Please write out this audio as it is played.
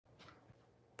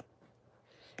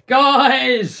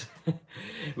Guys,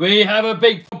 we have a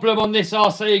big problem on this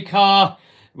RC car.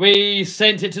 We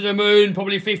sent it to the moon,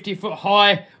 probably 50 foot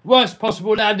high. Worst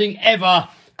possible landing ever.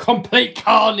 Complete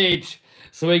carnage.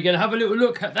 So we're going to have a little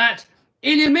look at that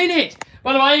in a minute.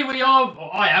 By the way,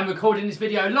 I am recording this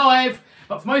video live,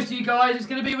 but for most of you guys, it's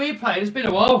going to be replayed. It's been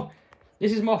a while.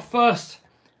 This is my first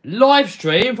live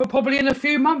stream for probably in a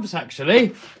few months,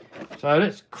 actually. So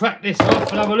let's crack this off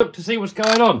and have a look to see what's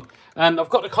going on. And I've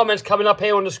got the comments coming up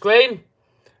here on the screen.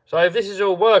 So if this is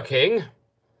all working,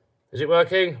 is it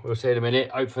working? We'll see in a minute,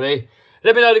 hopefully.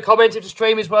 Let me know in the comments if the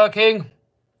stream is working.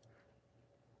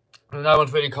 No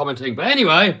one's really commenting. But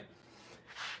anyway,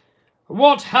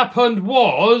 what happened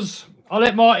was, I'll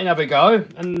let Martin have a go.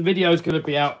 And the video's going to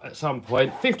be out at some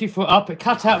point. 50 foot up, it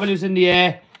cut out when it was in the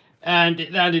air. And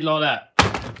it landed like that.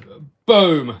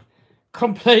 Boom.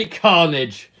 Complete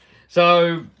carnage.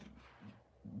 So,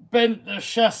 bent the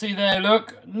chassis there,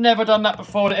 look. Never done that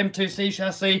before, the M2C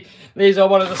chassis. These are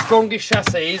one of the strongest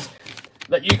chassis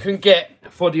that you can get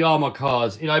for the armour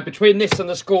cars. You know, between this and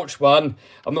the Scorch one,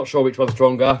 I'm not sure which one's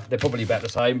stronger. They're probably about the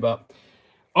same, but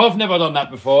I've never done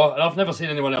that before, and I've never seen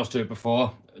anyone else do it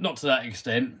before. Not to that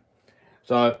extent.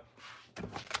 So,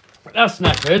 that's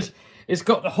knackered. It's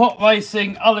got the hot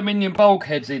racing aluminium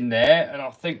bulkheads in there, and I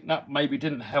think that maybe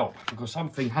didn't help, because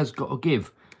something has got to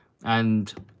give.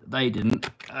 And they didn't.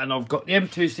 And I've got the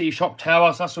M2C shock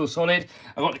tower, so that's all solid.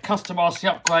 I've got the custom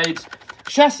RC upgrades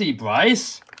chassis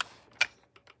brace,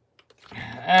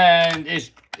 and it's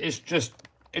just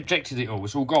ejected it all.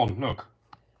 It's all gone. Look,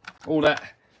 all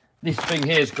that. This thing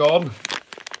here's gone.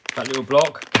 That little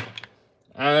block.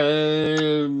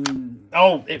 Oh,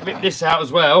 it ripped this out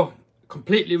as well.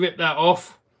 Completely ripped that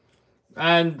off,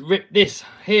 and ripped this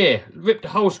here. Ripped the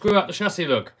whole screw out the chassis.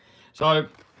 Look. So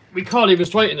we can't even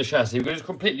straighten the chassis because it's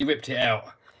completely ripped it out.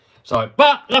 So,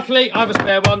 but luckily I have a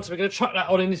spare one, so we're going to chuck that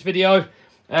on in this video.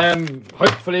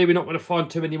 Hopefully we're not going to find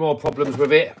too many more problems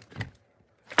with it.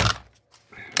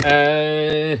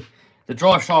 The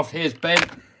drive shaft here is bent.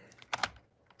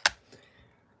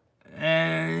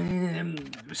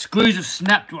 Screws have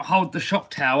snapped to hold the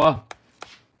shock tower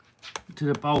to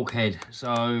the bulkhead. So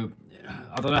I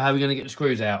don't know how we're going to get the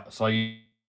screws out. So these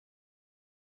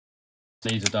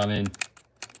are done in.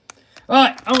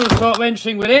 Right, I'm going to start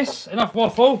wrenching with this. Enough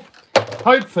waffle.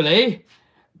 Hopefully,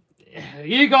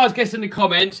 you guys guess in the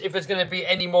comments if there's going to be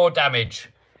any more damage.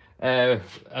 And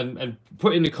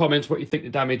put in the comments what you think the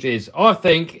damage is. I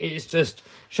think it's just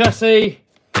chassis,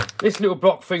 this little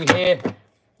block thing here,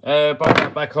 bolt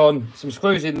that back on, some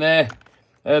screws in there.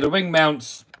 The wing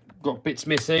mounts got bits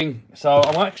missing. So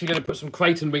I'm actually going to put some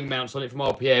Creighton wing mounts on it from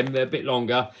RPM. They're a bit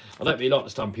longer. I don't really like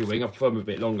the stumpy wing. I prefer them a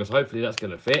bit longer, so hopefully that's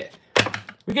going to fit.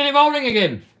 We get it rolling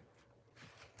again.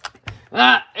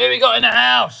 Here we got in the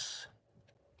house.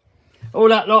 All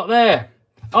that lot there.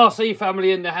 RC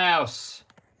family in the house.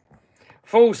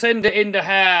 Full sender in the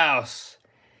house.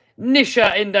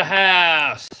 Nisha in the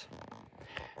house.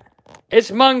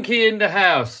 It's Monkey in the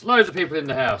house. Loads of people in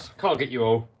the house. Can't get you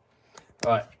all.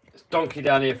 Right, let's donkey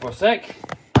down here for a sec.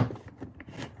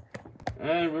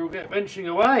 And we'll get wrenching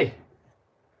away.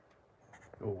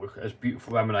 Oh, look at those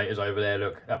beautiful laminators over there.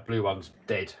 Look, that blue one's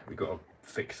dead. We've got to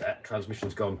fix that.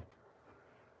 Transmission's gone.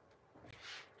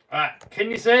 Alright,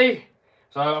 can you see?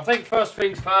 So I think first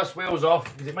things first, wheels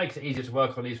off, because it makes it easier to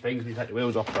work on these things. We take the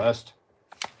wheels off first.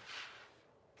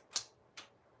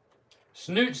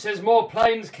 Snooch says more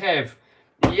planes, Kev.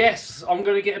 Yes, I'm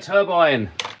going to get a turbine.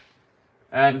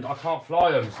 And I can't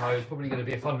fly them, so it's probably going to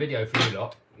be a fun video for you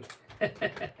lot.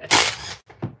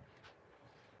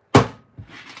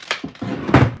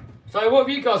 So what have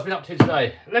you guys been up to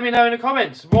today? Let me know in the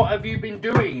comments. What have you been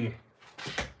doing?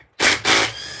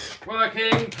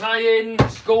 Working, playing,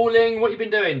 schooling, what have you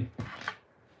been doing?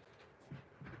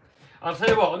 I'll tell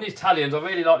you what, on these Italians, I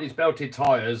really like these belted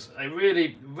tyres. They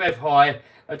really rev high.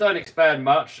 They don't expand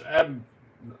much.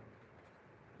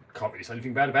 Can't really say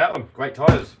anything bad about them. Great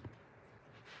tyres.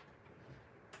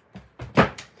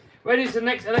 When is the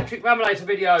next electric laminator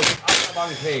video? Up the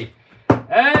monkey.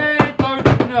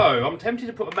 Don't know. I'm tempted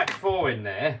to put a Mach 4 in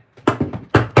there.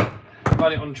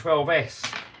 Run it on 12S.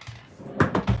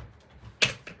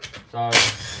 So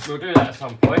we'll do that at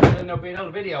some point, and then there'll be another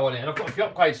video on it. And I've got a few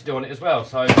upgrades to do on it as well.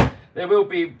 So there will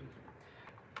be.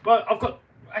 Well, I've got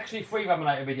actually 3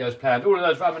 laminator videos planned. All of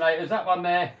those laminators. That one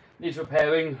there needs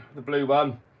repairing. The blue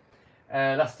one.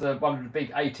 That's the one with the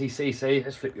big ATCC.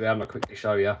 Let's flip you around. I'll quickly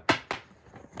show you.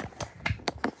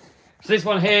 So this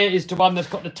one here is the one that's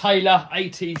got the Taylor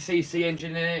ATCC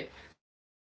engine in it.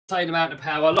 Same amount of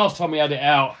power. Last time we had it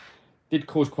out, did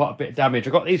cause quite a bit of damage.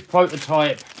 I got these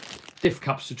prototype diff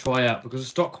cups to try out, because the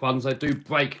stock ones, they do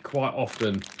break quite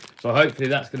often. So hopefully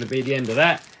that's going to be the end of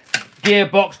that.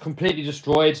 Gearbox completely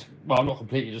destroyed. Well, not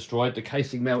completely destroyed. The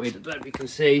casing melted. I don't know if you can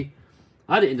see.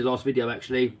 I had it in the last video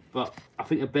actually, but I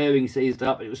think the bearing seized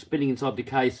up. It was spinning inside the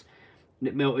case and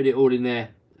it melted it all in there.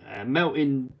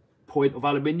 Melting point of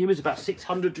aluminium is about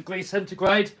 600 degrees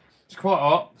centigrade. It's quite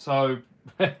hot, so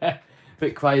a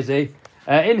bit crazy.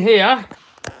 In here,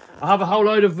 I have a whole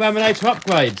load of laminator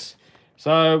upgrades.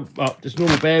 So, well, just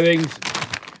normal bearings,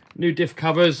 new diff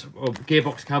covers, or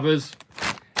gearbox covers.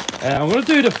 I'm going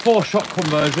to do the 4-shock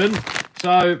conversion.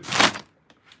 So,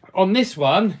 on this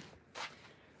one,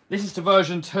 this is the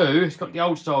version 2. It's got the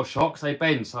old style shocks, they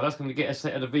bend. So that's going to get a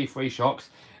set of the V3 shocks.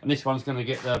 And this one's going to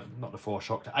get the, not the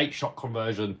 4-shock, the 8-shock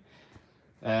conversion.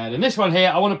 And in this one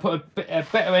here, I want to put a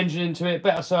better engine into it,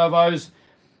 better servos.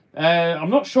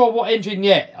 I'm not sure what engine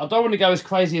yet. I don't want to go as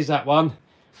crazy as that one.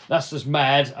 That's just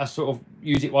mad. I sort of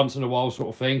use it once in a while sort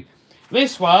of thing.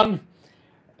 This one,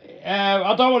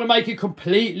 I don't want to make it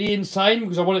completely insane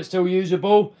because I want it still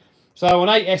usable. So on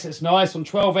 8S it's nice, on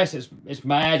 12S it's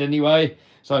mad anyway.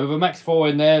 So with a Max 4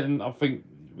 in there, then I think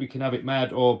we can have it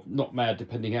mad or not mad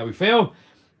depending how we feel.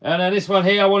 And then this one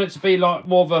here, I want it to be like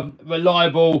more of a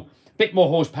reliable, bit more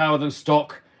horsepower than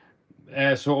stock,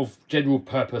 sort of general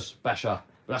purpose basher.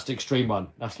 But that's the extreme one.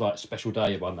 That's like special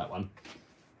day one, that one.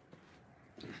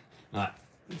 Right,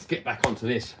 let's get back onto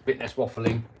this. A bit less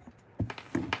waffling.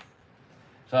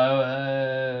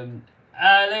 So,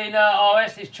 Alina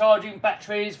RS is charging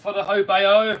batteries for the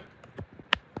Hobeo.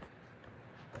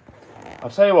 I'll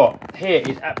tell you what, here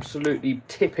is absolutely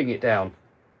tipping it down.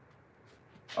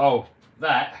 Oh,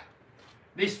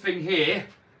 this thing here,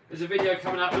 there's a video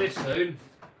coming out with this soon.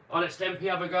 I'll let Stempy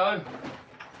have a go.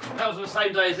 That was on the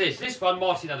same day as this. This one,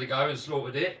 Martin had a go and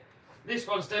slaughtered it. This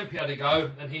one, Stempy had a go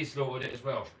and he slaughtered it as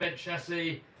well. Bent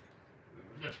chassis,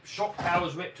 the shock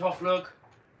power's ripped off, look.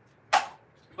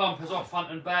 Bumpers off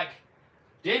front and back.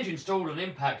 The engine stalled on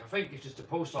impact. I think it's just the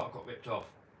pull start got ripped off.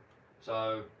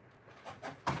 So,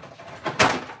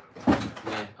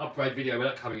 yeah, upgrade video with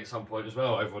that coming at some point as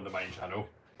well over on the main channel.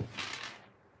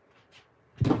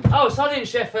 Oh, Sonny in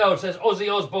Sheffield says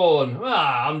Ozzy Osbourne.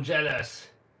 Ah, I'm jealous.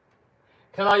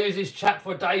 Can I use this chat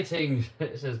for dating?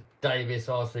 It says Davis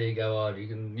RC. Go on. You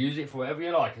can use it for whatever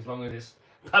you like as long as it's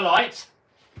polite.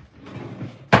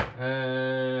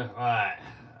 Right.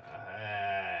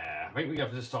 I think we have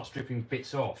to just start stripping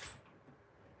bits off.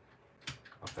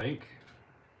 I think.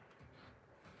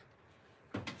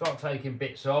 Start taking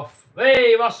bits off.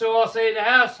 Hey, Russell RC in the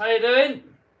house. How you doing?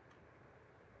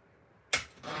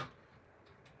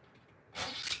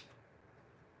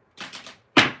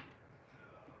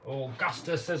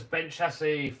 Augustus says bent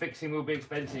chassis. Fixing will be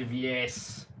expensive.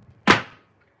 Yes.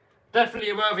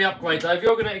 Definitely a worthy upgrade though. If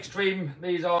you're going to extreme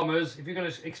these armours, if you're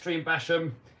going to extreme bash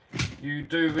them, you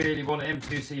do really want an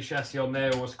M2C chassis on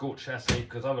there or a Scorch chassis,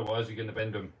 because otherwise you're going to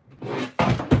bend them.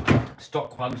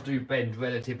 Stock ones do bend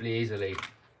relatively easily.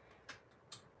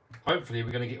 Hopefully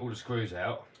we're going to get all the screws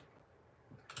out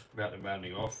without them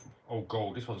rounding off. Oh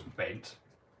god, this one's bent.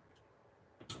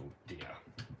 Oh dear.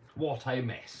 What a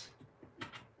mess.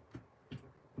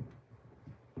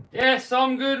 Yes,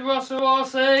 I'm good, Russell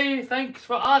RC. Thanks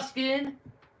for asking.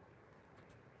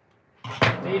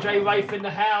 DJ Rafe in the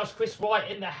house, Chris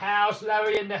White in the house,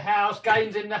 Larry in the house,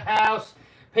 Gaines in the house,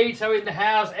 Peter in the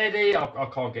house, Eddie. I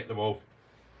can't get them all.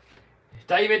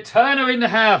 David Turner in the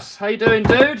house. How you doing,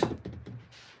 dude?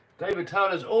 David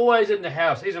Turner's always in the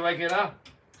house. He's a regular.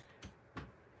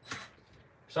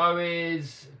 So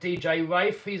is DJ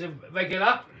Rafe. He's a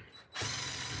regular.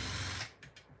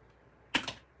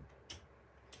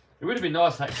 It would have been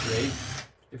nice actually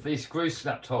if these screws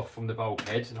snapped off from the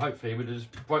bulkhead, and hopefully we would have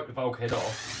just broke the bulkhead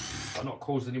off but not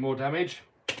caused any more damage.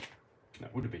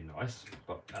 That would have been nice,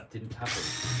 but that didn't happen.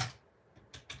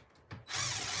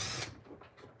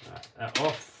 That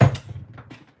off.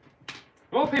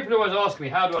 A lot of people always ask me,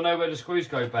 how do I know where the screws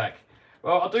go back?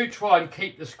 Well, I do try and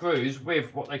keep the screws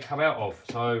with what they come out of.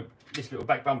 So this little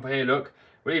back bumper here, look,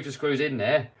 we leave the screws in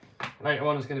there. Later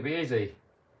on it's going to be easy.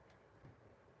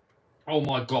 Oh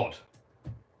my god.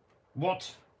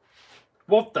 What?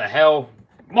 What the hell?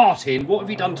 Martin, what have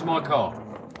you done to my car?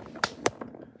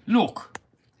 Look,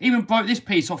 he even broke this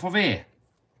piece off of here.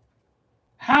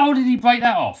 How did he break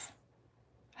that off?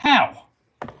 How?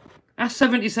 That's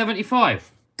 70-75.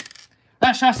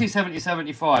 That chassis is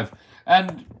 70-75.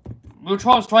 And we'll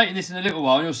try and straighten this in a little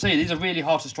while and you'll see these are really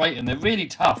hard to straighten. They're really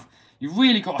tough. You've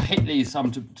really got to hit these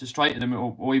some to straighten them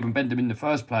or even bend them in the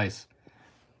first place.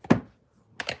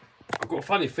 I've got a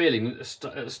funny feeling that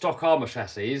the stock armour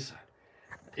chassis,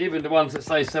 Even the ones that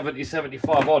say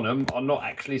 70-75 on them are not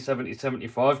actually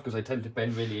 70-75 because they tend to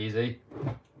bend really easy.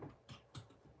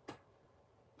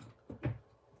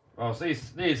 Well, so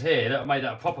these here that are made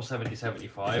out of proper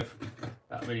 70-75,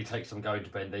 that really takes some going to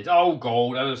bend these. Oh,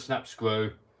 gold, and a snap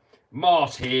screw.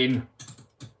 Martin.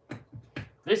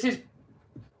 This is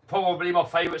probably my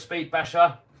favourite speed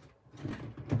basher.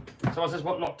 Someone says,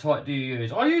 what Loctite do you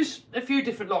use? I use a few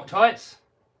different Loctites.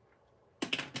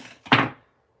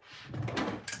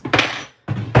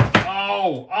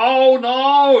 Oh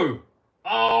no!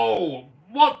 Oh,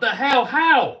 what the hell?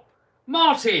 How?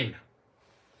 Martin!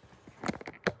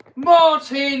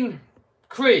 Martin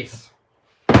Chris!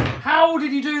 How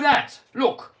did you do that?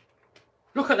 Look.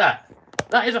 Look at that.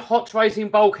 That is a hot racing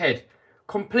bulkhead.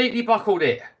 Completely buckled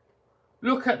it.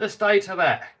 Look at the state of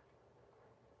that.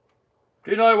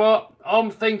 Do you know what? I'm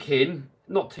thinking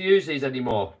not to use these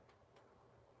anymore.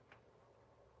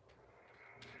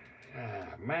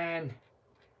 Ah, man.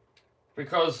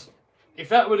 Because if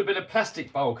that would have been a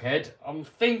plastic bulkhead, I'm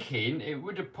thinking it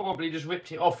would have probably just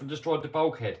ripped it off and destroyed the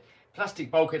bulkhead.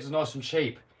 Plastic bulkheads are nice and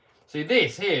cheap. See,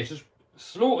 this here has just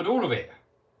slaughtered all of it.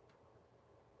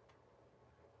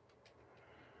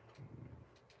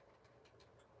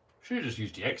 Should have just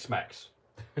used the X-Max.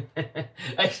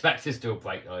 X-Max is still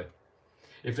break though.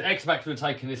 If the X-Max would have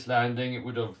taken this landing, it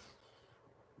would have...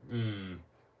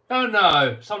 Oh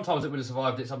no, sometimes it would have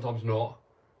survived it, sometimes not.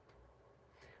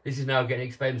 This is now getting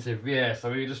expensive. Yeah,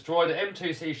 so we destroyed the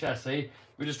M2C chassis.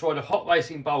 We destroyed a hot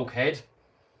racing bulkhead.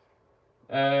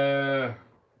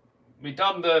 We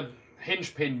done the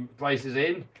hinge pin braces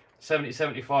in,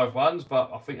 70-75 ones,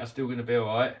 but I think that's still going to be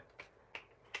alright.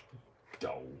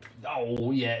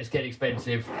 Oh, yeah, it's getting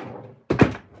expensive.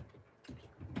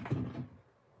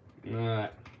 Right.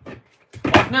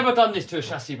 I've never done this to a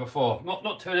chassis before.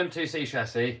 Not to an M2C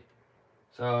chassis.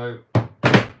 So...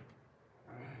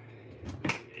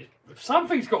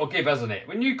 something's got to give, hasn't it?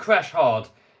 When you crash hard,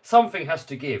 something has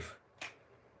to give.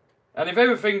 And if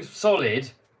everything's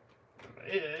solid,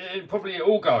 it probably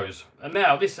all goes. And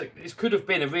now this could have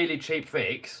been a really cheap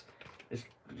fix. It's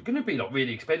going to be like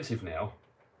really expensive now.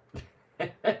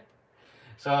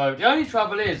 So the only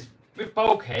trouble is with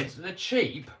bulkheads, they're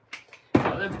cheap,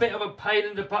 but they're a bit of a pain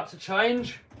in the butt to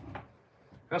change.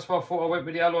 That's why I thought I went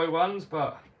with the alloy ones.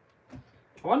 But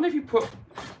I wonder if you put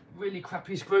really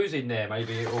crappy screws in there,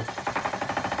 maybe it'll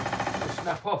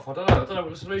snap off. I don't know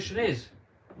what the solution is.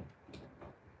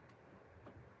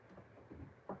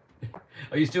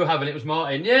 Are you still having it? Was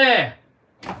Martin? Yeah!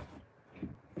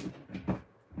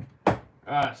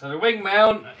 Alright, so the wing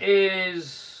mount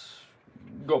is...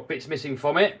 got bits missing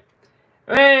from it.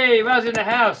 Hey, Raz in the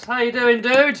house. How you doing,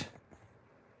 dude?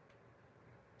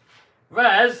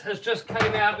 Raz has just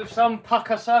came out with some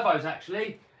pucker servos,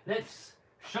 actually. Let's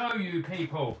show you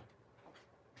people.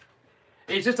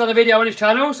 He's just done a video on his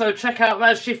channel, so check out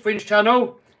Raz Schifrin's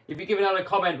channel. If you give another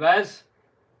comment, Raz.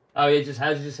 Oh, he just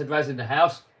has. He just said Raz in the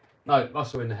house. No,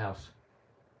 Russell in the house.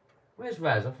 Where's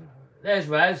Raz? There's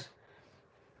Raz.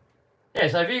 Yeah,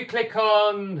 so if you click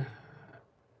on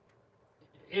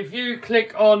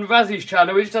Raz's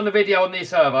channel, he's done a video on these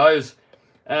servos,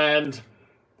 and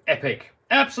epic.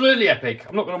 Absolutely epic.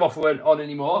 I'm not going to waffle on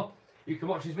anymore. You can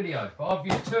watch his video. But I've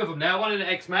used two of them now, one in the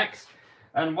X-Max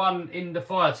and one in the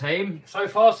Fire Team. So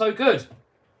far, so good.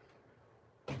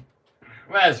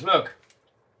 Raz, look.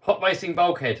 Hot racing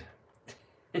bulkhead.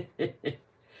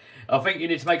 I think you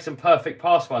need to make some perfect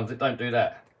pass ones that don't do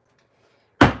that.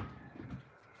 Alright.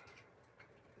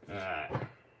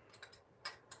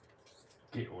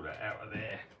 Get all that out of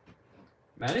there.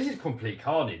 Man, this is complete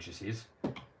carnage, this is.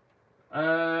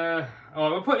 Alright,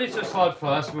 we'll put this aside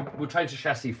first. We'll change the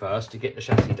chassis first to get the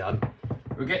chassis done.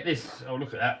 We'll get this, oh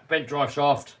look at that, bent drive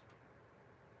shaft.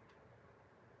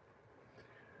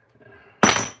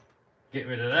 Get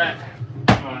rid of that.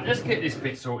 Alright, let's get this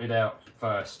bit sorted out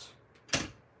first.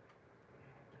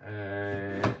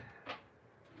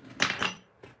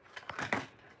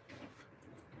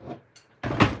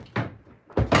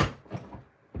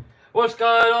 What's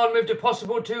going on with the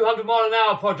possible 200 mile an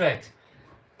hour project?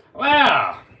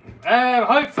 Well,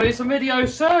 hopefully some videos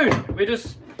soon. We're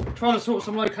just trying to sort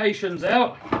some locations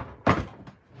out.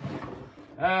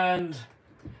 And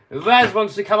Raz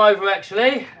wants to come over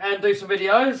actually and do some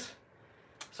videos.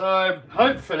 So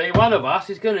hopefully one of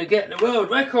us is going to get the world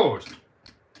record.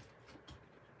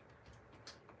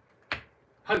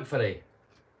 Hopefully.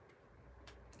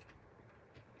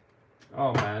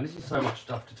 Oh man, this is so much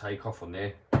stuff to take off on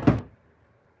there.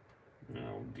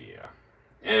 Oh dear.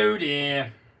 Oh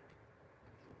dear.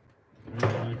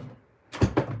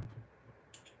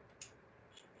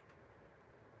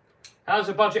 How's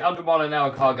the budget 100 mile an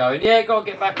hour car going? Yeah, got to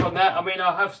get back on that. I mean,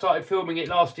 I have started filming it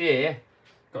last year.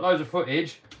 Got loads of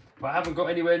footage, but I haven't got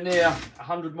anywhere near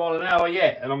 100 mile an hour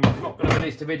yet. And I'm not going to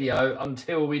release the video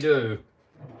until we do.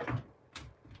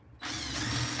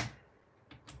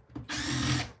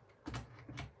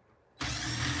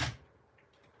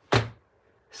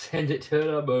 Send it to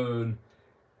the moon.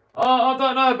 Oh, I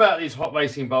don't know about these hot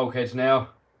racing bulkheads now.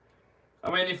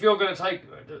 I mean, if you're going to take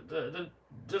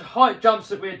the height jumps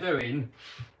that we're doing,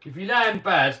 if you land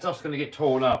bad, stuff's going to get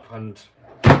torn up. And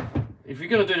if you're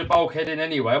going to do the bulkhead in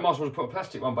anyway, I might as well put a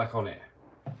plastic one back on it.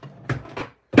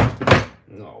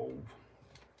 No.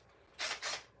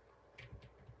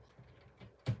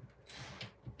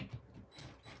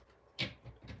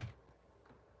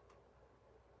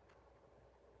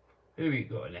 Who we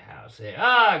got in the house here?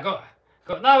 Ah,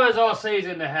 got Noah's RC's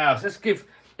in the house. Let's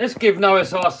give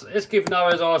Noah's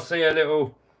RC a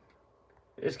little.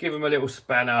 Let's give him a little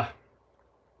spanner.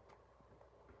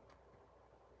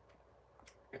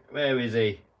 Where is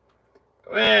he?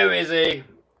 Where is he?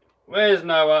 Where's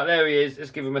Noah? There he is.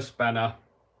 Let's give him a spanner.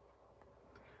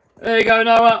 There you go,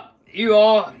 Noah. You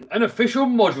are an official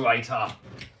moderator.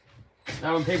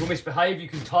 Now when people misbehave, you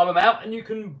can time them out and you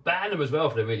can ban them as well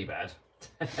if they're really bad.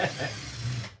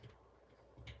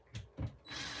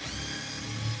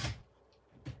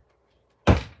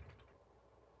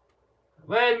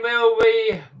 When will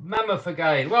we mammoth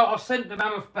again? Well, I've sent the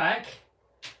mammoth back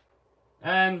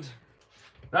and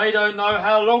they don't know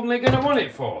how long they're going to want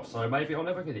it for, so maybe I'll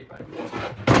never get it back.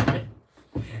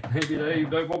 Maybe they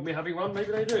don't want me having one,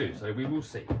 maybe they do, so we will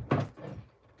see.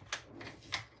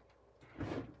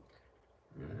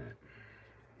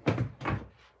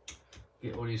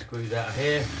 Get all these screws out of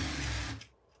here.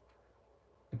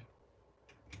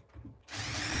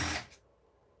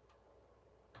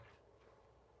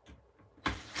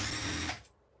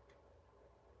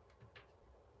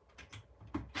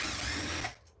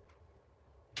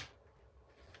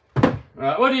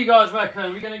 Right, what do you guys reckon?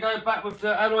 Are we going to go back with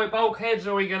the alloy bulkheads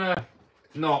or are we going to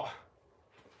not?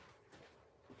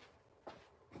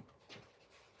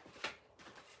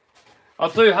 I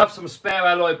do have some spare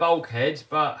alloy bulkheads,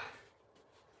 but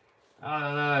I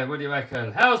don't know. What do you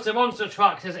reckon? How's the monster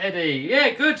truck, says Eddie?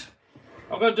 Yeah, good.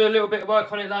 I'm going to do a little bit of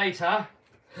work on it later.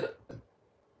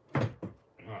 Right,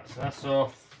 so that's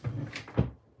off.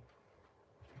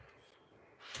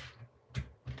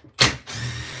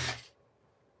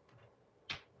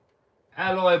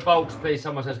 Alloy bolts, please,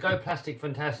 someone says. Go plastic,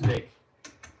 fantastic.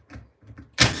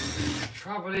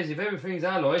 Trouble is, if everything's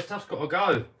alloy, stuff's got to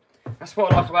go. That's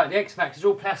what I like about the X-Max. It's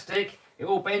all plastic, it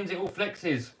all bends, it all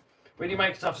flexes. When you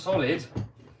make stuff solid,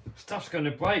 stuff's going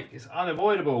to break. It's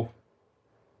unavoidable.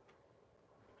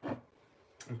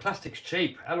 And plastic's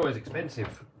cheap, alloy's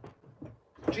expensive.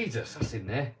 Jesus, that's in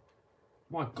there.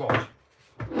 My God.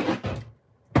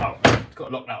 Oh, it's got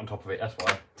a lock nut on top of it, that's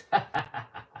why.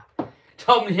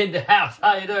 Tommy in the house,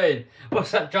 how you doing? What's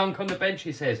that junk on the bench,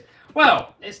 he says?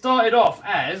 Well, it started off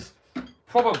as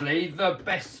probably the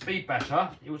best speed basher.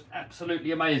 It was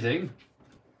absolutely amazing.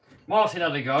 Martin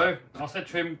had a go. I said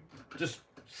to him, just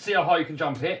see how high you can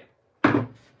jump it.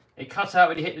 It cut out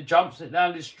when he hit the jumps. It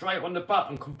landed straight on the butt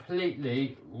and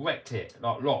completely wrecked it,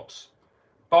 like lots.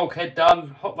 Bulkhead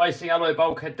done, hot racing alloy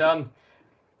bulkhead done,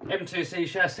 M2C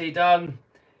chassis done,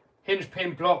 hinge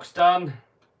pin blocks done.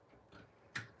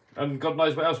 And God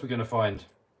knows what else we're going to find.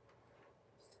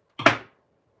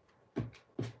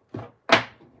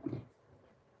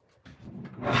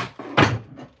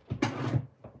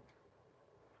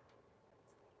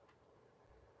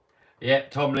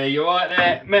 Yep, Tom Lee, you're right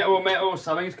there. Metal,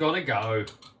 something's got to go.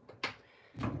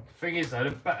 Thing is though,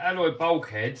 the alloy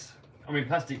bulkheads, I mean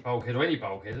plastic bulkheads or any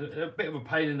bulkheads, are a bit of a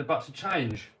pain in the butt to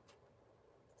change.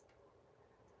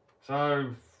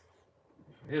 So,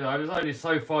 you know, there's only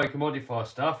so far you can modify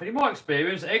stuff. And in my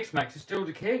experience, X-Max is still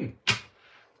the king.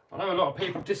 I know a lot of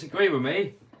people disagree with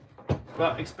me,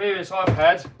 but experience I've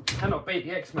had cannot beat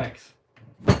the X-Max.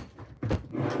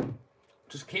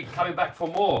 Just keep coming back for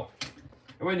more.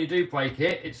 And when you do break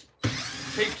it, it's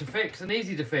cheap to fix and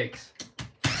easy to fix.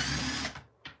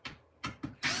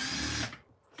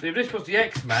 So if this was the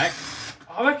X-Max,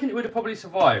 I reckon it would have probably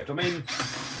survived. I mean,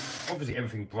 obviously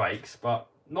everything breaks, but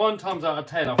 9 times out of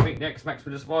 10, I think the X-Max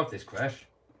would have survived this crash.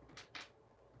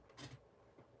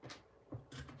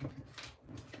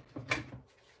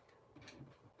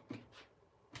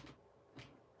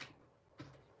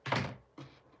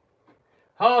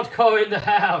 Hardcore in the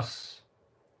house.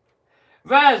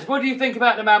 Raz, what do you think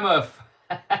about the Mammoth?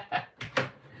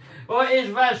 What is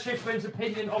Raz Schifrin's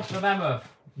opinion of the Mammoth?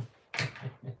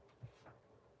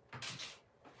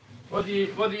 What do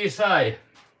you say?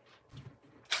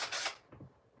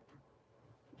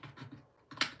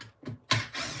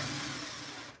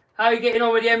 How are you getting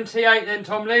on with the MT8 then,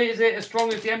 Tom Lee? Is it as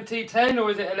strong as the MT10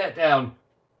 or is it a letdown?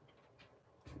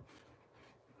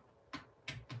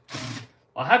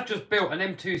 I have just built an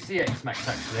M2C X-Max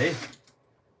actually.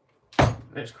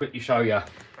 Let's quickly show you.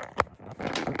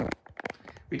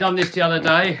 We done this the other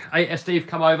day. Steve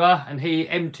come over and he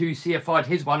M2CFI'd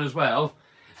his one as well.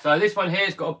 So this one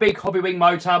here's got a big hobby wing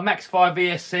motor, Max 5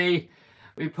 VSC.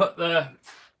 We put the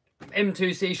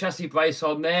M2C chassis brace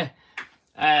on there.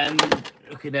 And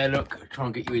look in there, look, try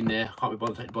and get you in there. I can't be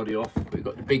bothered to take the body off. We've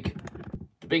got the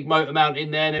big motor mount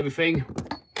in there and everything.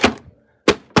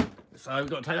 So we've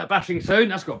got to take that bashing soon.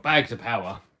 That's got bags of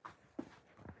power.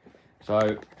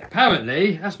 So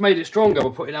apparently that's made it stronger.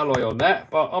 We're putting alloy on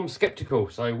that, but I'm sceptical.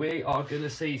 So we are going to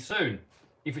see soon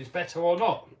if it's better or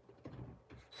not.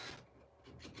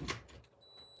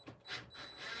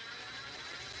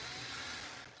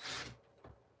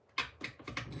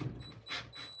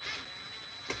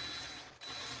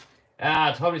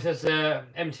 Tommy says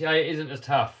MTA isn't as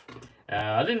tough.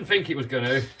 I didn't think it was going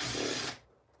to.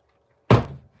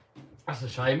 That's a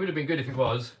shame. Would have been good if it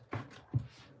was.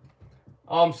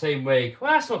 Arm seam weak.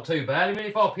 Well, that's not too bad. I mean,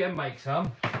 if RPM makes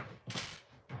some. I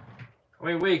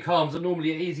mean, weak arms are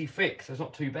normally an easy fix. So it's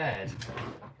not too bad.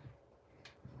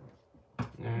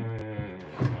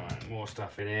 Right, more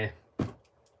stuff in here.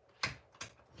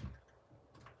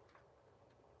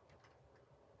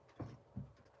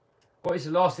 What is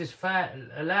the lastest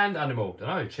land animal? Don't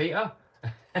know. Cheetah?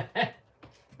 I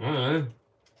don't know.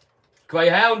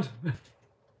 Greyhound?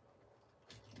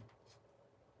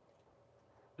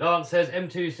 Lance says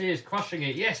M2C is crushing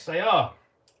it. Yes, they are.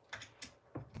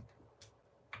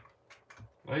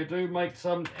 They do make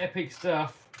some epic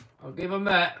stuff. I'll give them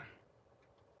that.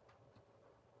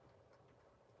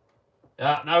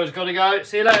 Yeah, now he's got to go.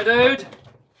 See you later, dude.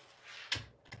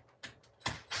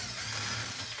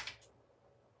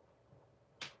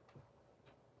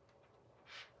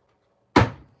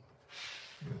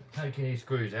 Taking these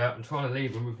screws out and trying to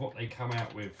leave them with what they come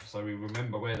out with so we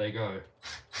remember where they go.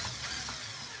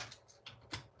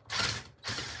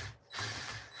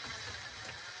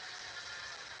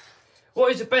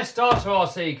 What is the best starter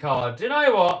RC car? Do you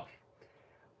know what?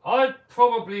 I'd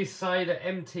probably say the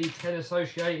MT10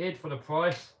 Associated for the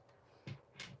price.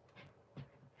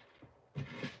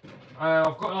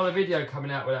 I've got another video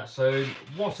coming out with that soon.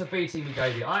 What a beating we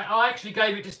gave it. I actually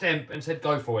gave it to Stemp and said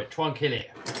go for it, try and kill it.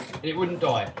 And it wouldn't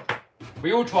die.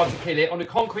 We all tried to kill it on the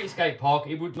concrete skate park,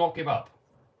 it would not give up.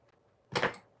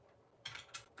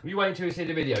 You wait until you see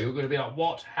the video, you're going to be like,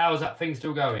 what? How is that thing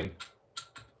still going?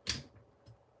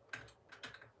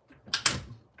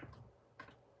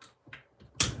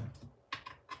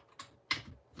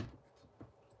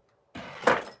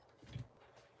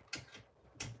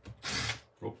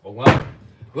 Oh, wrong one.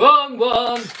 Wrong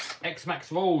one!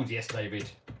 X-Max rules, yes David.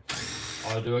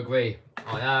 I do agree.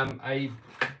 I am a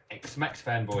X-Max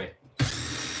fanboy.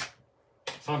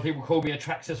 Some people call me a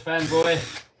Traxxas fanboy.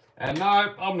 And no,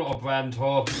 I'm not a brand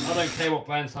whore. I don't care what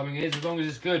brand something is, as long as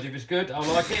it's good. If it's good, I'll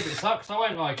like it. If it sucks, I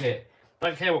won't like it.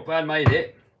 Don't care what brand made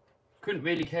it. Couldn't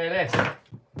really care less.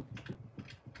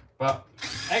 But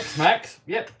X-Max,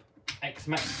 yep.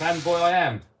 X-Max fanboy I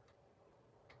am.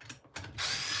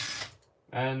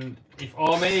 And if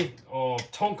Army or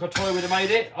Tonka Toy would have made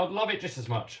it, I'd love it just as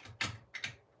much.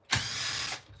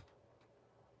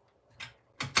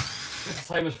 Just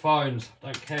the same as phones.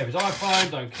 Don't care if it's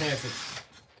iPhone, don't care if it's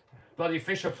bloody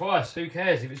Fisher Price. Who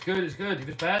cares? If it's good, it's good. If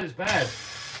it's bad, it's bad.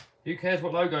 Who cares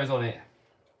what logo's on it?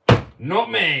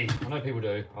 Not me. I know people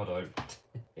do. I don't.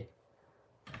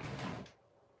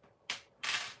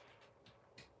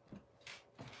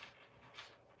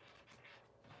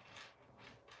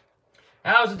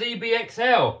 How's the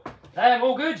DBXL?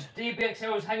 All good.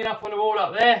 DBXL is hanging up on the wall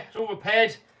up there. It's all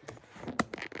repaired.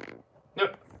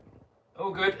 Nope.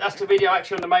 All good. That's the video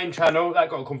actually on the main channel. That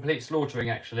got a complete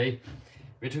slaughtering actually.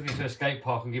 We took it to a skate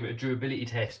park and gave it a durability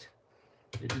test.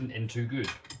 It didn't end too good.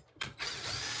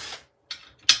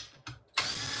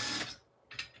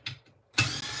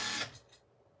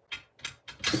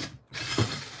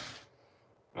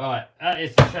 Right, that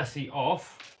is the chassis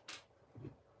off.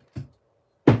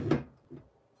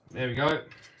 There we go.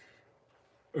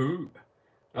 Ooh.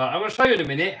 Right, I'm going to show you in a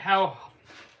minute how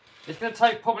it's going to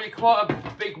take probably quite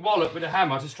a big wallop with a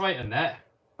hammer to straighten that.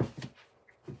 I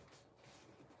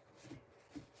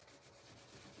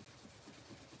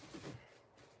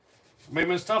mean,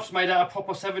 when stuff's made out of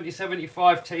proper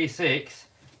 7075 T6,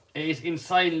 it is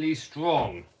insanely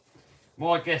strong.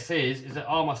 My guess is that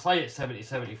I say it's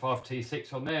 7075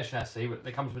 T6 on their chassis, but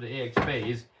they comes with the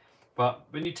EXPs. But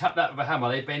when you tap that with a hammer,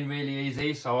 they bend really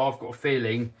easy, so I've got a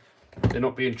feeling they're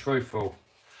not being truthful.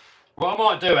 What I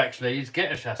might do actually is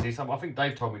get a chassis. I think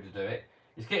Dave told me to do it.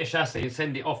 Is get a chassis and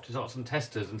send it off to some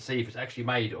testers and see if it's actually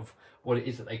made of what it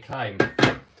is that they claim.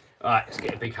 Alright, let's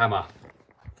get a big hammer.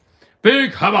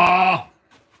 Big hammer!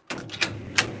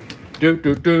 Do,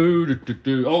 do, do, do, do,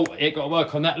 do. Oh, it got to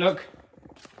work on that, look.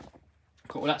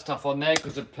 Got all that stuff on there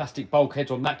because the plastic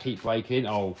bulkheads on that keep breaking.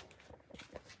 Oh.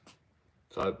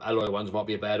 So alloy ones might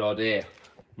be a bad idea.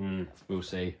 We'll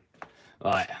see.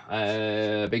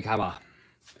 Right, big hammer.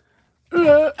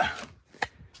 So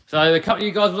a couple of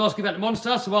you guys was asking about the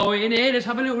monster, so while we're in here, let's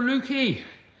have a little looky.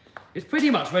 It's pretty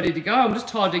much ready to go. I'm just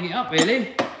tidying it up,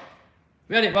 really.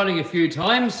 We had it running a few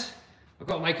times. I've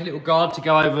got to make a little guard to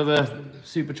go over the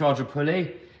supercharger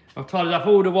pulley. I've tidied up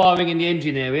all the wiring in the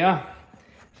engine area.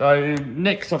 So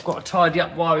next I've got to tidy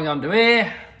up wiring under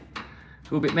here.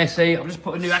 It's all a bit messy. I've just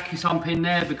put a new Aki sump in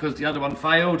there because the other one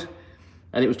failed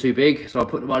and it was too big. So I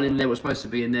put the one in there was supposed to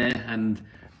be in there and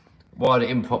wired it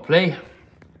in properly.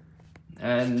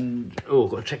 And oh,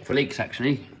 I've got to check for leaks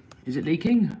actually. Is it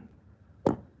leaking?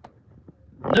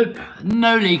 Nope,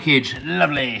 no leakage.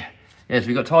 Lovely. Yes,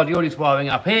 we've got to tidy all this wiring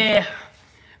up here.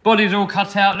 Body's all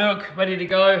cut out, look, ready to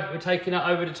go. We're taking that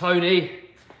over to Tony.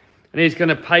 And he's going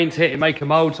to paint it and make a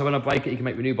mould, so when I break it, he can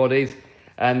make the new bodies.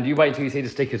 And you wait until you see the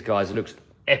stickers, guys. It looks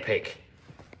epic.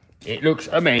 It looks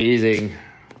amazing.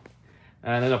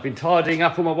 And then I've been tidying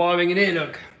up all my wiring in here,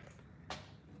 look.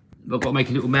 I've got to make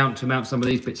a little mount to mount some of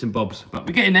these bits and bobs. But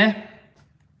we're getting there.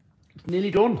 It's nearly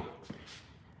done.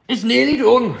 It's nearly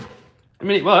done. I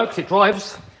mean, it works, it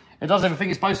drives. It does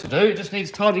everything it's supposed to do. It just needs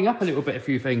tidying up a little bit, a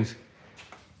few things.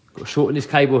 Got to shorten this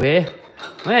cable here.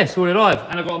 Yeah, it's all alive.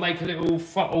 And I've got to make a little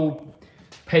throttle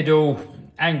pedal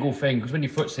angle thing, because when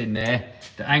your foot's in there,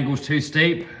 the angle's too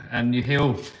steep and your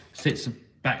heel sits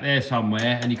back there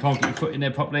somewhere and you can't get your foot in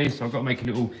there properly. So I've got to make a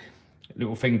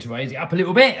little thing to raise it up a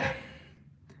little bit.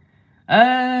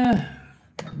 A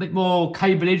bit more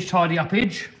cableage, tidy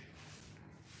up-age.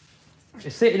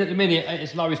 It's sitting at the minute at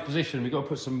its lowest position. We've got to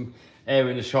put some air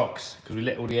in the shocks because we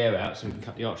let all the air out so we can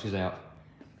cut the arches out.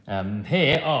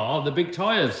 Here are the big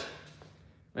tyres.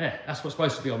 Yeah, that's what's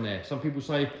supposed to be on there. Some people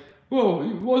say, well,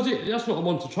 what is it? That's not a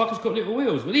monster truck, it's got little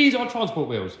wheels. Well, these are transport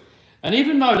wheels. And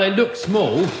even though they look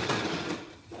small,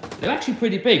 they're actually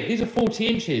pretty big. These are 40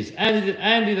 inches.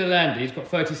 Andy the Landy's got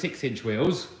 36-inch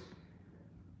wheels.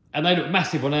 And they look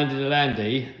massive on Andy the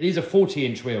Landy. These are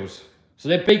 40-inch wheels. So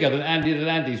they're bigger than Andy the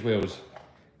Landy's wheels.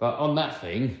 But on that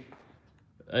thing,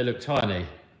 they look tiny.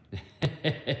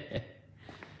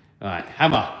 Right,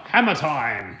 hammer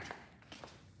time.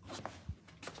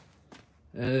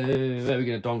 Where are we going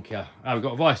to donk you? Oh, we've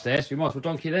got a vice there, so we might as well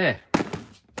donk you there.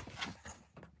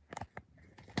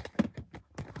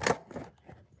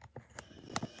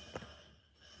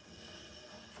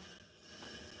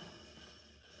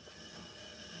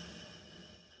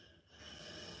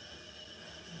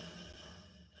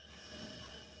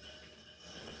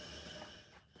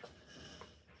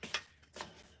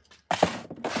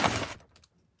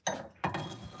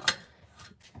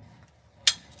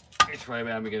 Which way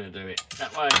around are we going to do it?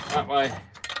 That way, that way.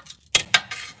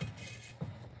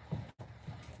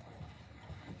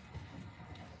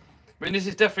 I mean, this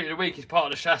is definitely the weakest part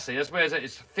of the chassis. That's where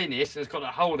it's thinnest, and it's got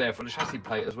that hole there for the chassis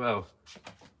plate as well.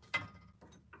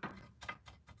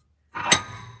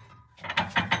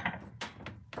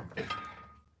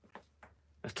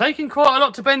 It's taken quite a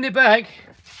lot to bend it back.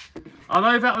 I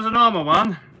know if that was an armour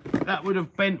one, that would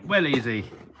have bent well easy.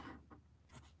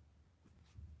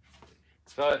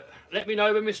 So, let me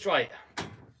know when we're straight.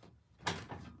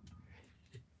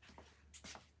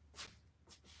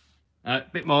 A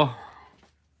bit more.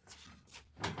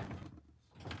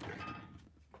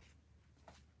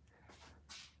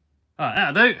 Alright,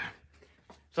 that'll do.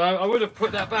 So I would have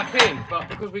put that back in, but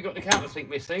because we got the countersink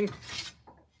missing,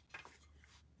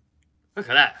 look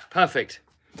at that, perfect.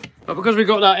 But because we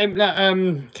got that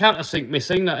countersink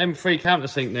missing, that M3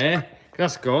 countersink there,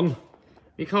 that's gone.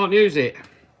 You can't use it.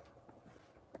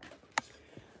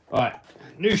 Right,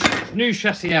 new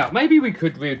chassis out. Maybe we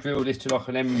could re-drill this to like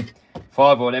an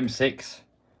M5 or an M6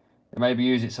 and maybe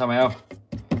use it somehow.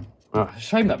 Oh, it's a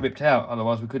shame that ripped out,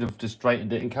 otherwise we could have just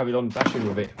straightened it and carried on bashing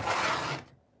with it.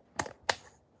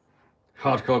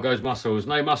 Hardcore goes muscles.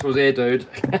 No muscles here, dude.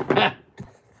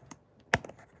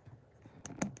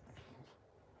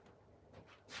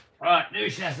 Right, new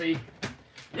chassis.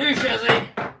 New chassis.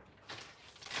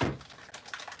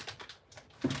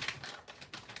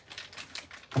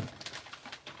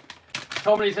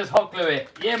 Tommy says hot glue it.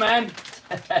 Yeah, man.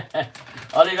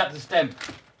 I'll leave that to Stemp.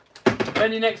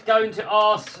 When you next going to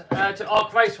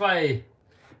Arc Raceway?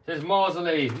 Says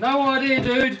Marsley. No idea,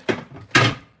 dude.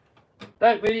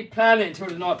 Don't really plan it until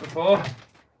the night before.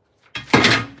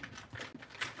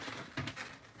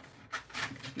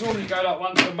 Normally go like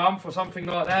once a month or something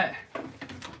like that.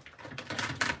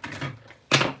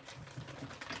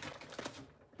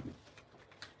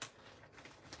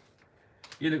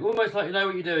 You look almost like you know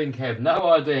what you're doing, Kev.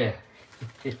 No idea.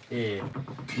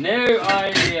 No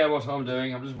idea what I'm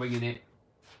doing. I'm just winging it.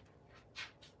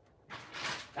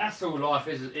 That's all life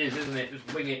is, isn't it?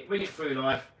 Just wing it through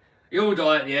life. You'll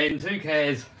die at the end. Who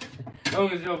cares? As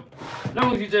long as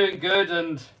you're doing good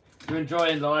and you're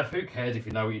enjoying life, who cares if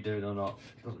you know what you're doing or not?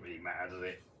 It doesn't really matter, does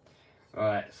it?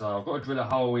 Right. So I've got to drill a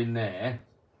hole in there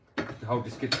to hold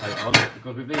the skid plate on,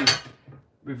 because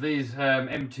with these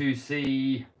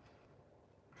M2C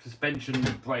suspension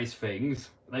brace things,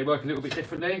 they work a little bit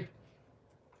differently,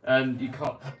 and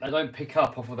they don't pick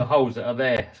up off of the holes that are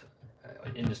there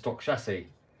in the stock chassis.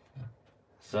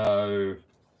 So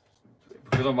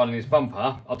because I'm running this bumper,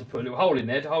 I have to put a little hole in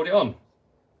there to hold it on.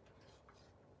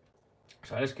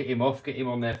 So let's get him off, get him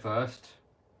on there first.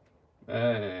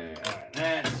 Alright,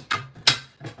 that's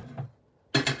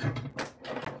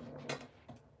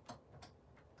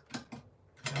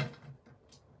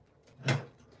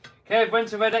Kev,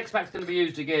 when's the Red X-Max going to be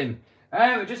used again?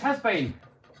 It just has been.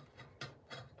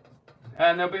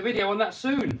 And there'll be a video on that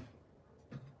soon.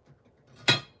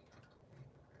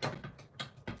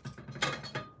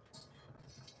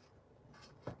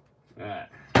 Right.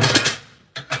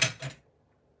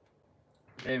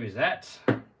 There is that.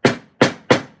 Get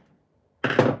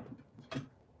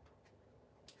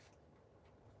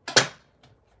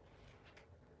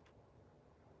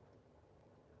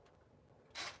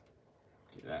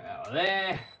that out of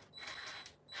there.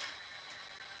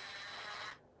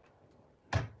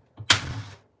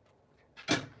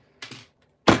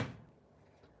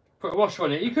 Put a washer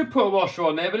on it. You could put a washer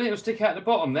on there, but it'll stick out the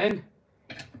bottom then.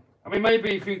 I mean,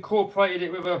 maybe if you incorporated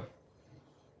it with a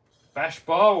bash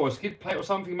bar or a skid plate or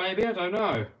something, maybe. I don't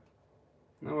know.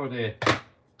 No idea.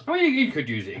 I mean, you could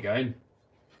use it again.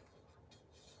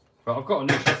 But I've got a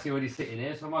new chassis already sitting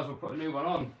here, so I might as well put a new one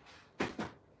on.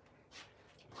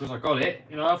 Because I got it.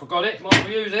 You know, if I got it, might as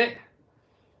well use it.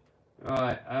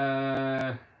 Right.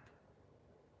 I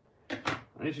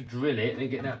need to drill it and then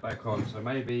get that back on. So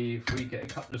maybe if we get a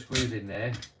couple of screws in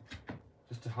there,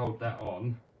 just to hold that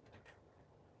on.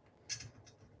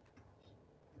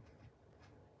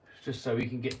 Just so we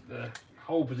can get the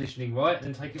hole positioning right and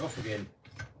then take it off again.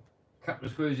 A couple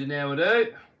of screws in there will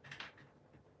do.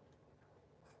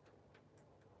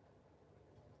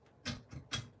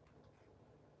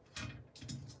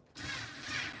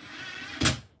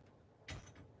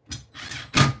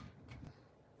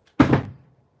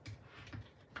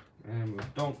 And we'll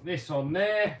donk this on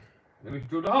there, then we can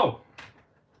drill the hole.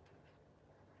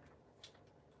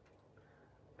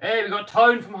 Hey, we got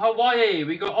Tone from Hawaii.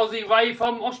 We got Aussie Ray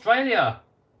from Australia.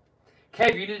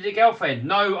 Kev, you need a girlfriend?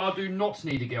 No, I do not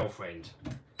need a girlfriend.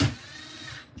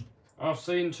 I've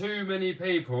seen too many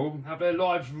people have their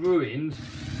lives ruined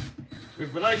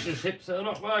with relationships that are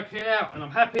not working out, and I'm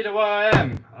happy the way I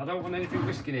am. I don't want anything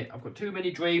risking it. I've got too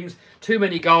many dreams, too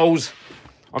many goals.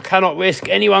 I cannot risk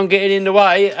anyone getting in the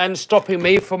way and stopping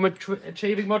me from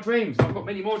achieving my dreams. I've got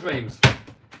many more dreams.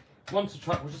 Monster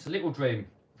truck was just a little dream.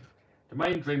 The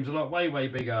main dreams are like way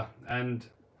bigger, and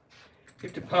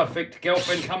if the perfect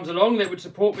girlfriend comes along that would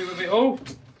support me with it all,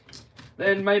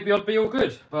 then maybe I'd be all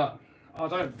good. But I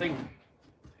don't think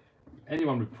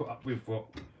anyone would put up with what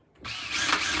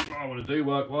I want to do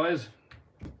work-wise.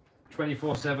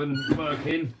 24/7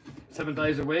 working, 7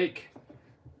 days a week.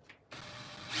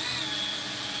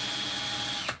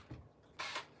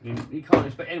 You can't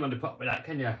expect anyone to put up with that,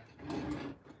 can you?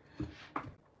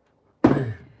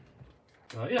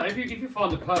 You know, if you find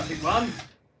the perfect one,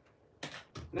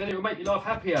 then it will make your life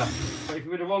happier. But if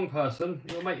you're with the wrong person,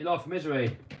 it will make your life a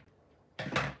misery.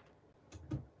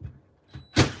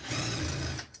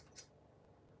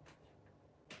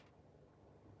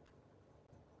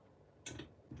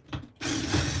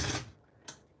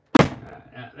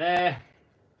 That there.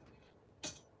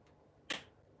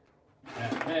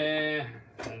 That there.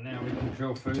 And now we can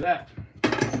drill through that.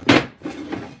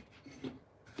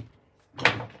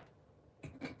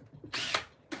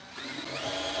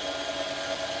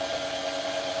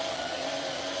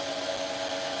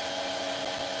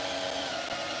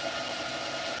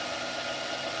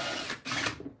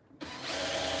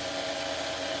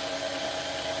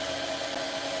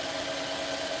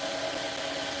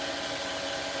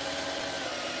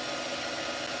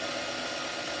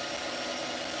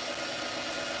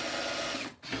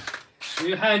 When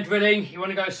you're hand drilling, you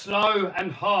want to go slow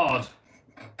and hard.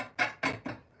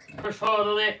 Push hard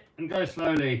on it and go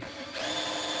slowly.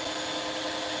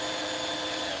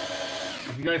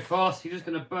 If you go fast, you're just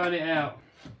going to burn it out.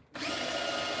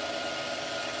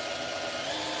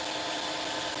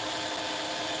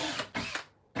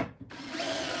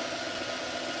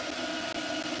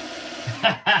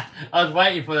 I was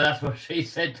waiting for that. That's what she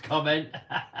said to comment.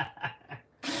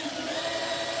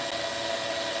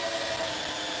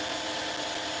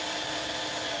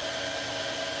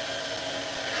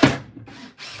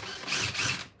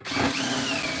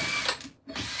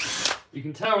 You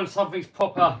can tell when something's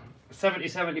proper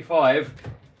 70-75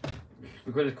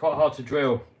 because it's quite hard to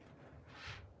drill.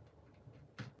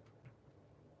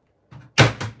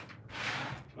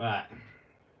 Right,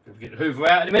 we'll get the hoover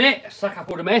out in a minute, suck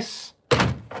up all the mess.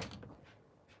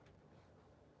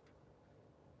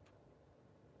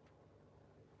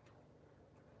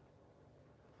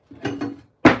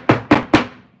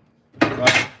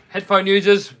 Right, headphone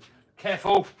users,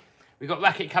 careful. We've got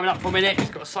racket coming up for a minute, it's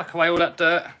got to suck away all that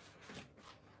dirt.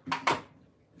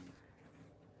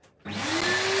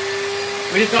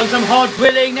 We've done some hard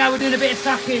drilling, now we're doing a bit of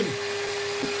sucking.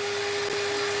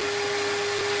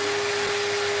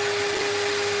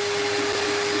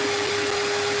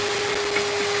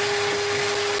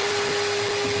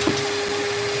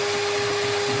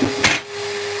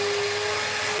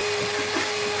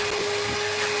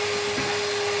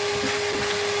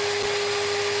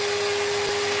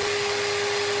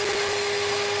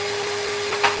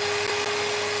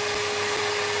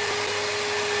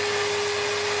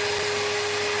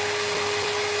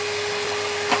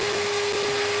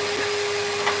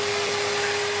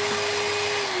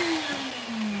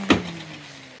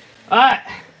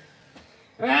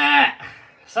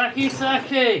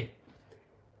 Sucky.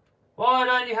 Why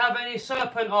don't you have any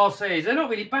serpent RCs? They're not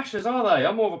really bashers, are they?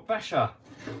 I'm more of a basher.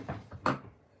 And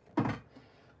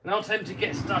I tend to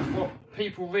get stuff what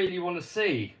people really want to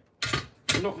see.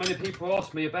 Not many people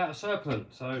ask me about a serpent,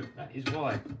 so that is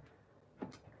why.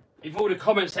 If all the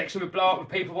comment section would blow up with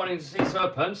people wanting to see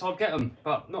serpents, I'd get them,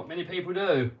 but not many people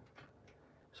do.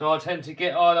 So I tend to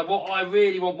get either what I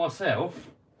really want myself,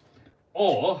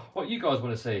 or what you guys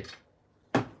want to see.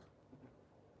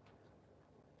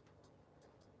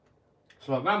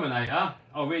 So like Raminator,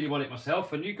 I really want it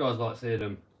myself and you guys like seeing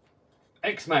them.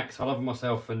 X-Max, I love them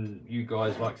myself and you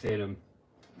guys like seeing them.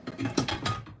 Get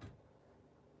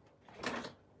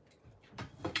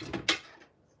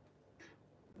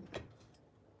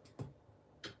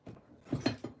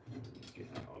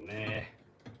that on there.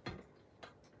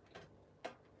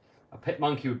 A pet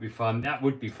monkey would be fun, that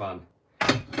would be fun.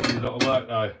 It's a lot of work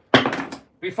though.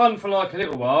 Be fun for like a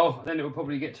little while, then it will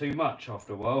probably get too much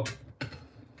after a while.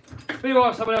 Be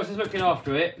alright, someone else is looking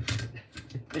after it.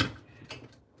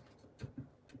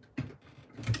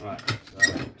 Right,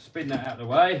 so spin that out of the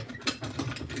way.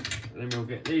 And then we'll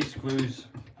get these screws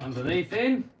underneath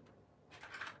in.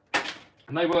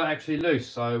 And they weren't actually loose,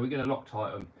 so we're going to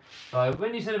Loctite them. So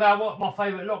when you said about what my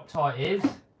favourite Loctite is,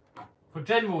 for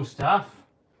general stuff,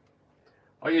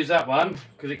 I use that one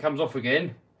because it comes off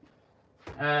again.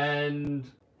 And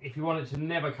if you want it to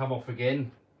never come off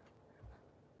again,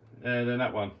 then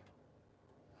that one.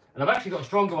 And I've actually got a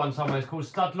stronger one somewhere, it's called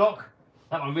Stud Lock.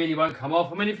 That one really won't come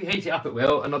off. I mean, if you heat it up it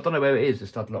will, and I don't know where it is, the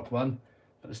Stud Lock one.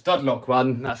 But the Stud Lock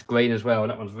one, that's green as well,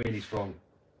 and that one's really strong.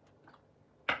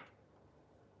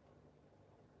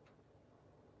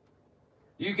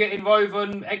 You getting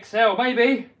Woven XL,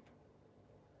 maybe?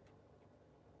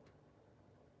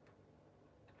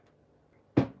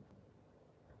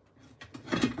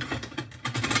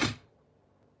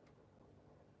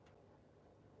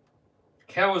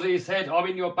 Kelsey said, I'm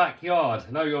in your backyard.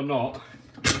 No, you're not.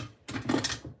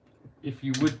 If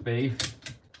you would be,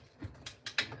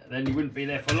 then you wouldn't be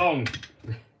there for long.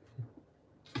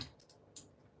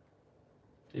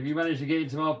 If you manage to get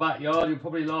into my backyard, you'll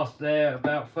probably last there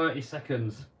about 30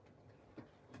 seconds.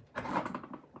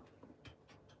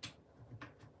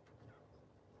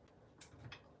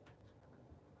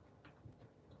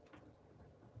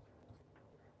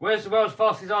 Where's the world's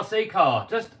fastest RC car?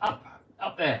 Just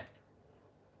up there.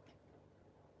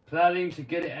 Planning to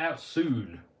get it out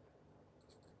soon.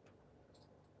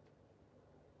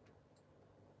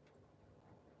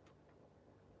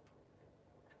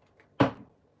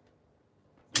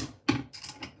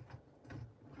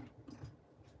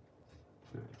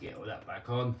 Get all that back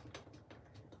on.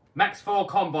 Max 4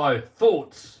 combo.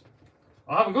 Thoughts?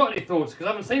 I haven't got any thoughts because I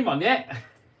haven't seen one yet.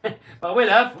 But I will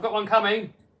have. I've got one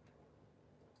coming.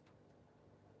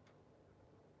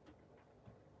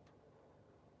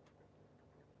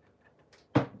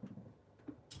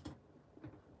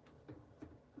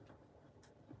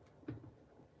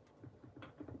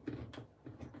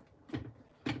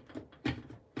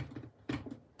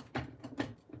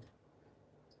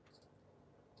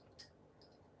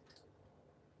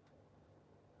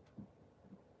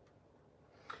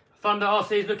 Thunder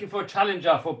RC is looking for a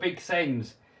challenger for big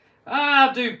sends.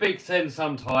 I do big sends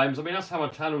sometimes. I mean, that's how my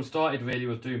channel started, really,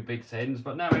 was doing big sends.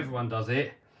 But now everyone does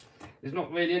it. There's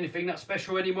not really anything that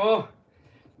special anymore.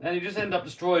 And you just end up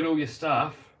destroying all your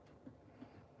stuff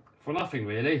for nothing,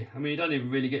 really. I mean, you don't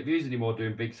even really get views anymore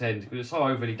doing big sends because it's so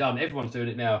overly done. Everyone's doing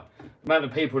it now. The amount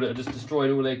of people that are just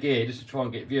destroying all their gear just to try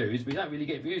and get views. But you don't really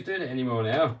get views doing it anymore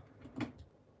now.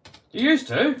 You used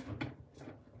to.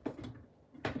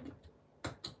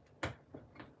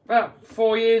 About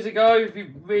 4 years ago, if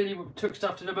you really took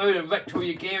stuff to the moon and wrecked all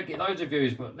your gear, you'd get loads of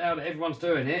views. But now that everyone's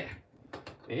doing it,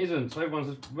 it isn't. So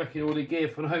everyone's just wrecking all their gear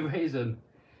for no reason.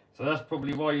 So that's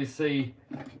probably why you see...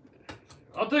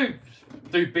 I do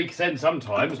big sends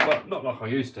sometimes, but not like I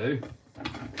used to.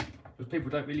 Because people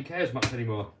don't really care as much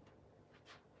anymore.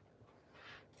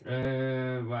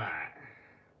 Right.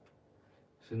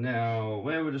 So now,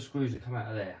 where were the screws that come out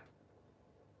of there?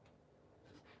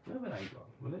 Where were they gone?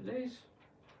 Were it these?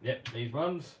 Yep, these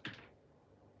ones.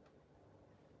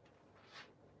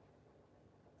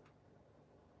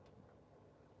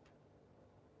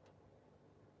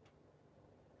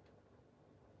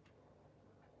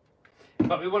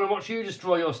 But we want to watch you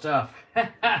destroy your stuff.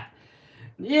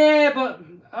 Yeah, but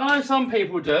I know some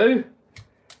people do.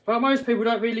 But most people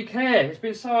don't really care. It's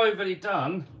been so overly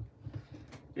done.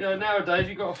 You know, nowadays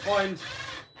you've got to find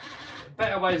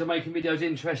better ways of making videos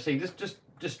interesting. Just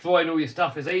destroying all your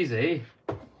stuff is easy.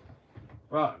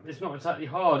 But it's not exactly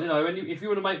hard, you know. If you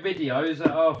want to make videos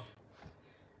that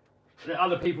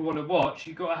other people want to watch,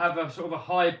 you've got to have a sort of a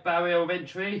high barrier of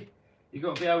entry. You've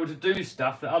got to be able to do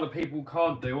stuff that other people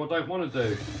can't do or don't want to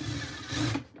do.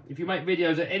 If you make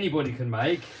videos that anybody can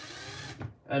make,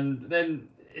 and then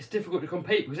it's difficult to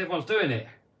compete because everyone's doing it.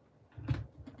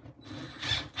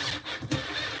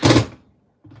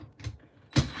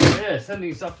 Yeah,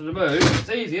 sending stuff to the moon, it's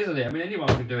easy, isn't it? I mean, anyone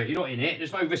can do it. You're not in it.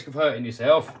 There's no risk of hurting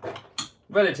yourself.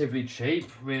 Relatively cheap,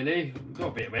 really. You've got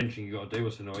a bit of wrenching you've got to do,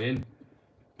 what's annoying.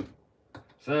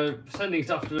 So, sending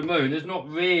stuff to the moon, there's not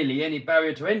really any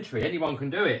barrier to entry. Anyone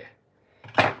can do it.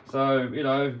 So, you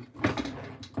know,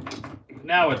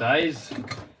 nowadays,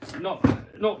 not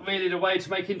really the way to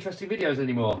make interesting videos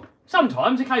anymore.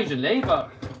 Sometimes, occasionally,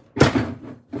 but... I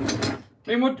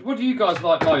mean, what do you guys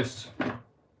like most?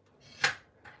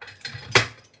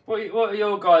 What are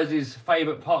your guys'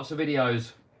 favourite parts of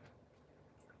videos?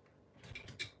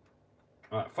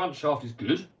 Right, front shaft is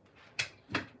good.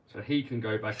 So he can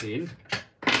go back in.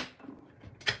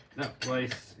 That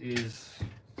brace is...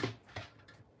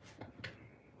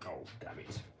 Oh, damn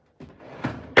it.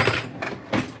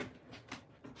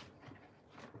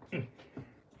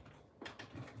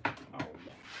 Oh.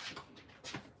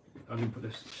 I didn't put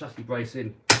the chassis brace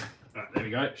in. Right, there we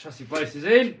go. Chassis brace is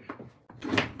in.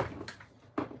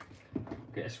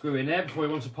 Get a screw in there before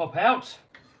he wants to pop out.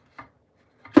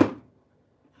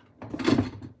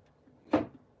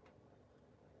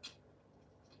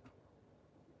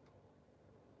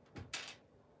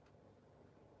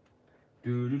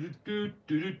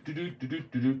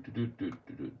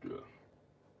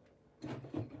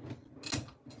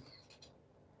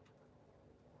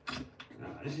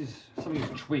 This is something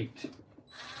tweaked.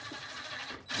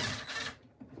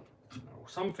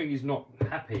 Something is not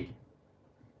happy.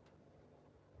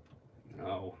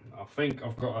 Oh, I think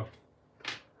I've got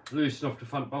to loosen off the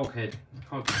front bulkhead.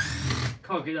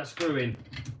 Can't get that screw in.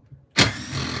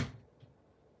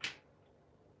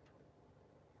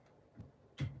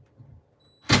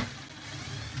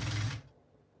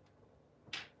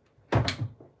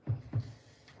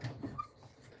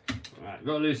 Right,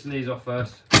 got to loosen these off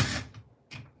first.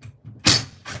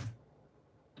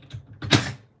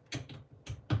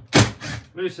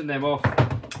 Loosen them off,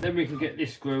 then we can get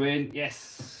this screw in.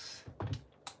 Yes.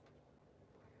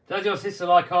 Does your sister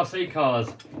like RC cars?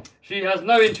 She has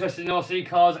no interest in RC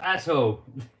cars at all.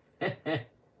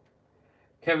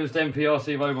 Kevin's Dempy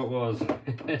RC Robot was.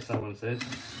 Someone says.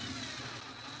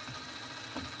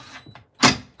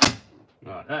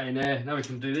 Right, that in there. Now we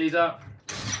can do these up.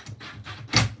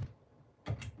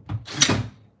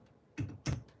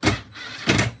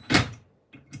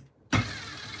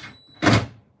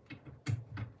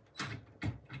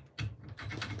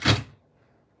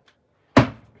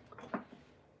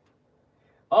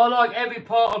 I like every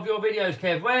part of your videos,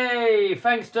 Kev. Way,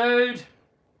 thanks, dude.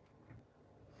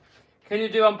 Can you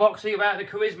do unboxing about the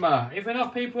Charisma? If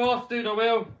enough people ask, dude, I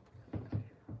will.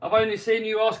 I've only seen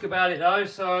you ask about it though,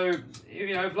 so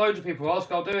you know, if loads of people ask,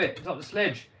 I'll do it. It's like the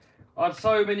sledge. I had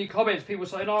so many comments, people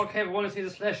saying, "Oh, Kev, I want to see the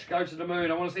sledge go to the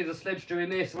moon. I want to see the sledge doing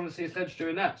this. I want to see the sledge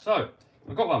doing that." So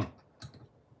I've got one.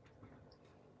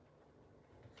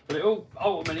 But it all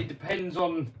ultimately depends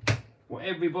on what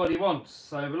everybody wants.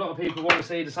 So if a lot of people want to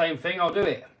see the same thing, I'll do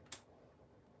it.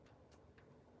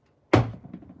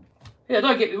 Yeah,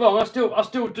 don't get me wrong, I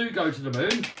still do go to the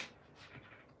moon.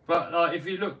 But like, if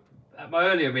you look at my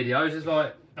earlier videos, it's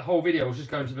like the whole video was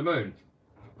just going to the moon.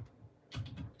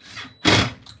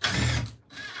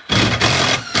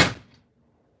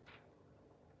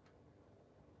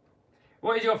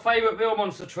 What is your favourite Real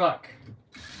Monster truck?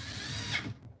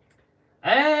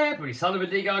 Probably Son of a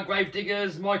Digger, Grave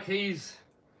Diggers, Mikey's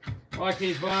one,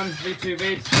 V2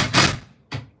 Vids.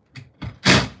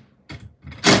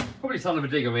 Probably Son of a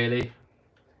Digger, really.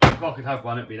 If I could have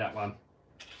one, it'd be that one.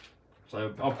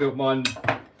 So I've built mine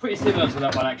pretty similar to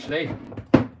that one, actually.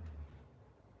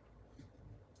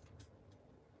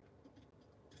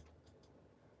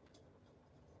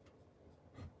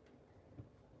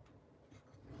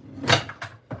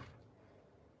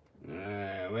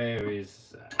 Where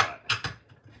is that?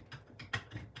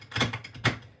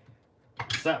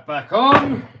 Set back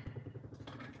on.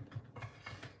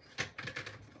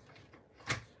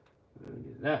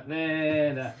 That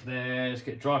there, that there. Let's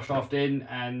get drive shaft in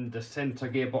and the centre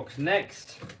gearbox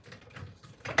next.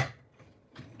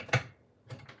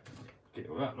 Get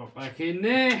all that lot back in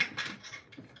there.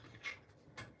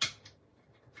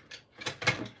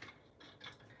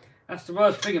 That's the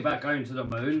worst thing about going to the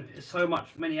moon. It's so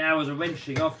many hours of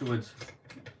wrenching afterwards.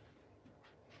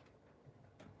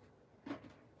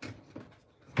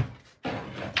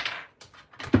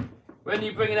 When are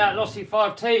you bringing out Lossy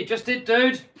 5T? Just did,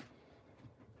 dude.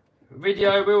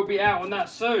 Video will be out on that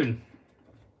soon.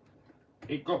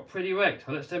 It got pretty wrecked.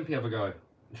 I let Stempy have a go.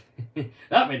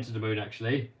 That went to the moon,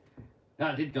 actually.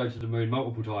 That did go to the moon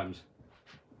multiple times.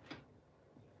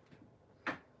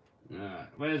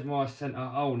 Where's my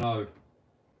centre? Oh no.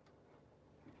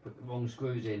 Put the wrong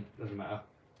screws in. Doesn't matter.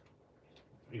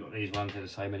 You got these ones, they're the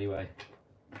same anyway.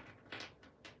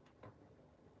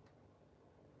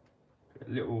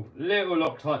 Little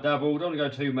Loctite double. Don't want to go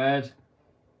too mad.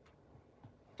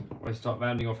 Always start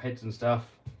rounding off heads and stuff.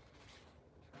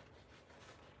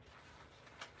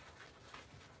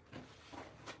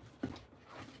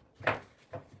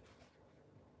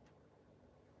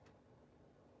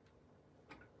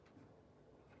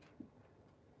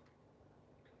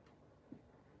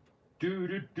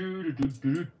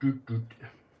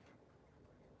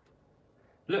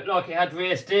 Looked like it had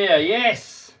rear steer,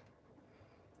 yes!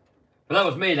 But that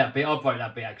was me, that bit. I broke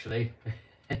that bit, actually.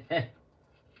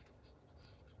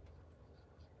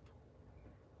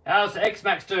 How's the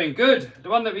X-Max doing? Good. The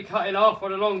one that we cut in half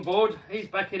on the longboard, he's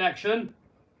back in action.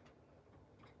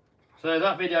 So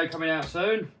that video coming out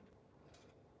soon.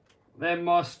 Then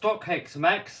my stock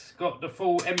X-Max got the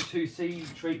full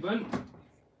M2C treatment.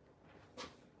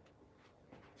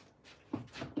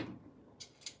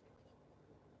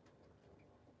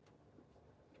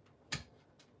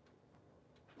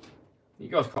 You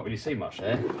guys can't really see much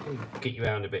there. Get you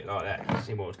around a bit like that,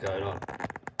 see what's going on.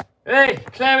 Hey,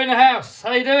 Claire in the house.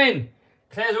 How you doing?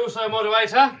 Claire's also a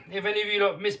moderator. If any of you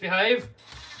lot misbehave,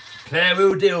 Claire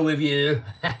will deal with you.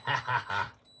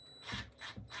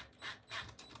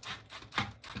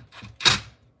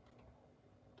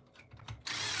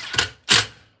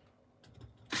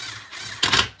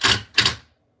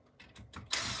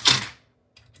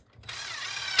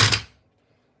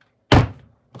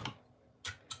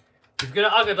 If you're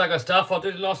going to ugger dugger stuff, I'll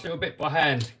do the last little bit by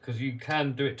hand, because you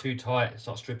can do it too tight and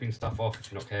start stripping stuff off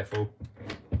if you're not careful.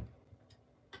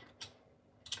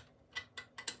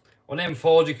 On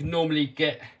M4s you can normally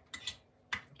get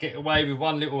away with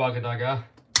one little ugger dugger,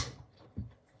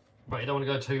 but you don't want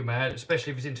to go too mad,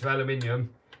 especially if it's into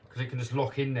aluminium, because it can just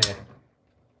lock in there.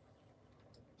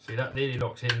 See, that nearly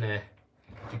locks in there.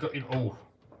 You've got it all.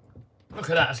 Look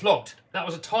at that, it's locked. That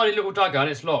was a tiny little dugger and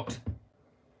it's locked.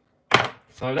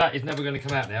 So that is never going to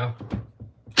come out now.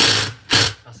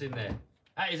 That's in there.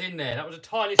 That is in there. That was the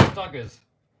tiniest of duggers.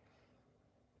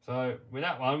 So with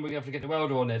that one, we're going to have to get the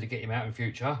welder on there to get him out in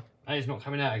future. And he's not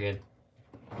coming out again.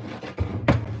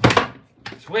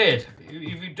 It's weird.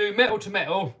 If you do metal to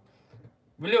metal,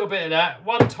 with a little bit of that,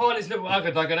 one tiniest little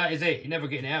ugger dugger, that is it. You're never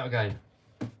getting it out again.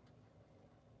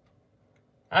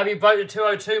 Have you broke the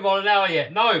 202 mile an hour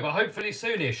yet? No, but hopefully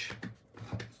soonish.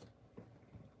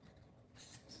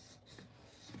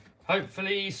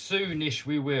 Hopefully soonish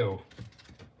we will.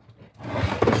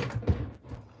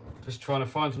 Just trying to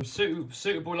find some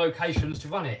suitable locations to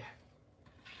run it.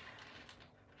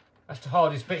 That's the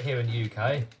hardest bit here in the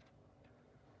UK.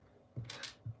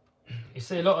 You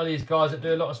see a lot of these guys that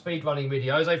do a lot of speed running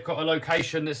videos, they've got a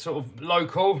location that's sort of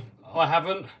local. I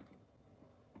haven't.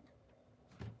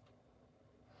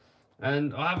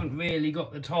 And I haven't really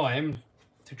got the time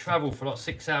to travel for like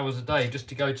 6 hours a day just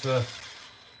to go to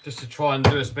try and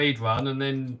do a speed run and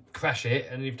then crash it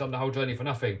and you've done the whole journey for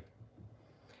nothing.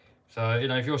 So, you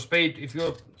know, if you're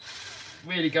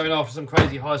really going after some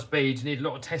crazy high speed, you need a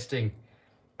lot of testing.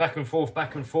 Back and forth,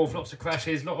 lots of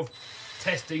crashes, a lot of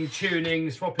testing, tuning,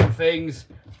 swapping things.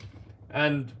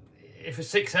 And if it's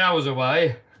 6 hours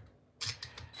away,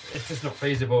 it's just not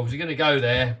feasible. Because you're going to go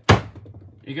there,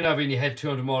 you're going to have in your head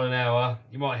 200 miles an hour,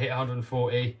 you might hit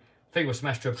 140, thing will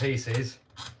smash to pieces.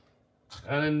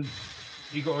 And then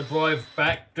you've got to drive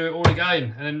back, do it all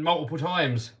again, and then multiple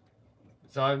times.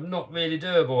 So not really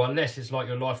doable unless it's like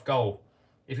your life goal.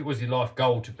 If it was your life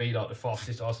goal to be like the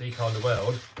fastest RC car in the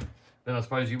world, then I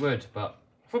suppose you would. But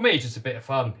for me, it's just a bit of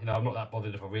fun. You know, I'm not that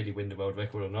bothered if I really win the world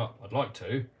record or not. I'd like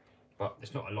to, but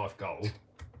it's not a life goal.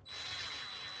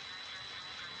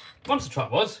 Monster truck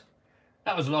was.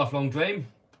 That was a lifelong dream.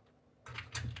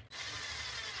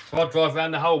 So I'd drive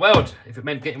around the whole world if it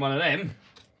meant getting one of them.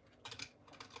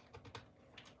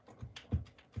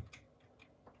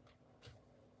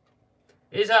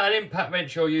 Is that an impact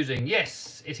wrench you're using?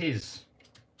 Yes, it is.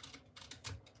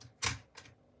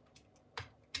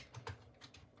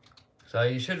 So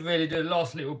you should really do the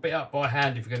last little bit up by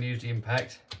hand if you're going to use the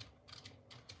impact.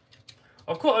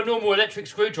 I've got a normal electric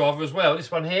screwdriver as well, this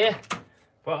one here.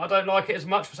 But I don't like it as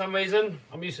much for some reason.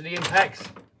 I'm used to the impacts.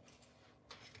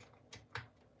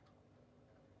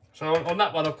 So on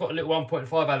that one I've got a little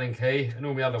 1.5 Allen key, and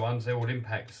all the other ones, they're all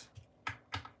impacts.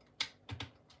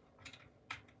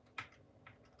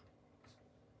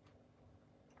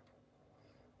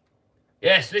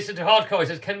 Yes, listen to Hardcore. He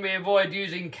says, can we avoid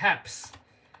using caps?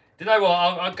 Do you know what?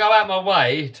 I'll go out my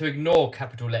way to ignore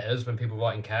capital letters when people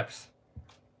write in caps.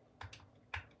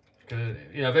 Because,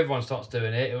 you know, if everyone starts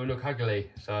doing it, it will look ugly.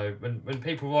 So when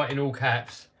people write in all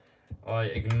caps, I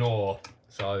ignore.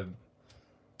 So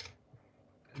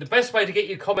the best way to get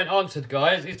your comment answered,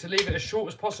 guys, is to leave it as short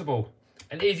as possible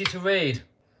and easy to read.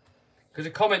 Because the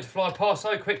comments fly past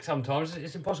so quick sometimes,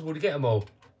 it's impossible to get them all.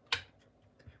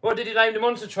 What did you name the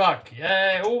monster truck?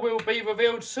 Yeah, all will be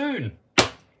revealed soon.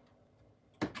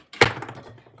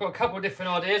 Got a couple of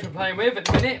different ideas we're playing with at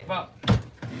the minute, but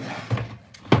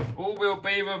all will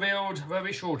be revealed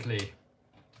very shortly.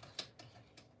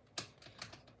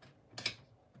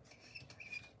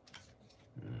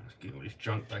 Let's get all this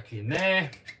junk back in there.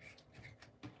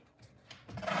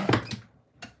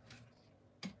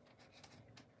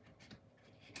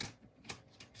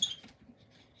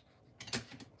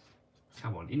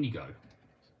 Come on, in you go.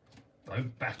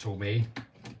 Don't battle me.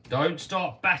 Don't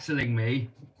start battling me.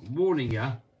 I'm warning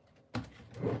ya.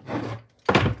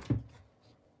 I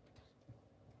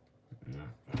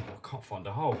can't find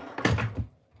a hole.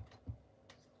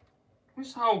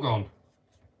 Where's the hole gone?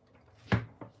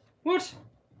 What?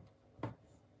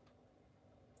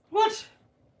 What?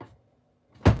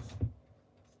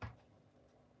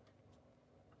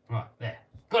 Right, there.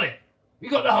 Got it. We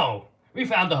got the hole. We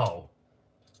found the hole.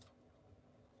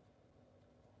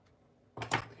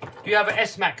 Do you have an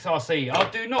S-Max RC? I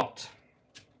do not.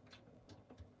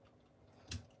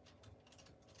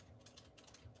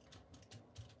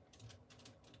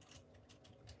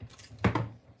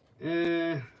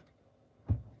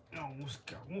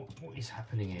 What is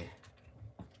happening here?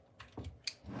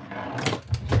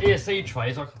 ESC tray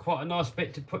is like quite a nice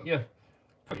bit to put your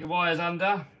wires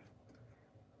under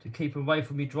to keep them away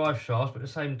from your drive shafts, but at the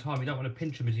same time you don't want to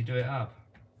pinch them as you do it up.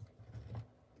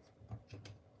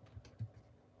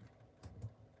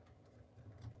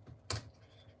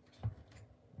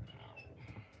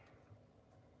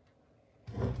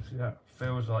 See, that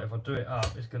feels like if I do it up,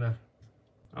 it's gonna.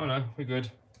 Oh no, we're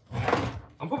good.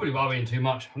 I'm probably worrying too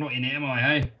much. I'm not in it, am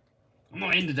I, eh? I'm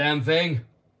not in the damn thing.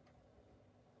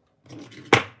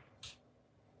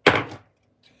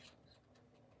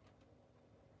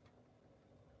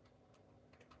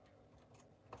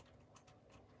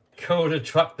 Call the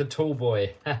truck the tall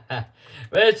boy.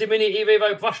 Where's the mini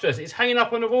Evo brushless? It's hanging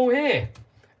up on the wall here.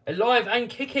 Alive and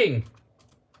kicking.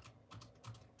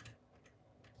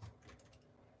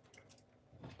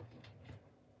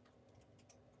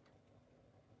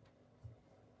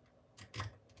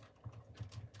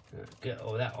 Get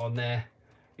all that on there.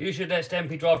 You should let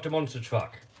Stempy drive the monster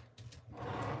truck.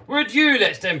 Would you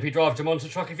let Stempy drive the monster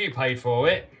truck if you paid for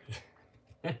it?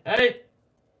 Hey?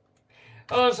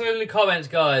 Answer in the comments,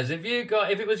 guys. If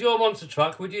it was your monster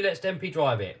truck, would you let Stempy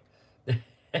drive it?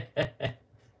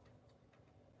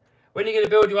 When are you going to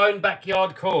build your own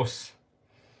backyard course?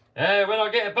 When I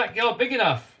get a backyard big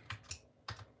enough.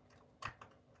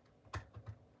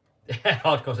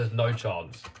 Hardcore says no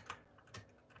chance.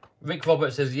 Rick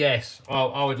Roberts says yes.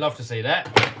 Well, I would love to see that.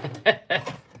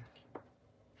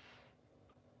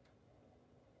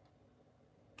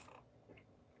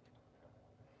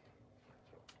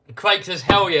 Craig says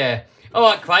hell yeah. All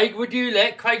right, Craig, would you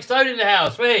let Craig Stone in the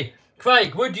house?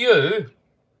 Craig, would you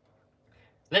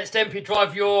let Stempy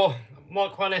drive your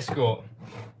Mark 1 Escort?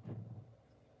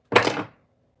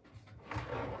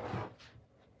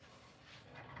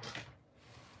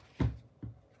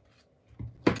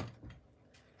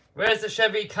 Where's the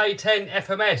Chevy K10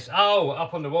 FMS? Oh,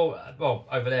 up on the wall. Well,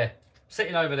 over there.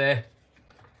 Sitting over there.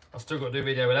 I've still got to do a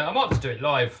video with that. I might just do it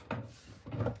live.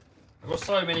 I've got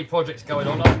so many projects going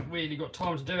on, I haven't really got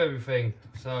time to do everything.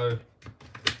 So,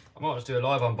 I might just do a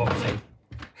live unboxing.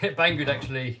 Banggood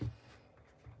actually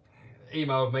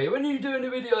emailed me, when are you doing a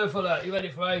video for that? You've had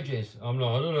it for ages. I'm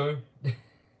like, I don't know.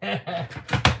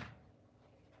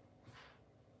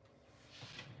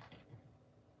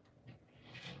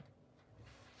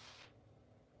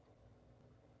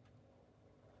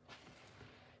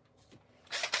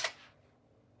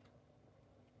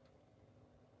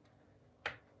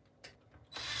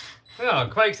 Oh,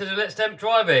 Craig said, let Stemp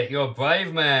drive it. You're a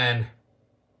brave man.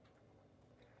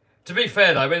 To be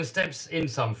fair though, when Stemp's in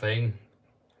something,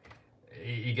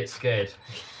 he gets scared.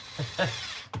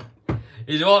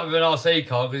 He's alright with an RC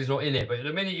car because he's not in it, but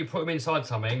the minute you put him inside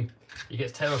something, he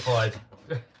gets terrified.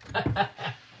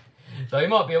 So he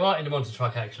might be alright in the monster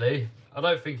truck actually. I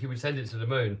don't think he would send it to the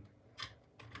moon.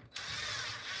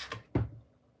 But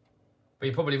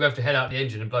he'd probably rev to head out the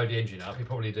engine and blow the engine up. He'd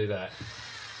probably do that.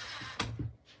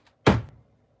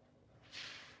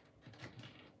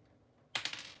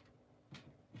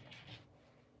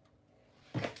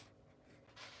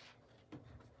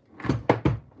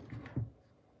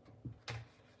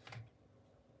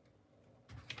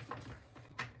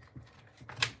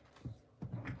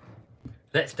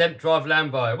 Let Stemp drive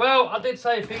Lambo. Well, I did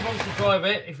say if he wants to drive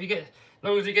it, as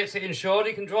long as he gets it insured,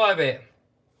 he can drive it.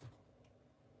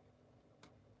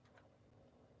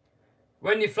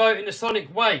 When you float in the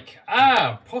Sonic Wake?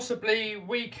 Ah, possibly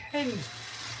weekend.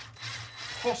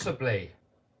 Possibly.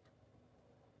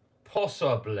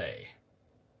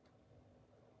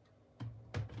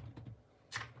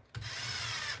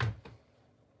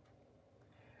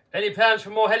 Any plans for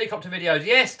more helicopter videos?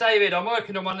 Yes, David, I'm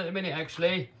working on one at the minute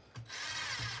actually.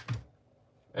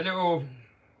 A little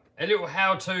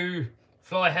how to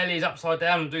fly helis upside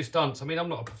down and do stunts. I mean, I'm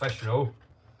not a professional,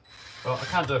 but I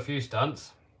can do a few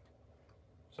stunts.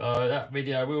 So that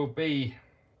video will be,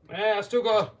 I've still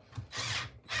got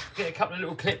to get a couple of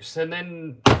little clips and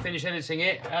then finish editing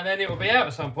it, and then it will be out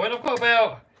at some point. I've got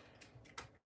about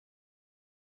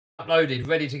uploaded,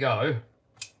 ready to go.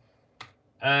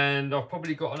 And I've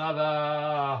probably got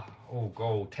another,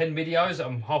 10 videos that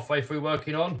I'm halfway through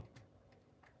working on.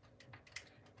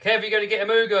 Kev, you going to get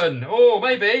a Mugen? Oh,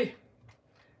 maybe.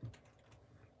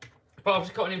 But I've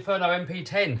just got an Inferno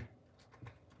MP10.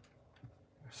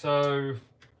 So,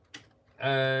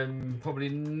 probably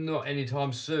not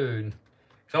anytime soon.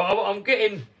 So I'm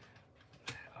going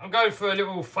through a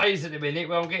little phase at the minute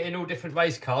where I'm getting all different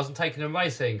race cars and taking them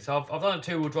racing. So I've done a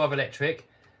 2-wheel drive electric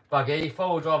buggy,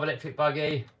 4-wheel drive electric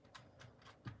buggy,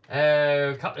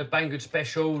 a couple of Banggood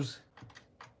specials.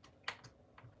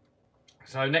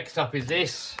 So next up is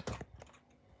this.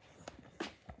 So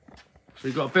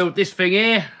we've got to build this thing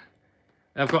here.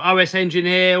 I've got OS engine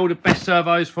here, all the best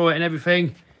servos for it and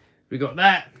everything. We got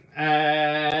that,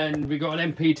 and we got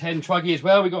an MP10 truggy as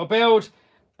well. We got to build,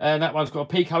 and that one's got a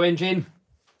Pico engine.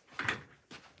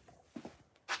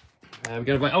 We're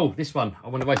going to wait. Oh, this one. I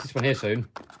want to race this one here soon.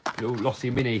 Little Lossy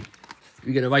Mini.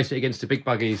 We're going to race it against the big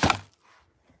buggies.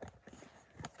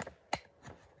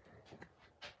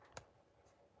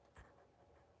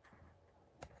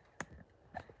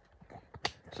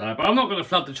 So, but I'm not going to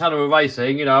flood the channel with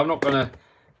racing. You know, I'm not going to.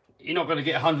 You're not going to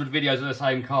get 100 videos of the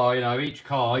same car. You know, each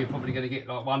car you're probably going to get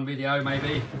like 1 video,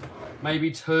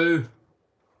 maybe 2.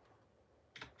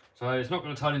 So it's not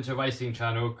going to turn into a racing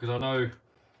channel because I know.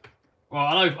 Well,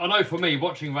 I know for me,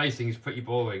 watching racing is pretty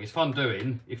boring. It's fun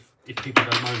doing if people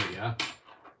don't moan at you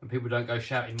and people don't go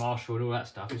shouting Marshall and all that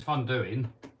stuff. It's fun doing.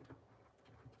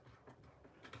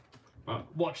 But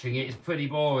watching it is pretty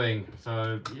boring.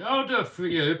 So I'll do it for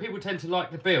you. People tend to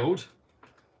like the build.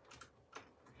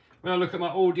 When I look at my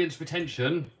audience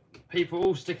retention, people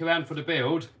all stick around for the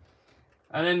build.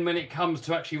 And then when it comes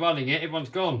to actually running it, everyone's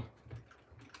gone.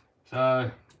 So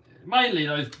mainly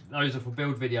those are for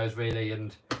build videos really,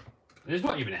 and there's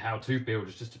not even a how-to build,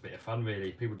 it's just a bit of fun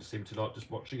really. People just seem to like just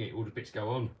watching it, all the bits go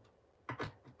on.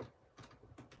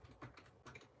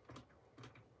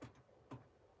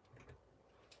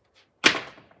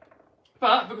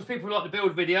 But because people like the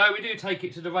build video, we do take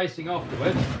it to the racing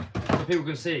afterwards, so people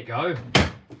can see it go.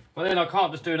 But then I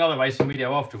can't just do another racing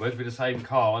video afterwards with the same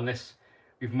car unless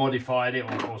we've modified it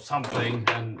or something,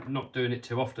 and not doing it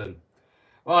too often.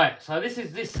 Right, so this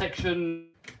is this section.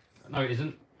 No, it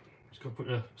isn't. Just got to put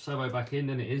the servo back in,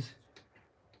 then it is.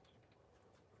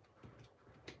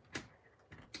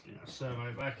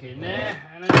 Servo back in there,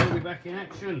 and then we'll be back in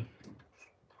action.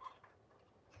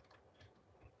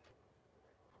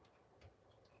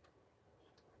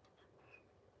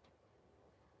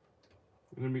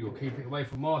 And then we've got to keep it away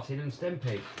from Martin and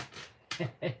Stempy.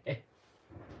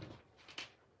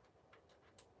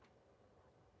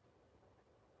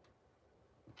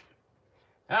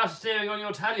 How's the steering on your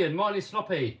Italian? Mine is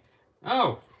sloppy.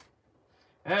 Oh,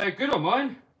 good on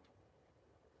mine.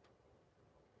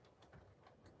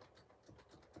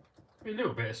 A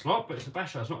little bit of slop, but it's a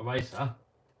basher, it's not a racer.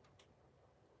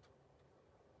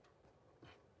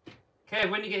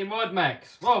 Kev, when are you getting Ride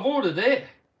Max? Well, I've ordered it,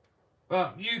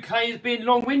 but UK has been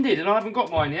long-winded and I haven't got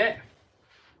mine yet.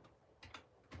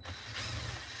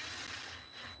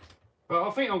 But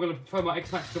I think I'm going to prefer my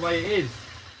X-Max the way it is.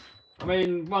 I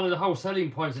mean, one of the whole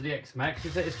selling points of the X-Max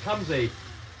is that it's clumsy.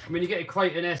 I mean, you get a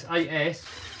Creighton S8S,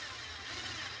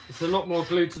 it's a lot more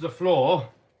glued to the floor,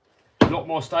 a lot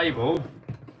more stable.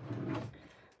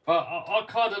 But I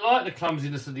kind of like the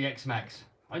clumsiness of the X-Max.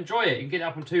 I enjoy it. You can get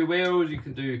up on two wheels, you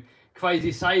can do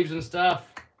crazy saves and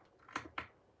stuff.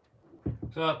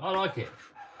 So I like it.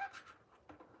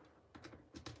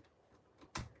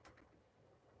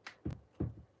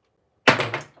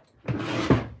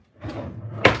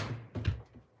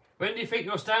 When do you think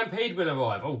your Stampede will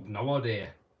arrive? Oh, no idea.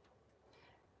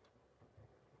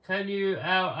 Can you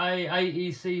out a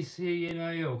 80cc in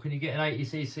a, or can you get an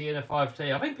 80cc in a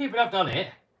 5T? I think people have done it.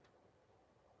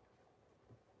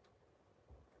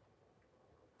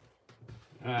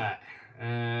 Alright.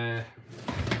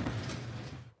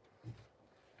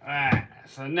 Alright.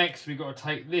 So next we've got to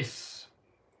take this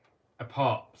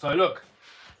apart. So look,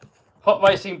 hot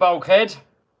racing bulkhead.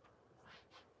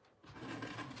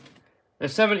 They're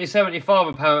 70-75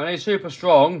 apparently, super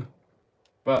strong,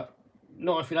 but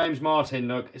not if your name's Martin.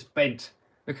 Look, it's bent.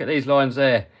 Look at these lines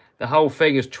there. The whole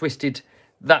thing is twisted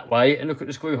that way, and look at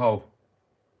the screw hole.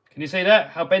 Can you see that?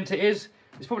 How bent it is?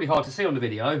 It's probably hard to see on the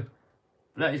video,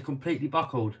 but that is completely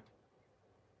buckled.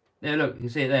 There, look, you can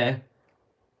see it there.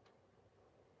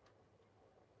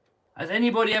 Has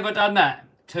anybody ever done that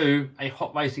to a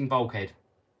hot racing bulkhead?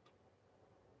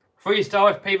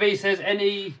 Freestyle FPV says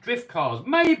any drift cars.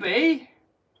 Maybe.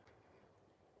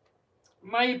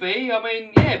 Maybe. I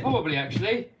mean, yeah, probably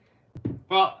actually.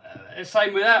 But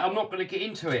same with that, I'm not going to get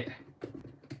into it.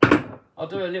 I'll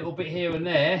do a little bit here and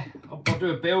there. I'll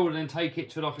do a build and then take it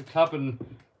to like a club and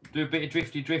do a bit of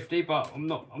drifty, but I'm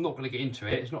not going to get into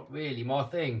it. It's not really my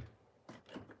thing.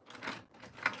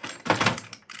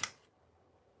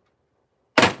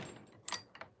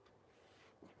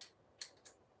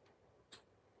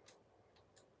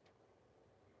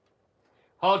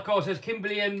 Hardcore says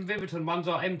Kimberley and Viverton ones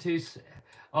are M2s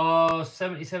are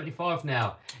 70-75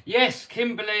 now. Yes,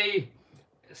 Kimberley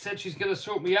said she's going to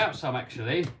sort me out some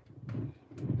actually.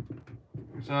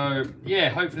 So yeah,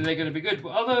 hopefully they're going to be good.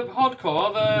 But other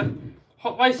hardcore, other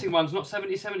hot racing ones, not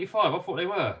 70-75. I thought they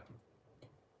were.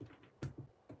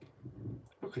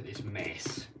 Look at this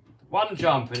mess. One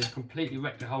jump and it's completely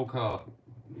wrecked the whole car.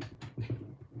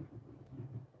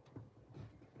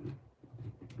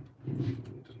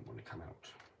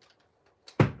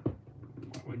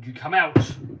 When you come out.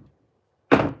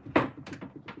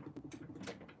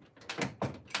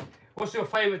 What's your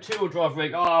favourite two-wheel drive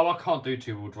rig? Oh, I can't do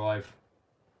two-wheel drive.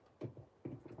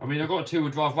 I mean, I've got a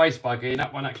two-wheel drive race buggy and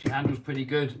that one actually handles pretty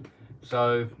good.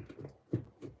 So,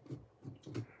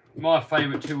 my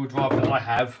favourite two-wheel drive that I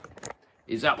have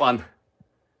is that one.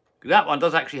 That one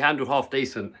does actually handle half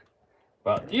decent.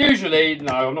 But usually,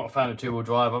 no, I'm not a fan of two-wheel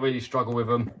drive. I really struggle with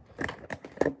them.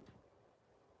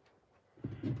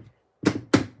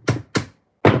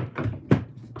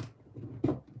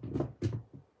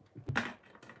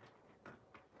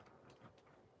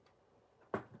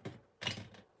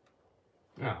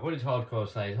 What did Hardcore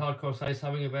say? Did Hardcore say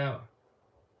something about...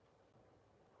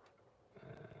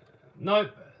 nope.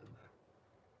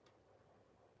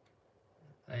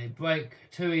 They break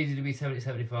too easy to be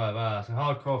 70-75. Ah, so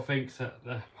Hardcore thinks that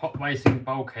the hot racing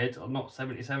bulkheads are not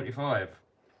 70-75.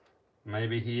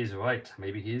 Maybe he is right.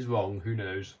 Maybe he is wrong. Who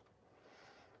knows?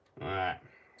 Alright.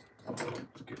 Let's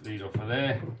get these off of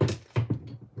there.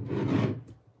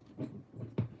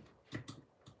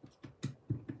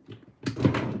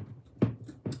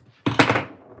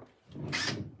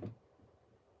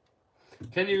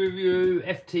 Can you review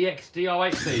FTX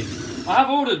DR80? I have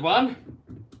ordered one,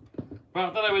 but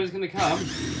I don't know when it's going to come.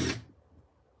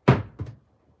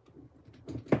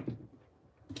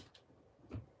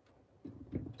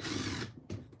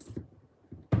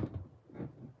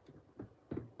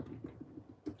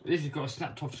 This has got a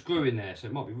snapped off screw in there, so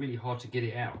it might be really hard to get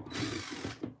it out.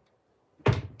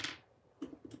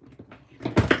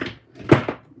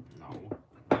 No.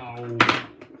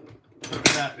 Look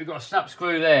at that, we've got a snap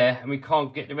screw there and we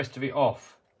can't get the rest of it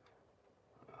off.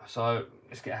 So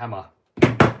let's get a hammer.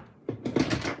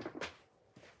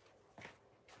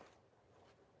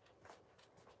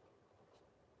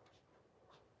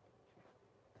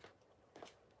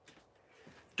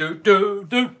 Do do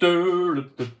do do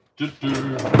do do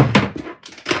do.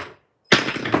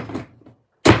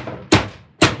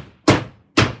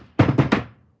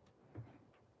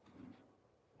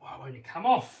 Why won't it come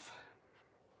off?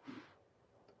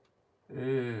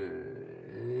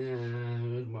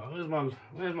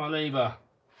 Where's my lever?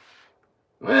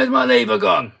 Where's my lever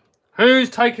gone? Who's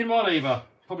taking my lever?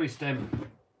 Probably stem.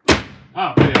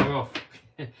 Oh, there we are, we're off.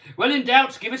 Well, in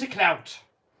doubt, give it a clout.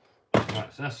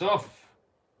 Right, so that's off.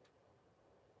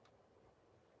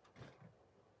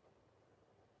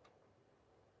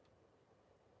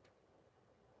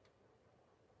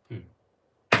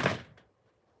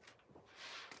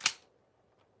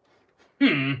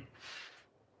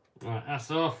 Right, that's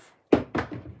off.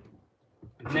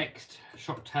 Next,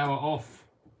 shock tower off.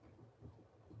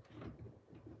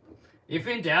 If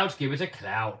in doubt, give it a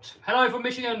clout. Hello from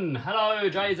Michigan. Hello,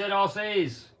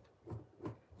 JZRCs.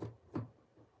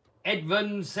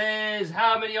 Edmund says,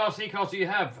 how many RC cars do you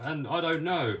have? And I don't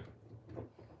know.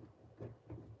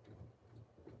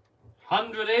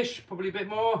 100-ish, probably a bit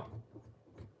more.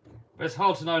 But it's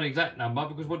hard to know an exact number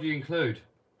because what do you include?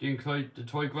 Do you include the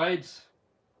toy grades?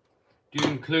 Do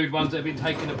you include ones that have been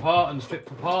taken apart and stripped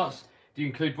for parts? Do you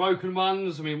include broken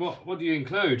ones? I mean, what do you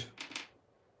include?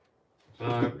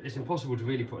 So it's impossible to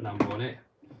really put a number on it.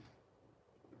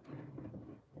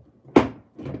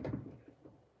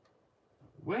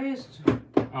 Where's...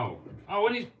 Oh,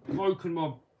 when he's broken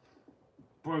my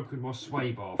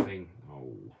sway bar thing.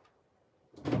 Oh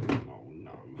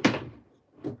no.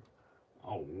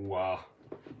 Oh,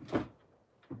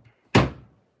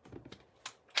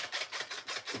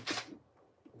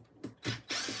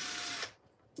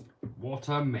 what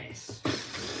a mess.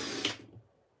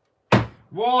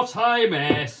 What a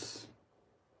mess.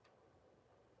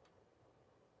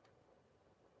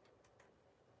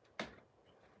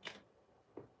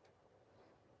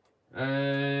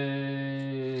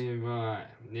 Right,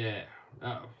 yeah.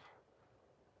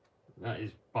 That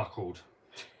is buckled.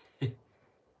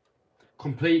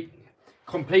 Complete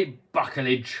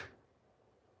bucklage.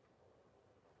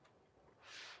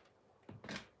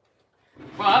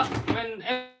 But when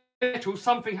metal,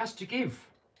 something has to give.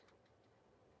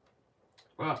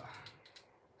 But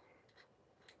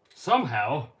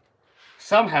somehow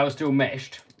it's still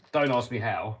meshed. Don't ask me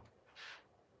how.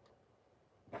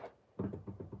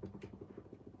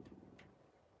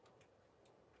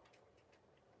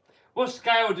 What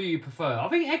scale do you prefer? I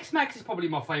think X Max is probably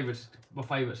my favourite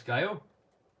scale.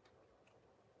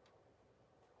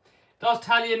 Does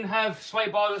Talion have sway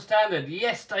bars as standard?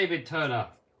 Yes, David Turner.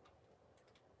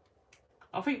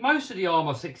 I think most of the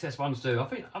Armour 6S ones do. I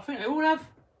think they all have.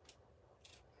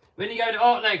 When you go to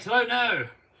Art Next, I don't know.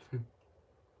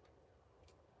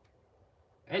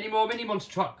 Any more Mini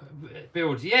Monster Truck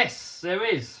builds? Yes, there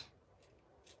is.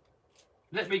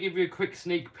 Let me give you a quick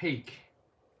sneak peek.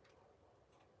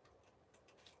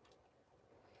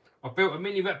 I built a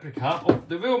mini replica of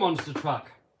the real monster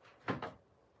truck.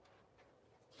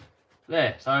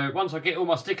 There, so once I get all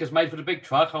my stickers made for the big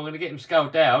truck, I'm going to get them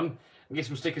scaled down and get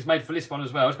some stickers made for this one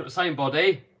as well. It's got the same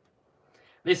body.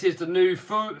 This is the new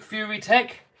Fury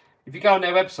Tech. If you go on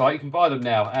their website, you can buy them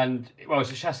now. And, well,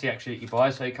 it's a chassis actually that you buy.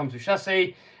 So it comes with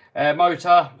chassis,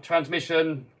 motor,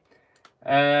 transmission,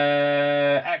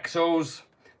 axles.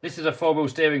 This is a 4-wheel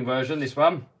steering version, this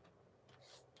one.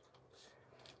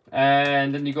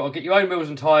 And then you've got to get your own wheels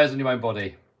and tyres and your own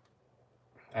body.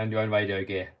 And your own radio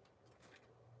gear.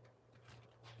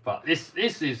 But this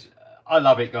is, I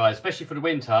love it, guys. Especially for the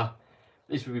winter.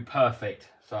 This would be perfect.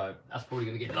 So that's probably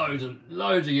going to get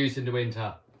loads of use in the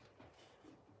winter.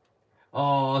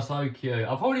 Oh, so cute.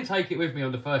 I'll probably take it with me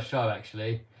on the first show,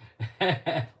 actually.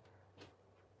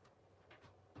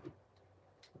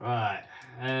 Right.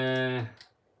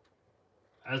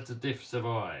 Has the diff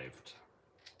survived?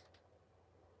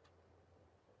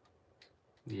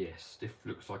 Yes, diff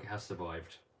looks like it has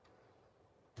survived.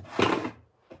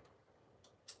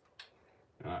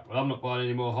 Right, well, I'm not buying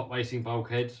any more hot racing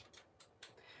bulkheads.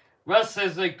 Raz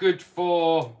says they're good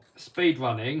for speed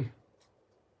running.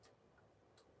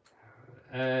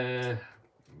 Yeah,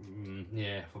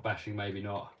 for bashing, maybe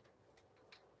not.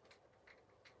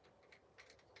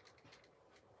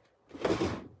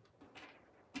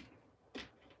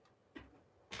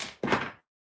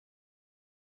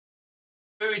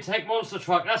 Furry Tech Monster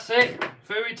Truck, that's it.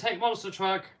 Furry Tech Monster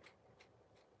Truck.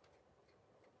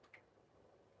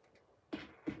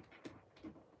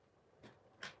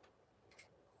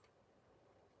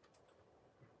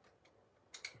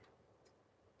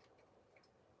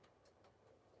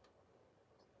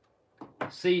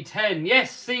 C10,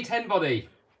 yes, C10 body.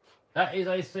 That is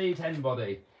a C10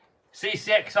 body.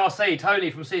 CCXRC,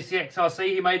 Tony from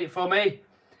CCXRC, he made it for me.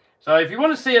 So if you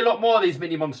want to see a lot more of these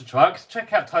mini monster trucks,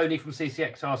 check out Tony from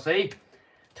CCXRC.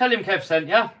 Tell him Kev sent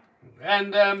you.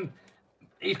 And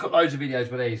he's got loads of videos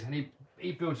with these. And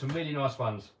he builds some really nice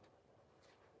ones.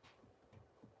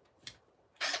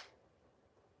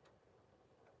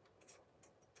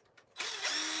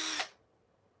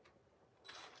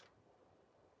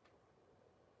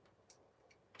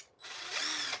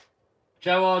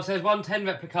 Gerard says 110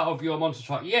 replica of your monster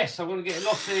truck. Yes, I'm going to get a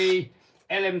Lossie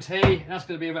LMT. And that's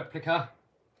going to be a replica.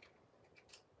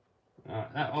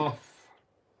 Right, that off.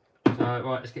 So,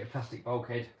 right, let's get a plastic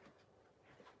bulkhead.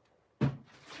 I've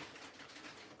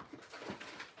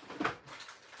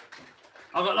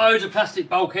got loads of plastic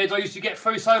bulkheads. I used to get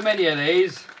through so many of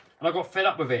these, and I got fed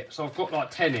up with it. So I've got like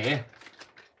 10 here.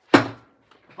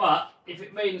 But if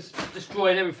it means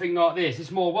destroying everything like this,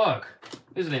 it's more work,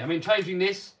 isn't it? I mean, changing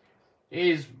this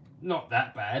is not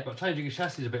that bad, but changing a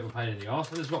chassis is a bit of a pain in the arse,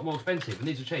 and it's a lot more expensive, and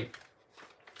these are cheap.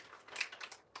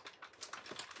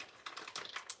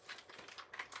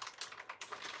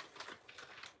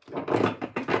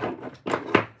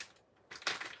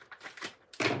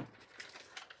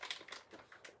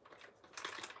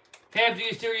 Kev, do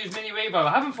you still use Mini Revo?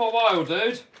 I haven't for a while,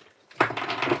 dude.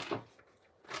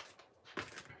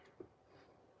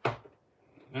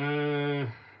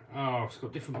 Oh, it's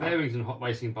got different bearings than hot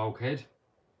racing bulkhead.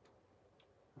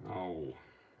 Oh,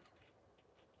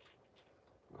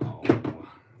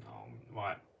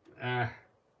 right. Right.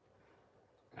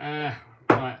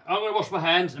 I'm going to wash my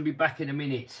hands and be back in a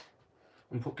minute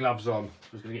and put gloves on.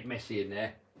 It's going to get messy in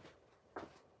there.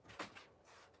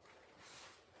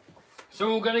 It's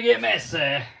all going to get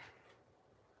messy.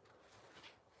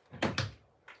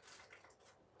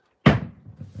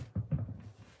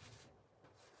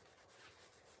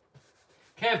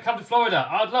 Kev, come to Florida.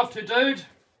 I'd love to, dude.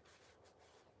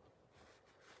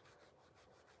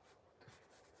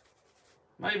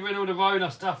 Maybe when all the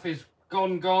Rona stuff is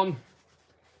gone. Because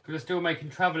they're still making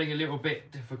travelling a little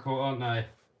bit difficult, aren't they?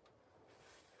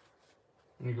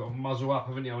 And you've got to muzzle up,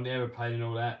 haven't you, on the aeroplane and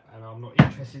all that. And I'm not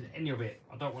interested in any of it.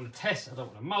 I don't want to test, I don't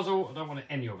want to muzzle, I don't want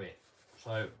any of it.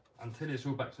 So, until it's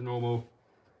all back to normal,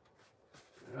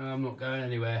 I'm not going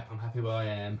anywhere. I'm happy where I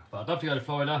am. But I'd love to go to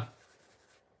Florida.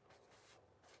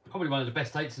 Probably one of the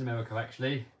best states in America,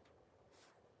 actually.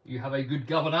 You have a good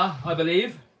governor, I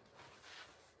believe.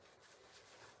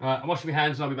 Right, I'm washing my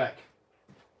hands and I'll be back.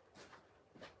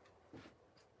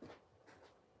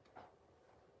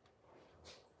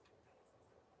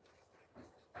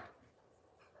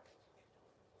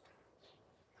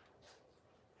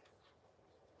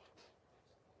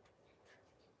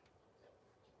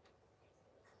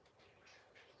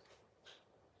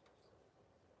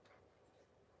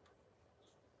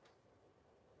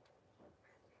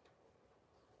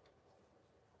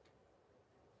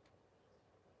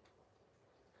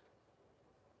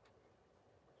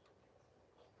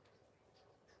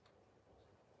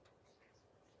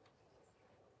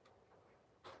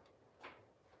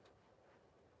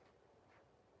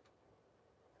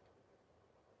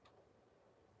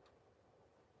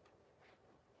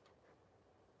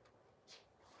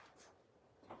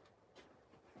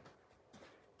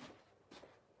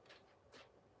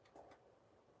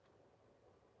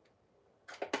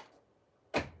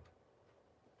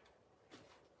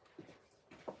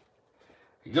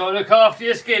 You gotta look after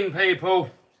your skin, people.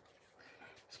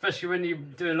 Especially when you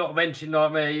do a lot of benching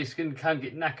like me, your skin can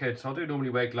get knackered. So I do normally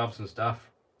wear gloves and stuff.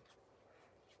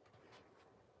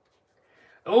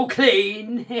 All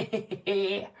clean.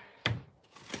 A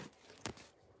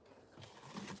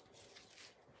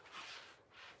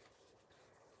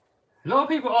lot of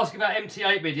people ask about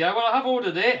MT8 video. Well, I have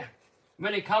ordered it.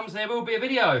 When it comes, there will be a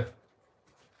video.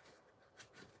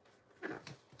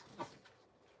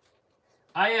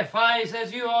 AFA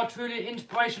says, you are truly an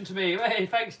inspiration to me. Hey,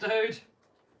 thanks, dude.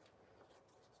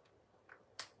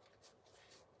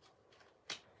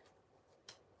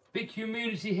 Big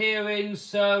community here in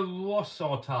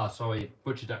Sarasota. Sorry,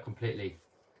 butchered that completely.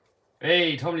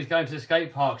 Hey, Tomley's going to the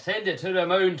skate park. Send it to the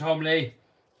moon, Tomley.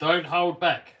 Don't hold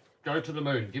back. Go to the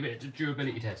moon. Give it a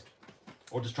durability test.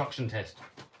 Or destruction test.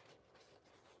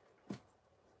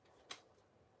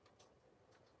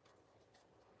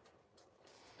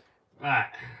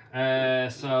 Right,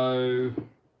 so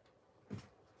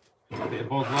Bit of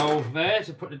bog roll there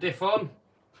to put the diff on.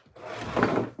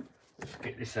 Let's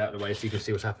get this out of the way so you can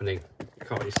see what's happening. You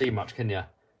can't really see much, can you?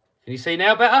 Can you see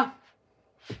now better?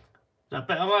 Is that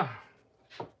better?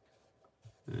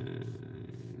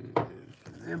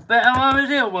 Better, is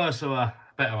it, or worse?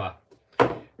 Better.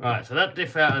 Right, so that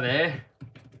diff out of there.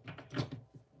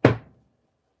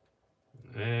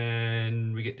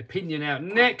 And we get the pinion out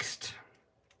next.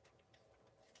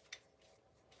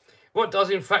 What does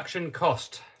infraction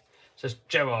cost? Says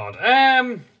Gerard.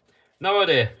 No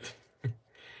idea.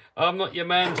 I'm not your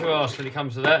man to ask when it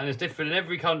comes to that, and it's different in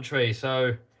every country,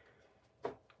 so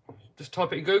just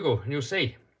type it in Google and you'll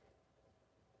see.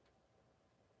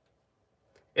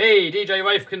 Hey, DJ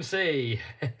Rafe can see.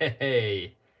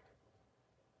 Hey.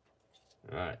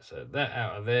 Right, so that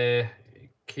out of there.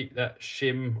 Keep that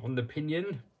shim on the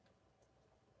pinion.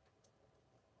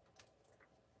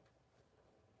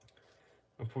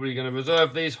 I'm probably going to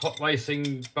reserve these hot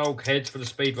racing bulkheads for the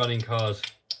speed running cars.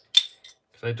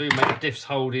 Because they do make diffs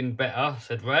hold in better,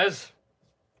 said Raz.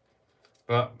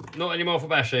 But not anymore for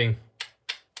bashing.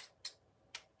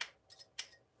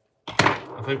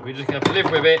 I think we're just going to have to live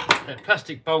with it. That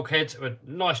plastic bulkheads are a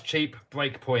nice cheap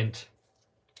break point.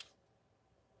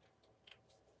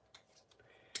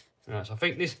 Right, so I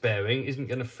think this bearing isn't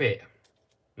going to fit.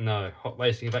 No, Hot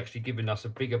Racing have actually given us a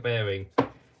bigger bearing.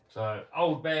 So,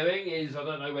 old bearing is, I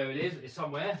don't know where it is, it's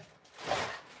somewhere.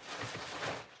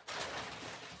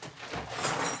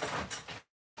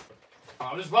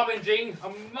 I'm just rummaging,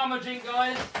 I'm rummaging,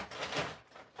 guys.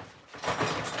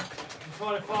 I'm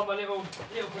trying to find my little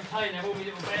container of all my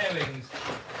little bearings.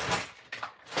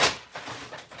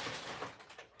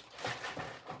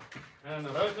 And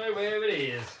I don't know where it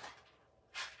is.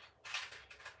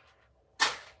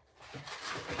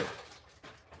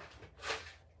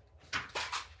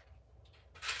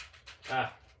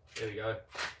 Ah, here we go.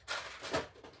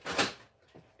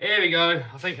 Here we go.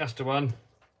 I think that's the one.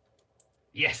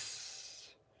 Yes.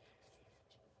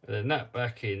 And then that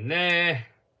back in there.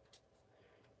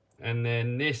 And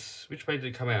then this, which way did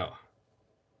it come out?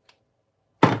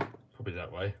 Probably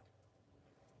that way.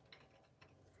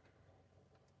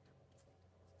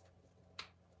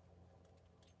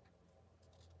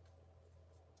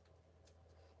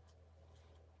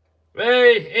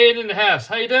 Hey, Ian in the house.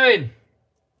 How you doing?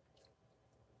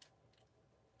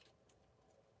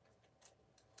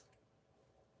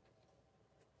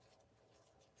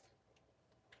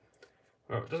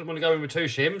 Well, it doesn't want to go in with two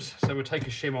shims, so we'll take a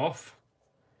shim off.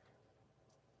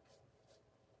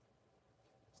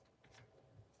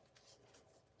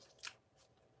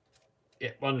 Yeah,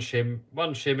 one shim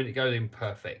and it goes in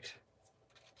perfect.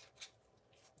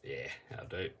 Yeah, that'll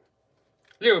do.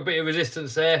 A little bit of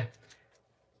resistance there.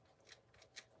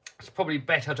 It's probably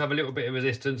better to have a little bit of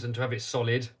resistance than to have it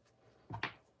solid.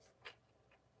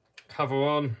 Cover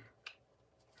on.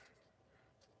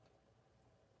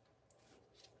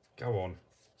 Go on.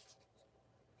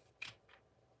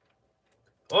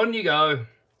 On you go.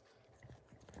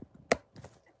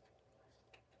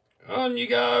 On you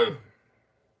go.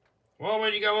 Why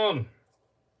won't you go on?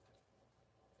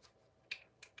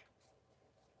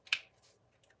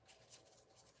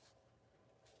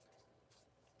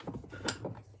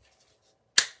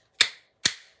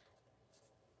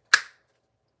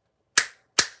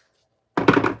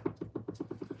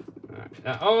 Right,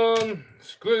 that on.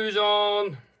 Screws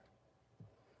on.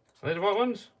 Are they the right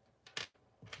ones?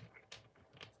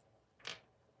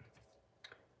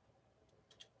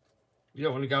 You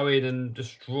don't want to go in and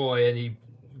destroy any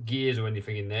gears or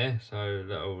anything in there, so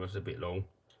that was a bit long.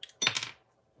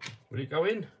 Will it go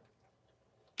in?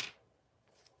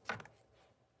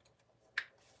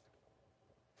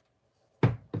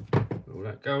 Will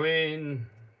that go in?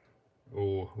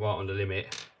 Oh, right on the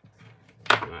limit.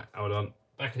 Right, hold on.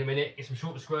 Back in a minute, get some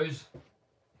shorter screws.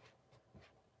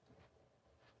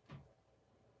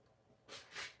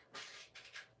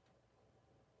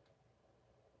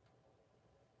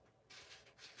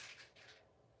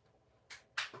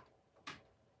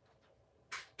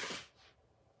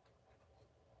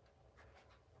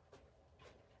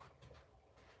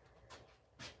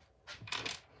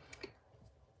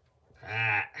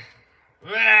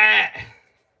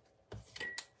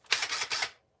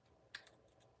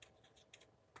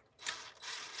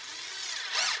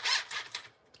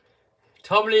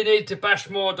 Tomley needs to bash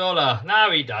more dollar.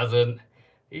 No, he doesn't.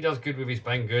 He does good with his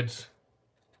bang goods.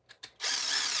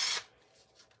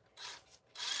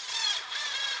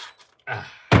 You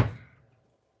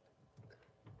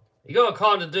got to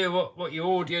kind of do what your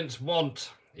audience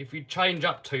want. If you change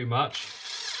up too much,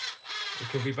 it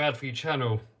could be bad for your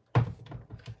channel.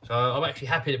 So I'm actually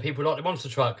happy that people like the monster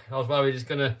truck. I was worried it's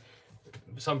going to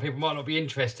some people might not be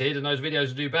interested and those videos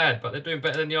will do bad, but they're doing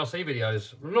better than the RC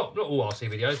videos. Not all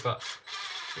RC videos, but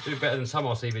they're doing better than some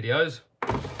RC videos.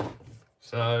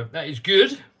 So that is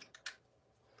good.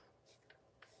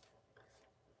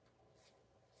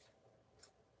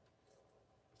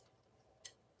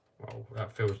 Oh,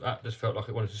 that just felt like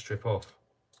it wanted to strip off.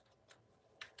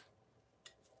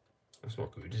 That's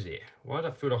not good, is it? Why did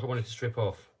that feel like I wanted to strip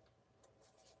off?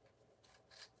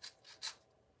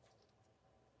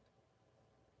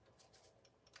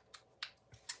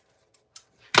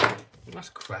 That's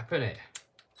crap, isn't it?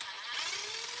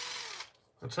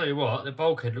 I'll tell you what, the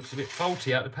bulkhead looks a bit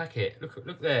faulty out the packet.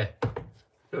 Look there.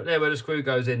 Look there where the screw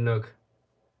goes in, look.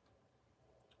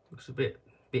 Looks a bit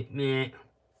meh.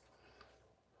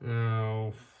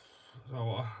 Oh,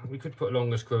 we could put a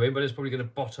longer screw in, but it's probably going to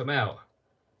bottom out.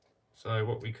 So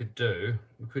what we could do,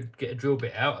 we could get a drill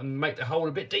bit out and make the hole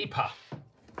a bit deeper.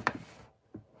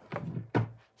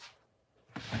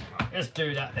 Let's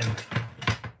do that then.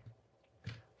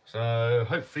 So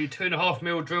hopefully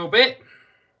 2.5mm drill bit.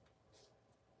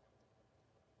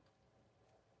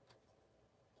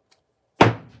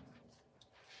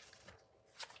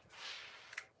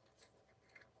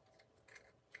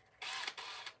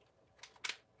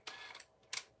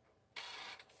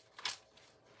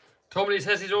 Tommy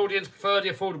says his audience prefer the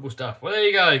affordable stuff. Well, there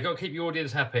you go. You've got to keep your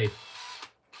audience happy. I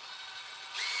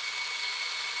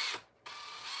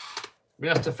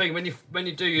mean, that's the thing. When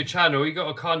you do your channel, you got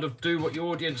to kind of do what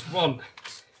your audience want.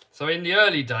 So in the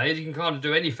early days, you can kind of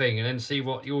do anything and then see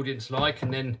what the audience like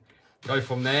and then go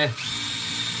from there.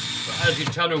 But as your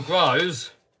channel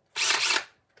grows,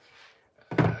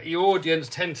 your audience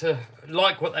tend to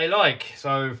like what they like.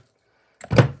 So,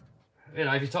 you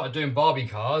know, if you started doing Barbie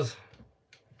cars,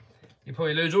 you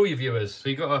probably lose all your viewers. So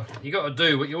you gotta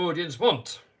do what your audience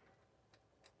want.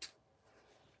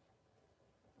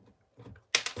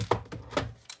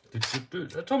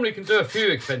 Tommy can do a few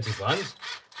expensive ones,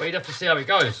 but you'd have to see how it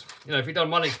goes. You know, if you've done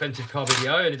one expensive car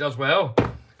video and it does well,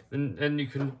 then you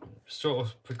can sort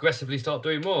of progressively start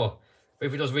doing more. But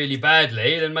if it does really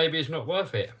badly, then maybe it's not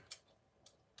worth it.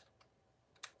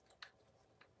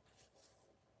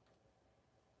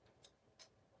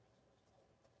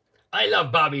 I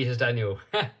love Barbie, says Daniel.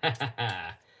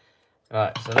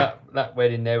 Right, so that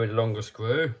went in there with a longer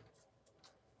screw.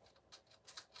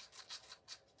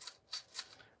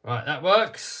 Right, that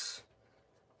works.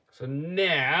 So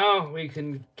now we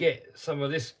can get some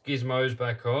of this gizmos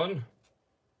back on.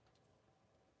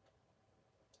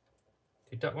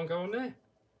 Did that one go on there?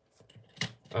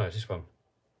 Oh, no, it's this one.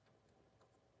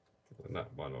 And that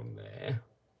one on there.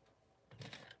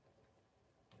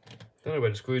 Don't know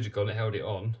where the screws have gone, it held it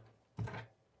on.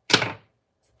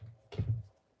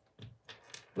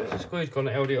 Where's the screws gone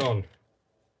that held it on?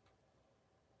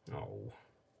 Oh.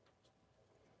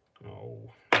 Oh.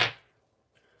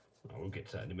 Oh, we'll get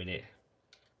to that in a minute.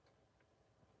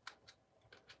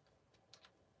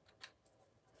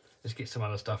 Let's get some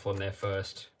other stuff on there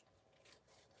first.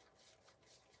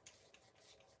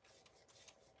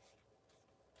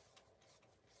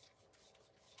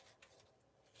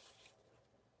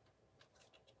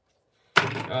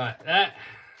 Right, that.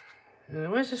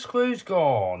 Where's the screws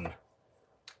gone?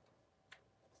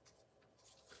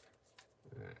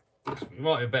 We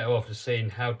might be better off just seeing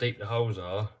how deep the holes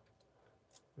are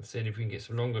and seeing if we can get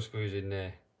some longer screws in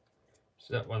there.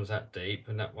 So that one's that deep,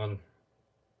 and that one.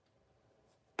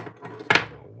 Oh,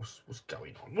 what's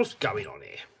going on? What's going on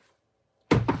here?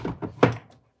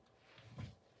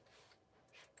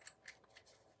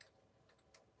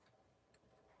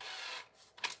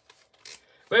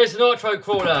 Where's the nitro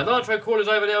crawler? Nitro crawler's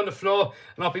over there on the floor,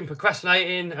 and I've been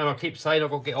procrastinating, and I keep saying I've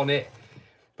got to get on it.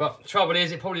 But the trouble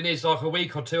is, it probably needs like a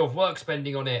week or two of work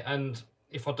spending on it, and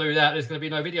if I do that, there's going to be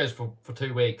no videos for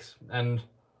 2 weeks. And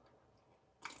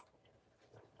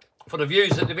for the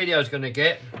views that the video is going to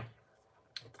get,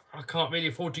 I can't really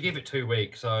afford to give it 2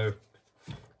 weeks. So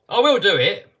I will do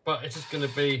it, but it's just going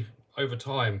to be over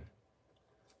time.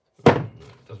 It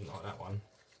doesn't like that one.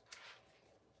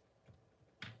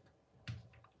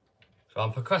 So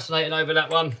I'm procrastinating over that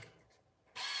one.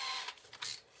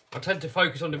 I tend to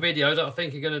focus on the videos that I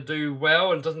think are going to do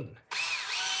well and doesn't...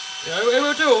 You know, it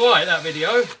will do alright, that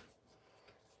video.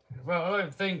 Well, I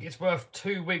don't think it's worth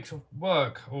 2 weeks of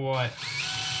work, alright.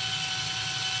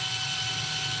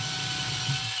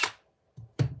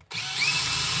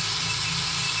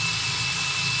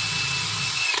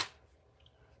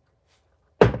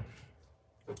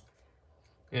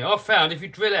 Yeah, I've found if you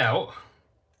drill out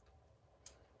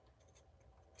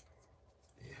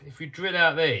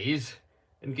these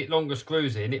and get longer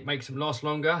screws in, it makes them last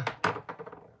longer.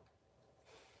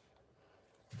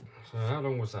 So how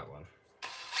long was that one?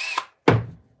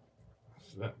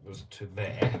 So that was to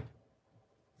there.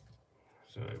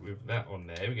 So with that on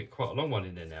there, we get quite a long one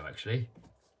in there now actually.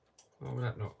 Why would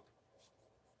that not?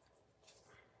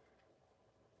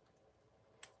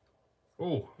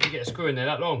 Oh, we get a screw in there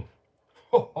that long.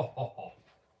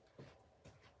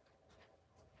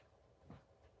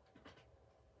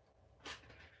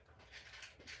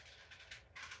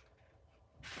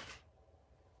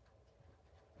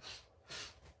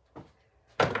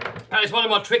 That is one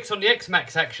of my tricks on the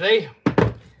X-Max actually,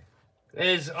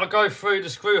 is I go through the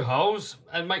screw holes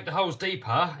and make the holes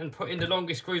deeper and put in the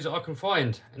longest screws that I can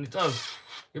find, and it does.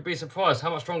 You'll be surprised how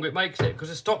much stronger it makes it, because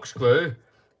a stock screw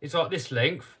is like this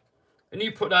length, and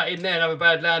you put that in there and have a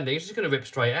bad landing, it's just going to rip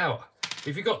straight out.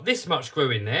 If you've got this much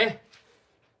screw in there,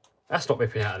 that's not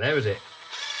ripping out of there, is it?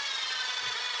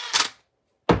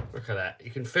 Look at that.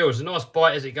 You can feel there's a nice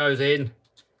bite as it goes in.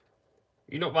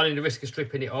 You're not running the risk of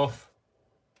stripping it off.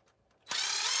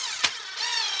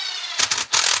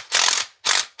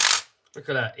 Look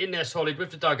at that, in there solid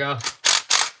with the dugger,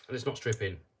 and it's not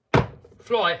stripping.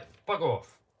 Fly, bugger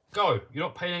off. Go, you're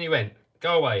not paying any rent.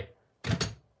 Go away.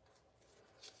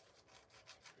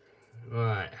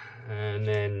 Right, and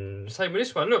then same with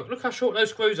this one. Look how short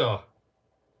those screws are.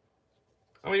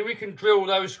 I mean, we can drill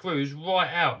those screws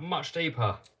right out, much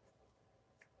deeper.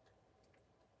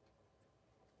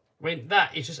 I mean,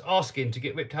 that is just asking to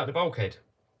get ripped out the bulkhead.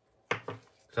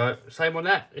 So, same on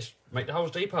that, let's make the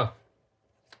holes deeper.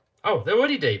 Oh, they're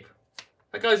already deep.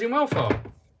 That goes in well far.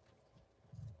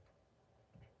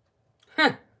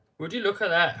 Huh, would you look at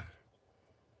that?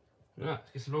 Right,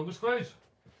 let's get some longer screws.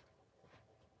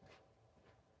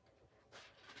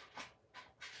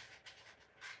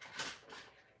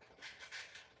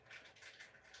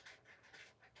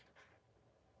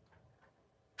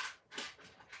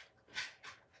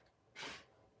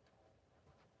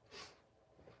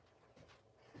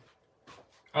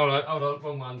 Hold on,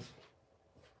 wrong ones.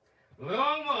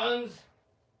 Wrong ones.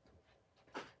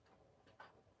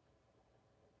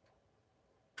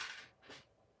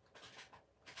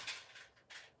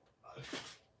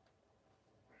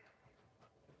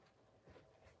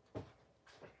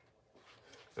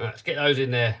 Right, let's get those in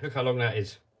there. Look how long that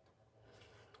is.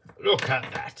 Look at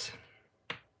that.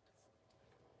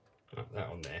 Put that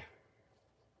on there.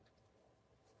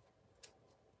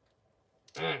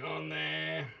 That on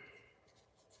there.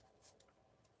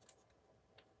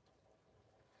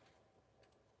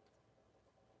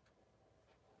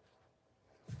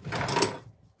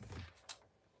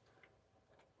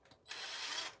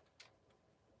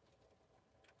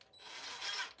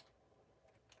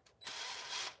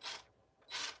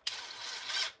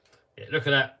 Yeah, look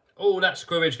at that. All that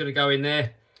screwage going to go in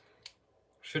there.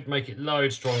 Should make it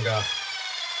loads stronger.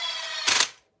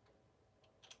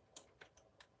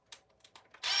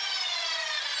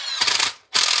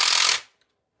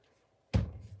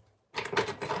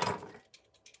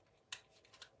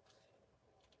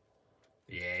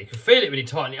 Yeah, you can feel it when you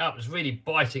tighten it up. It's really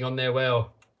biting on there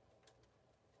well.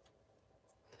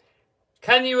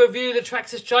 Can you review the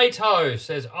Traxxas J-Toe?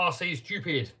 Says RC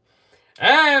Stupid.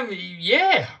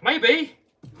 Yeah, maybe.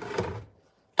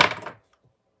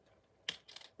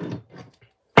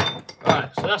 Right,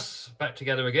 so that's back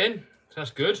together again. So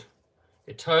that's good.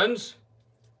 It turns.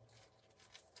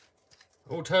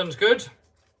 All turns good.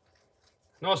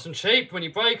 Nice and cheap when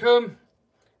you break them.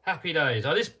 Happy days.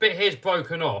 Now this bit here's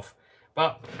broken off,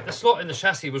 but the slot in the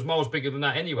chassis was miles bigger than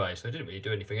that anyway, so it didn't really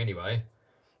do anything anyway.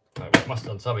 It must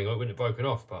have done something, or it wouldn't have broken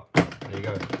off, but there you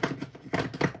go.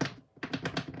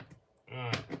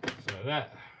 Alright, so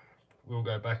that will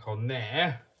go back on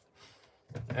there.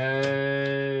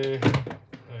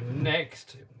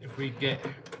 Next, if we get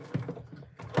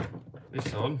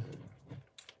this on,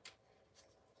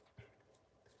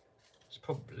 it's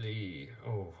probably,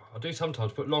 oh, I do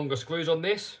sometimes put longer screws on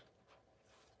this.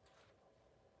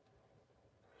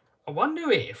 I wonder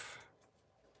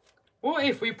what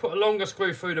if we put a longer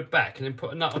screw through the back and then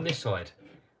put a nut on this side?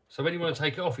 So when you want to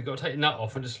take it off, you've got to take the nut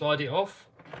off and just slide it off.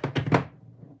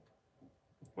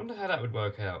 Wonder how that would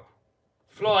work out.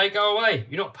 Fly, go away.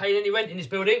 You're not paying any rent in this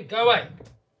building. Go away.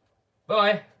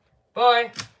 Bye.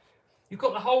 Bye. You've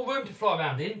got the whole room to fly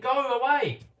around in. Go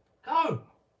away. Go.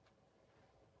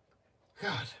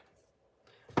 God.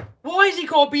 Why has he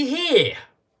got to be here?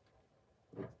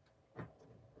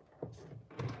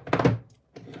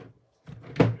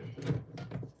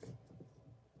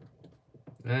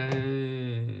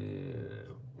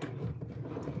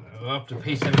 I'll have to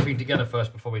piece everything together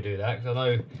first before we do that, because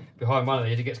I know behind one of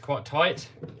these it gets quite tight.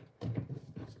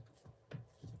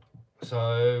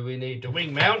 So we need the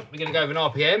wing mount. We're going to go with an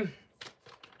RPM.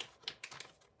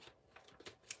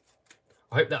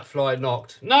 I hope that fly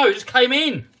knocked. No, it just came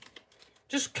in.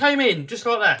 Just came in, just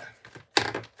like that.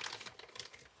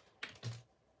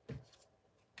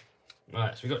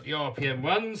 Right, so we've got the RPM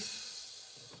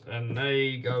ones, and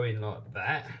they go in like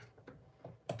that.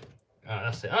 Right,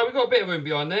 that's it. Oh, we've got a bit of room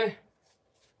behind there.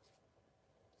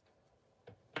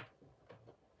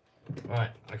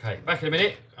 Right, okay, back in a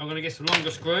minute. I'm going to get some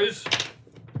longer screws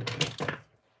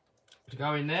to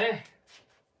go in there.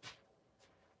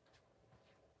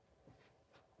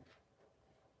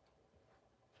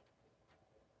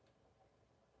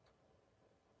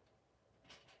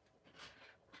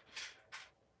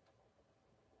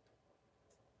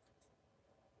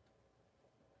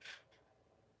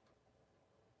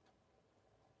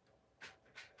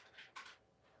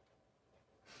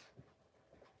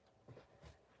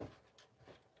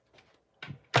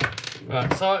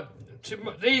 Right, so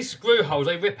these screw holes,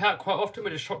 they rip out quite often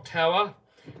with a shock tower.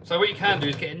 So what you can do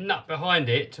is get a nut behind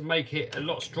it to make it a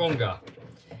lot stronger.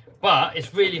 But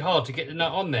it's really hard to get the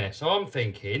nut on there. So I'm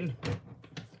thinking,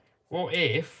 what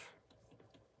if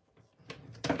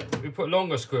we put a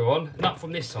longer screw on, nut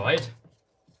from this side.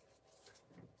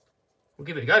 We'll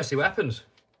give it a go, see what happens.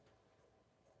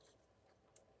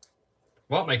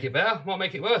 Might make it better, might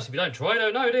make it worse. If you don't try, you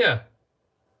don't know, do you?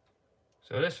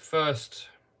 So let's first...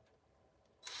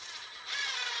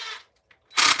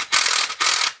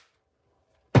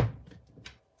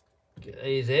 get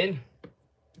these in.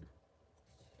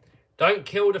 Don't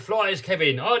kill the flies,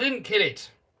 Kevin. Oh, I didn't kill it.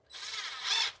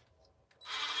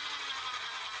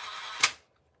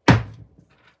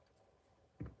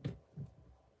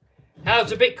 How's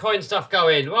the Bitcoin stuff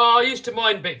going? Well, I used to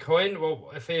mine Bitcoin,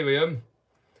 well, Ethereum,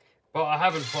 but I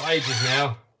haven't for ages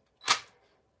now.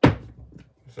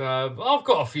 So I've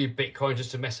got a few Bitcoins just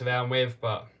to mess around with,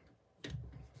 but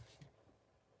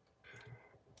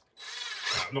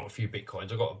not a few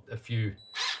Bitcoins. I've got a few.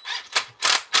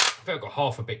 I think I've got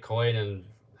half a Bitcoin and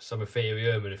some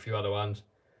Ethereum and a few other ones.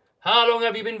 How long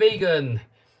have you been vegan?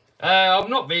 I'm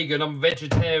not vegan, I'm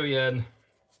vegetarian.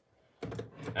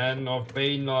 And I've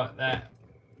been like that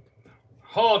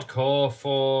hardcore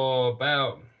for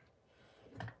about,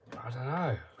 I don't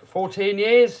know, 14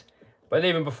 years. But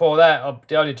even before that,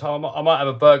 the only time I might have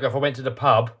a burger if I went to the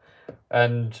pub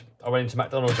and I went into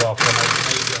McDonald's after,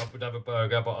 maybe I would have a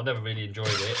burger, but I never really enjoyed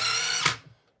it.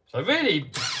 So really,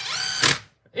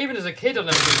 even as a kid, I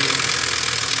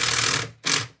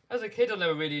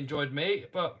never really enjoyed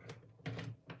meat, but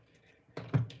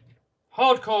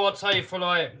hardcore, I'd say, for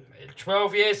like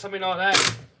 12 years, something like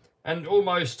that, and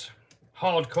almost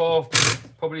hardcore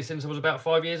probably since I was about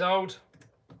 5 years old.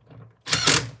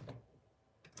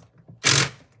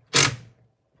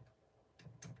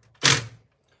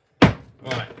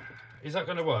 Right, is that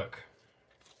going to work?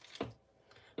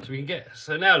 So we can get,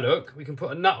 so now look, we can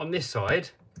put a nut on this side.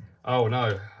 Oh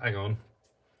no, hang on.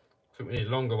 I think we need a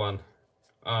longer one.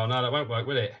 Oh no, that won't work,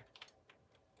 will it?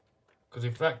 Because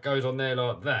if that goes on there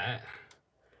like that,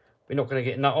 we're not going to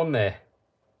get a nut on there.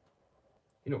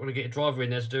 You're not going to get a driver in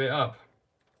there to do it up.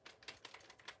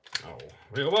 Oh,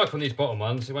 it'll work on these bottom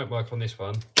ones. It won't work on this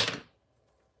one.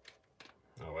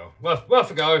 Oh well, worth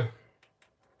a go.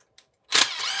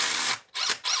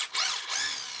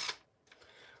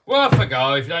 Worth a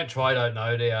go. If you don't try, don't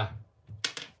know, do you?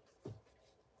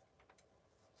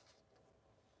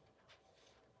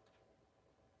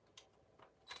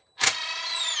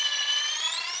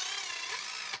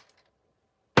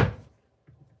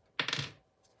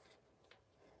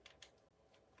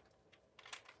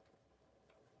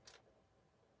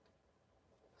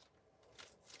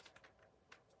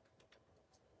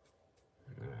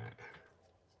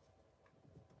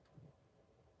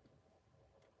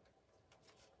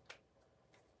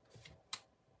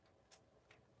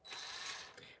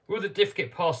 Will the diff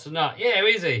get past the nut? Yeah,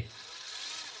 easy.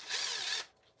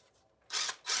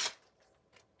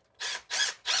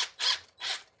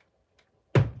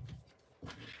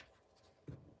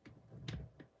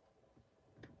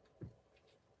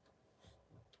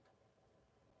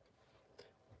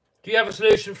 Do you have a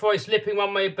solution for a slipping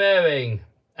one-way bearing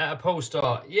at a pull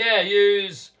start? Yeah,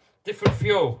 use different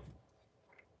fuel.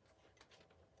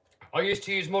 I used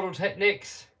to use Model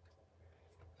Technics,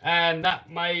 and that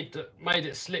made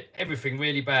it slip everything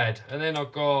really bad. And then I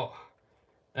got,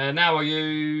 now I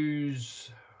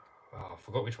use, oh, I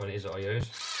forgot which one it is that I use.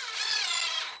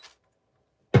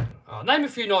 Oh, name a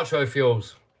few nitro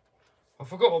fuels. I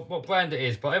forgot what brand it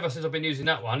is, but ever since I've been using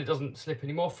that one, it doesn't slip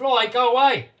anymore. Fly, go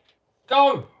away.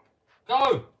 Go.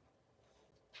 Go.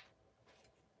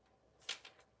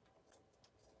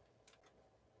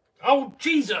 Oh,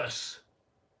 Jesus.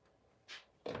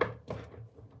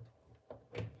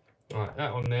 Right,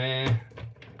 that one there.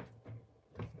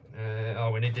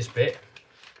 Oh, we need this bit.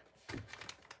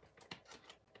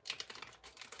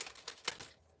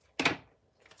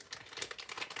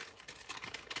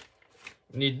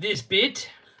 We need this bit.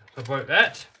 So I broke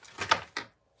that.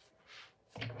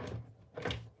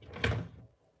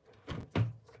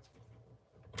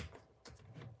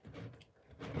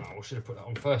 Oh, I should have put that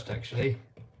on first, actually.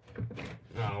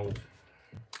 No.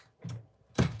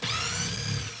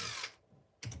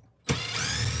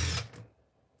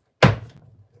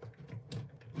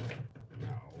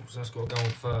 So that's got to go on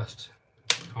first.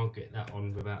 Can't get that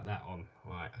on without that on.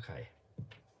 Right, okay.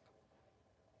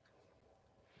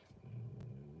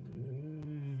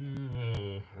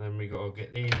 And then we got to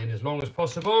get these in as long as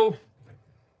possible.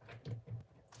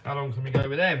 How long can we go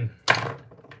with them?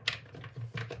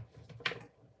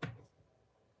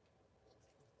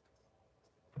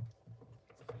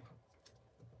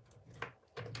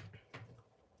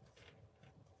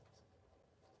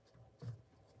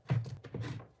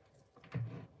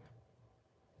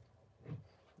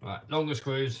 Right, longer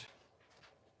screws.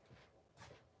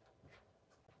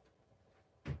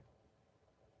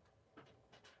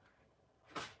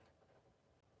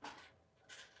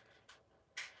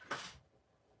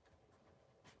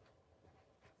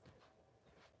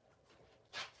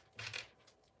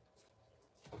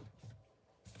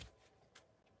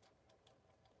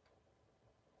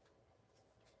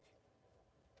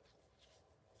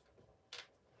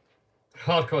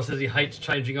 Hardcore says he hates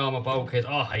changing armour bulkheads.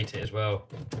 I hate it as well.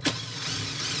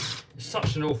 It's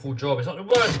such an awful job. It's like the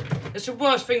worst. It's the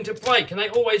worst thing to break, and they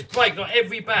always break. Like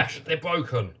every bash, they're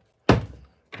broken.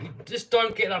 You just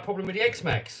don't get that problem with the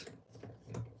X-Max.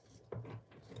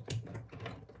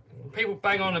 People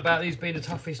bang on about these being the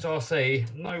toughest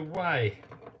RC. No way.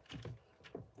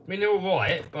 I mean, they're all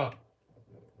right, but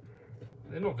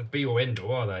they're not the be-all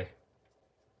end-all, are they?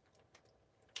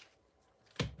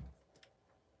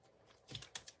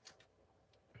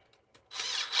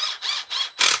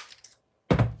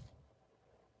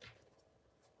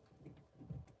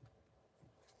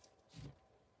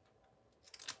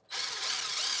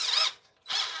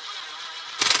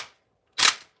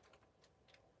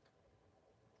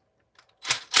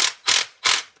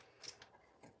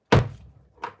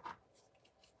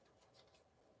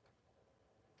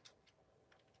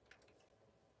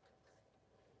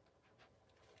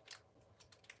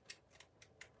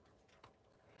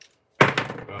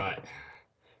 Right.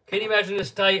 Can you imagine the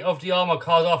state of the armour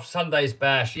cars after Sunday's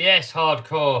bash? Yes,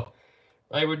 hardcore.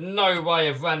 They would no way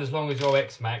have ran as long as your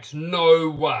X-Max. No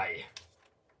way.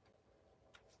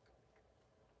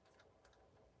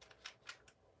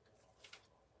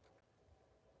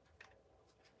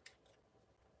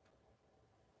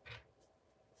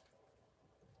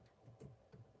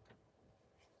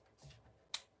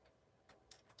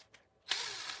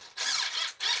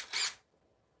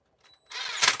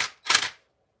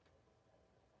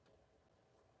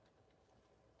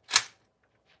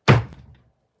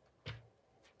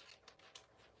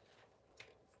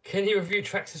 Can you review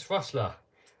Traxxas Rustler?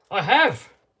 I have.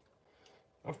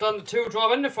 I've done the 2-wheel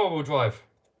drive and the 4-wheel drive.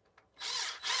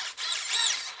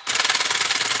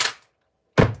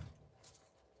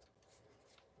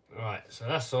 Right, so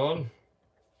that's on.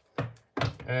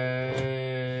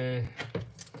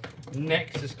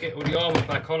 Next, let's get all the armour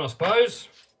back on, I suppose.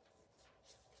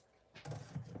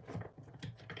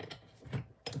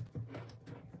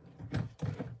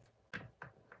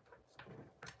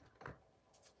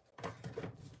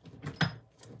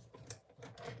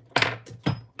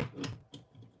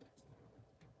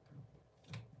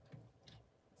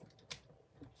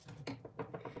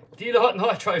 Do you like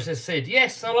nitros, says Sid?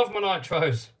 Yes, I love my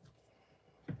nitros.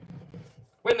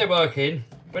 When they're working,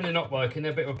 when they're not working,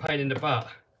 they're a bit of a pain in the butt.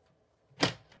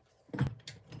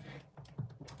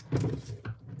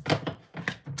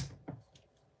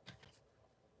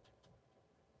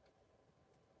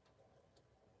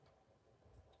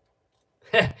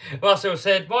 Russell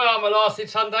said, my armour lasted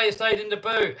Sunday, it stayed in the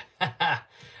boot.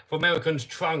 For American's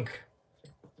trunk.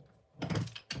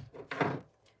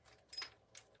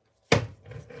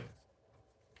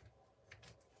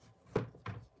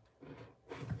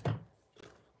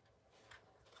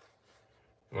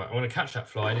 Right, I want to catch that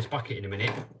fly in this bucket in a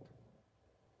minute.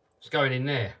 It's going in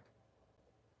there.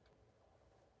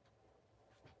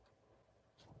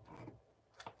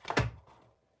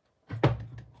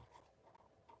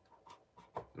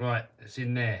 Right, it's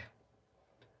in there.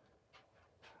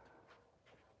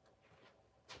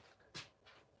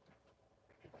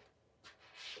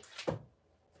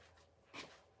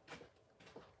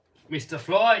 Mr.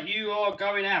 Fly, you are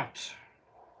going out.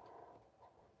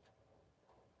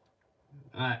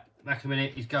 Right, back a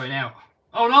minute, he's going out.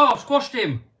 Oh no, I've squashed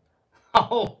him.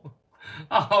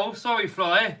 Oh, sorry,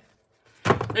 fly.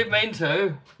 Didn't mean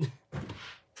to.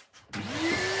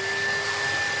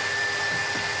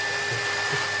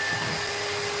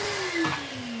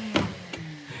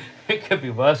 It could be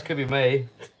worse, could be me.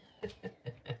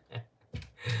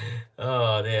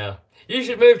 Oh dear. You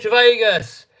should move to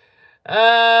Vegas.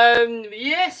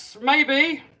 Yes,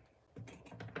 maybe.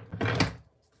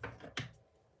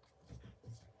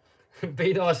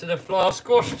 Be nice to the fly. I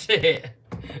squashed it.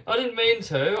 I didn't mean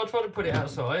to. I'll try to put it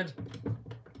outside.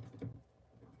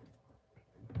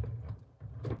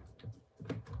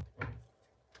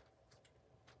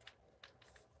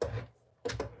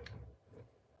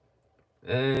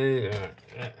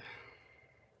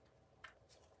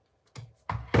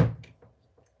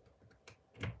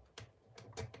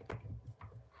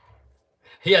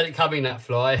 He had it coming, that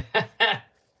fly. Well,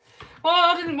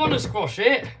 I didn't want to squash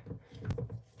it.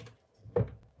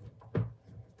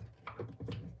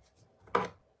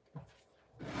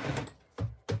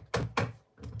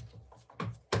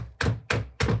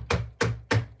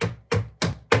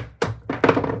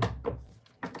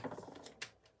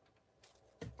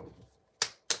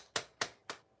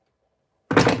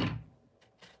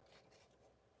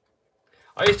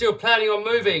 Are you still planning on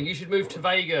moving? You should move to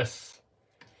Vegas.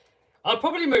 I'll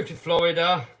probably move to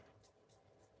Florida,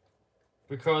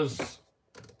 because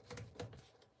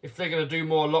if they're going to do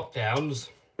more lockdowns,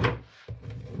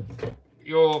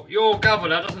 your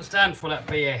governor doesn't stand for that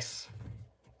BS.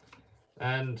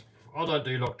 And I don't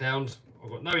do lockdowns. I've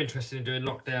got no interest in doing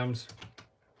lockdowns.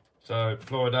 So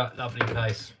Florida, lovely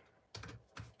place.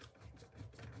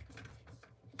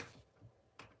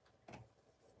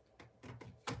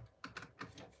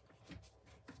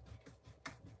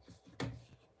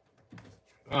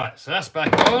 Right, so that's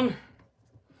back on.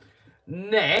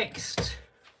 Next.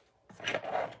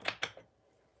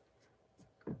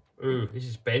 Ooh, this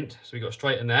is bent, so we've got to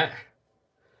straighten that.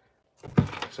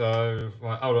 So,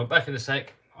 right, hold on, back in a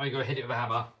sec. I got to hit it with a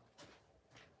hammer.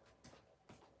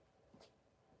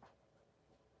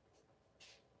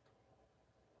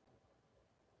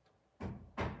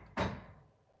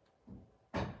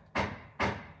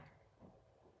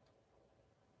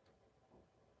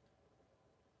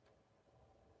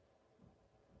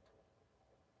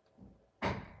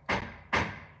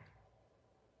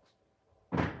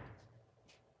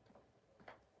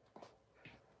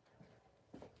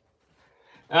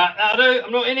 That'll do,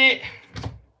 I'm not in it.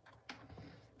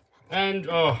 And,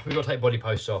 oh, we've got to take body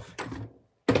posts off.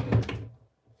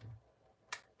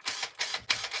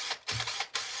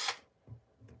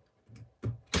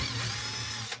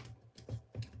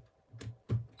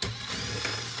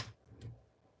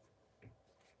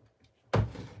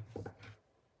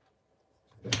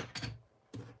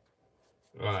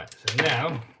 Right, so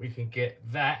now we can get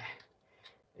that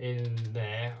in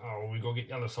there. Oh, we've got to get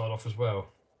the other side off as well.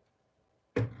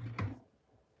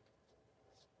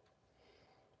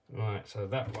 Right, so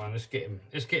that one, let's get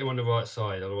him on the right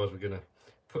side, otherwise we're going to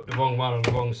put the wrong one on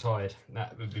the wrong side.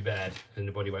 That would be bad, then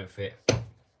the body won't fit.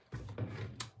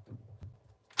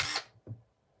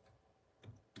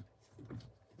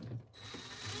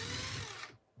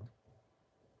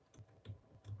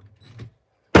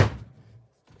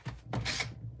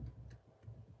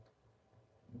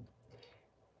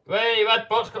 Hey,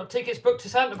 Radbot's got tickets booked to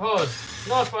Santa Pod.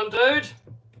 Nice one, dude.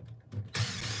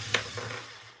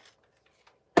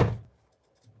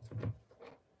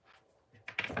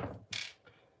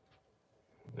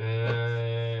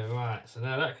 Right, so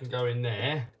now that can go in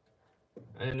there.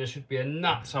 And there should be a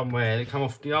nut somewhere that come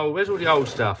off the old, where's all the old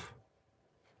stuff?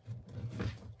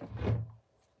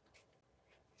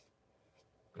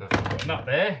 Nut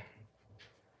there.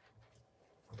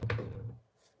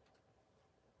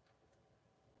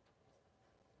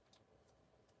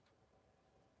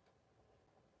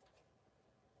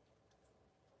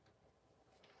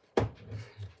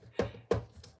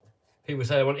 People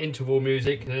say they want interval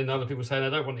music, and then other people say they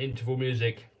don't want interval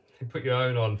music. Put your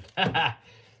own on.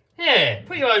 Yeah,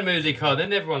 put your own music on,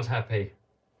 then everyone's happy.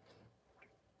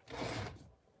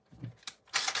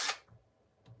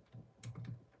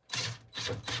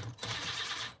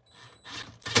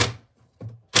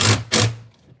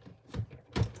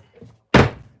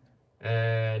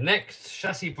 Next,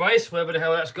 chassis brace, wherever the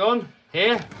hell that's gone.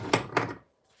 Here.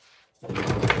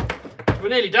 We're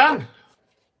nearly done.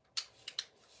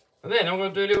 And then I'm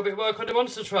going to do a little bit of work on the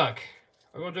monster truck.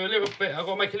 I've got to do a little bit, I've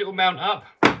got to make a little mount up,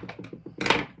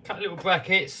 cut little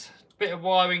brackets, a bit of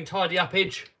wiring, tidy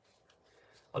uppage.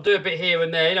 I'll do a bit here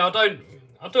and there. You know,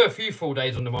 I'll do a few full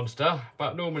days on the monster,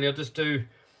 but normally I'll do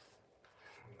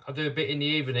a bit in the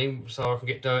evening so I can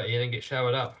get dirty and then get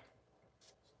showered up.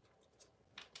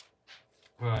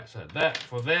 Right, so that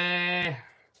for there.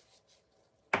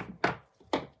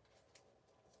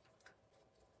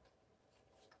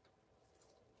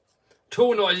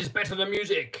 Tool noise is better than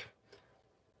music,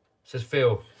 says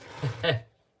Phil. Kev,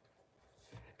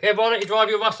 why don't you drive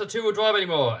your Russell two-wheel drive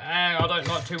anymore? I don't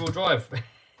like two-wheel drive.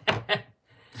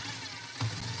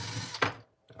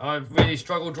 I've really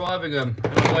struggled driving them,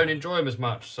 and I don't enjoy them as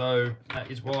much, so that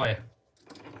is why.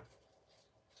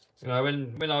 You know,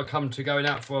 when I come to going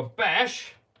out for a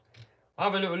bash, I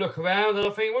have a little look around and I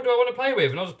think, what do I want to play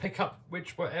with? And I'll just pick up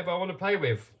whatever I want to play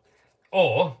with.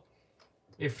 Or,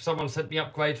 if someone sent me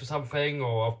upgrades for something,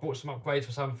 or I've bought some upgrades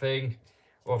for something,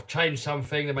 or I've changed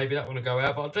something, then maybe that want to go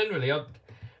out. But generally, I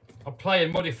play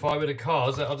and modify with the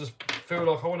cars that I just feel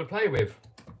like I want to play with.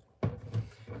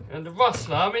 And the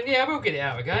Rustler, I mean, yeah, we'll get it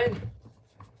out again.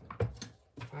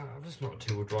 I'm just not a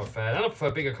two-wheel drive fan. And I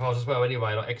prefer bigger cars as well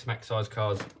anyway, like X-Max size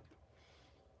cars.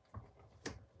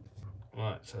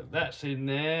 Right, so that's in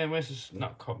there. Where's this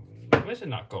nut gone? Where's the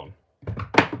nut gone?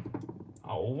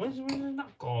 Oh, where's the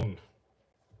nut gone?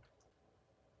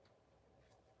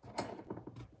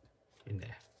 In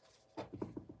there.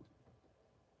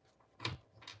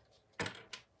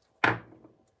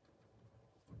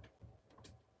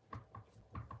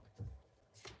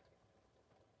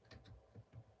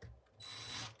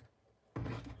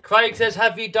 Craig says,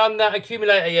 have you done that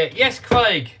accumulator yet? Yes,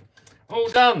 Craig. All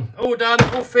done, all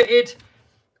fitted.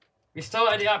 We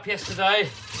started it up yesterday.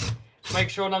 Make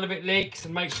sure none of it leaks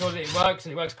and make sure that it works,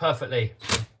 and it works perfectly.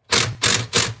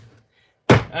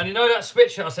 And you know that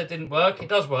switch that I said didn't work? It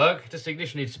does work, just the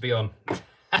ignition needs to be on.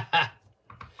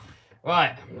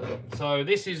 Right, so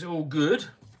this is all good.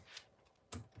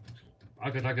 I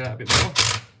could dug it out a bit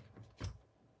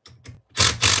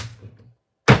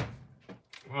more.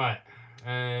 Right,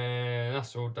 and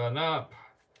that's all done up.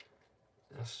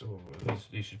 That's all.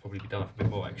 These should probably be done up a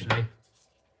bit more actually.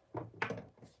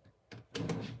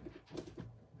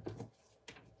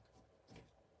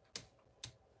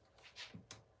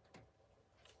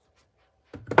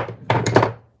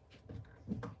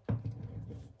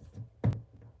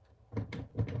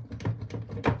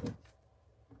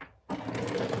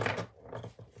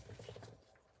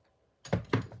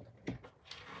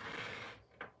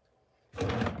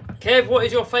 Kev, what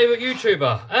is your favourite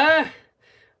YouTuber?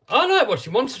 I like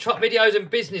watching monster truck videos and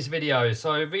business videos.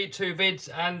 So V2 Vids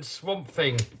and Swamp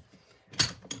Thing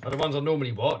are the ones I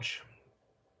normally watch.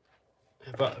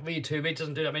 But V2 Vids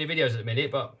doesn't do that many videos at the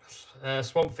minute, but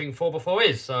Swamp Thing 4x4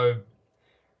 is. So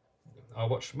I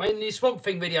watch mainly Swamp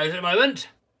Thing videos at the moment.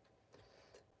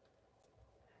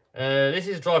 This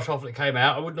is a drive shaft that came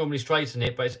out. I would normally straighten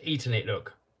it, but it's eaten it,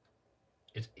 look.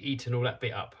 It's eaten all that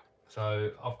bit up.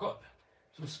 So I've got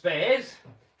some spares.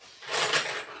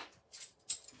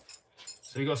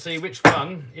 So you've got to see which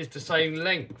one is the same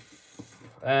length.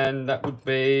 And that would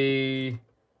be...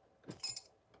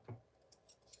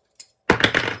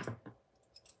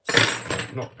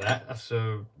 not that, that's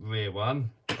the rear one.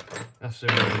 That's the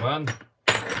rear one.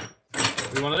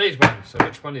 It'll be one of these ones. So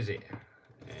which one is it?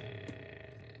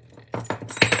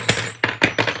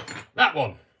 That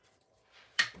one.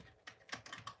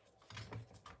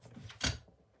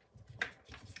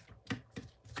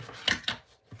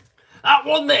 That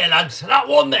one there, lads. That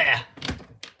one there.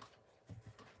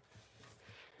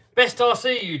 Best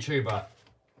RC YouTuber.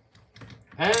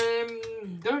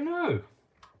 Don't know.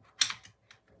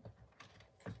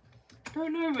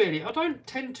 Don't know really. I don't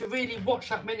tend to really watch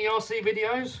that many RC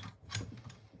videos.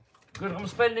 Because I'm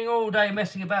spending all day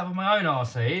messing about with my own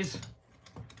RCs.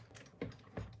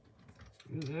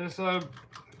 So,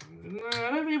 no,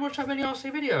 I don't really watch that many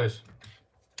RC videos.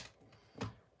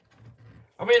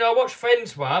 I mean, I watch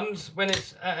friends' ones when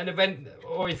it's at an event,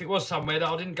 or if it was somewhere that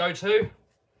I didn't go to.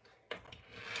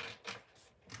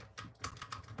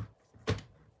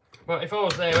 But if I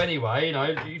was there anyway, you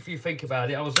know, if you think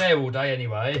about it, I was there all day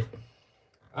anyway.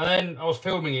 And then I was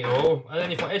filming it all. And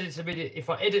then if I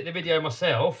edit the video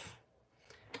myself,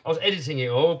 I was editing it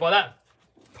all. By that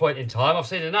point in time, I've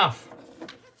seen enough.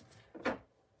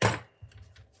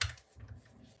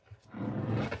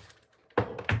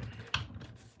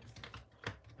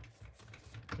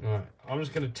 Right, I'm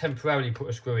just going to temporarily put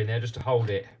a screw in there just to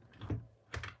hold it.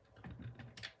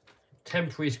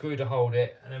 Temporary screw to hold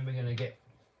it, and then we're going to get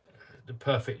the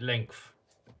perfect length.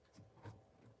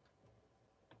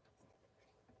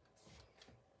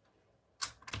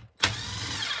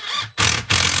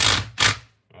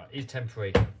 Right, it's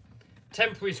temporary.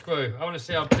 Temporary screw. I want to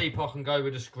see how deep I can go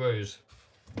with the screws.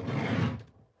 So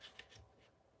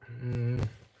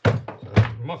I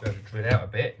might be able to drill out a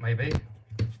bit, maybe.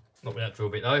 Not with that drill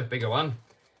bit though, bigger one.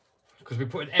 because we're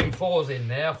putting M4s in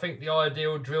there. I think the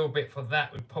ideal drill bit for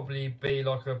that would probably be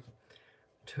like a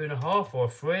 2.5 or a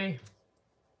 3.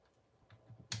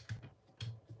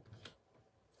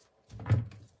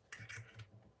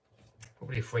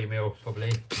 Probably 3 mil,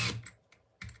 probably.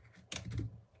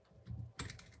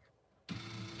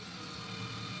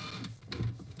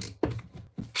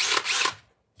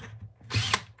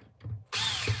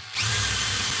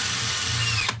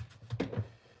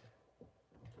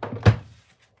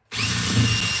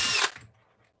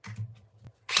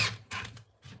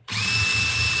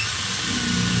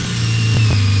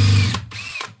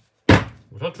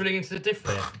 Not drilling into the diff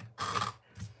there.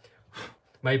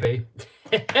 Maybe.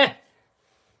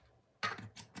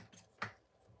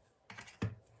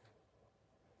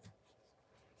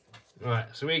 Right,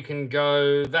 so we can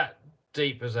go that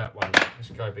deep as that one.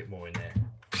 Let's go a bit more in there.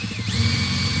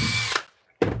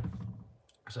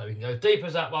 So we can go deep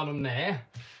as that one on there.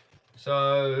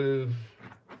 So,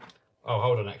 oh,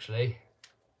 hold on actually.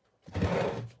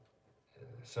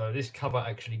 So this cover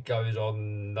actually goes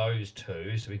on those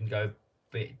two, so we can go a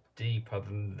bit deeper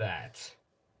than that.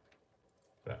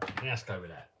 But let's go with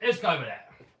that. Let's go with that.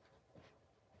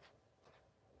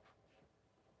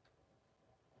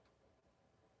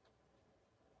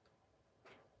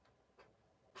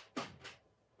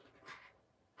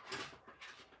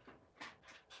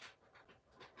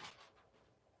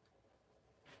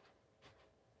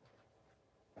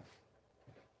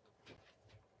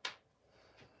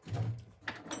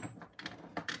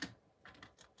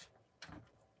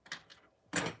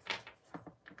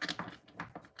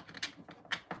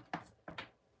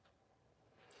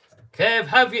 Kev,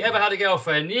 have you ever had a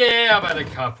girlfriend? Yeah, I've had a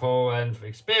couple, and for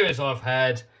experience I've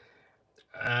had,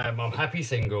 I'm happy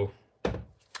single.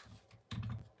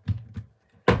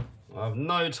 I have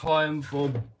no time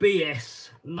for BS,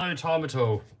 no time at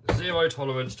all. Zero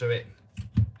tolerance to it.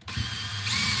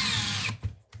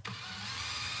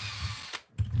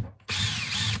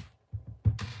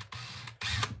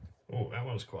 Oh, that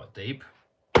one's quite deep.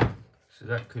 So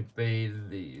that could be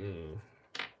the...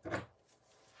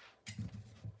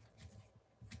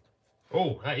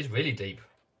 Oh, that is really deep.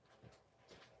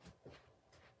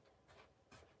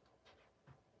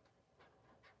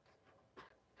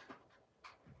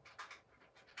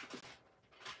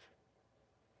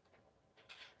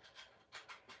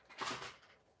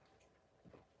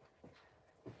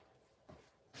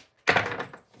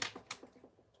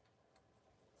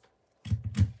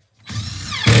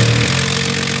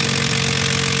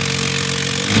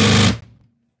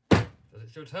 Does it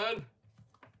still turn?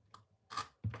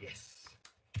 Yes.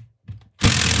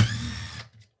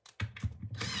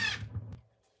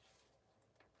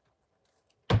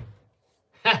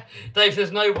 Dave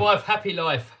says, no wife, happy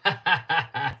life.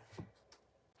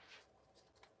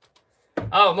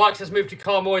 Oh, Mike says move to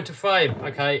car more into frame.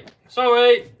 Okay,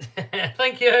 sorry.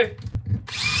 Thank you.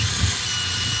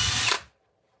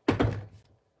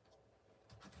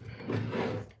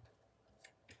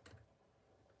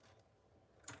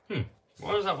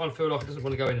 Why does that one feel like it doesn't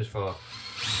want to go in as far?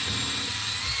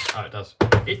 Oh, it does.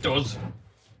 It does.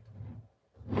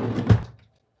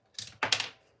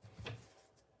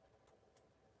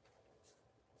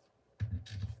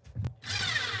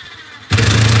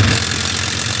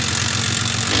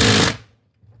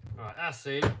 Right, that's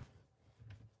it.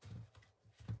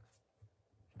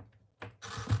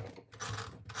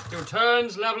 Still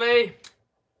turns, lovely.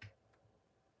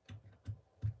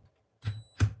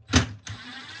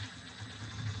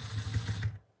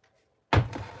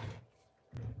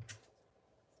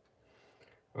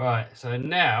 Right, so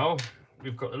now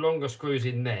we've got the longer screws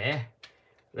in there,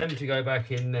 them to go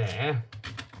back in there.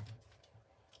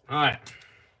 Right,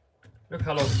 look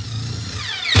how long.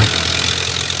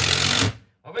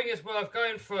 I think it's worth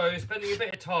going through, spending a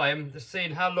bit of time just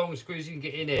seeing how long screws you can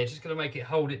get in here. It's just going to make it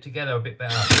hold it together a bit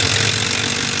better.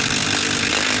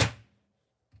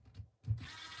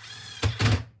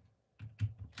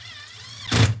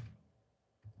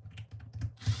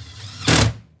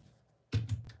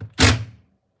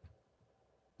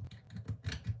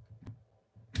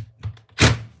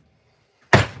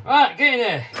 Right, get in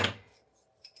there.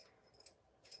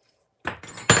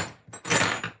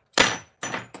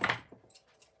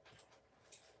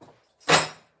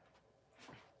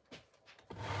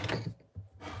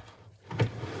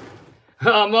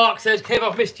 Oh, Mark says, Kev,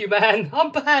 I've missed you, man.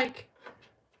 I'm back.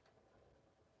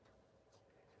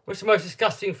 What's the most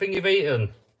disgusting thing you've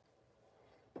eaten?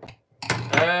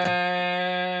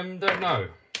 Don't know.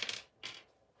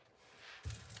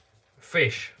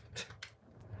 Fish.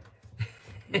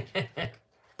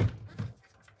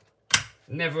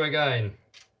 Never again.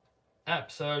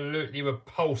 Absolutely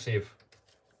repulsive.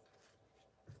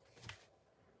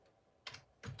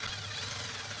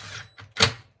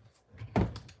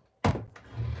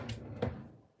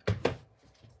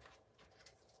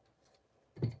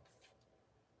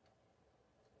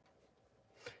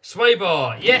 Sway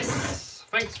bar, yes!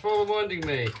 Thanks for reminding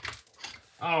me.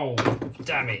 Oh,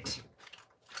 damn it.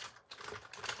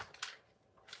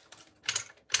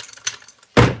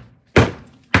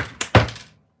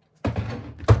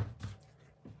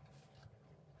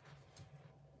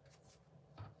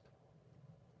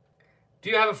 Do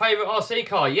you have a favourite RC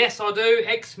car? Yes, I do.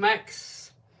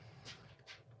 X-Max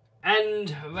and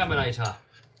Raminator.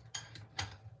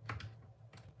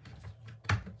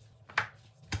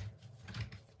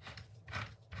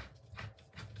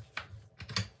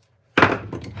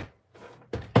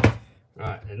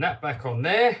 Right, and that back on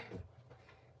there.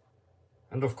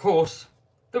 And of course,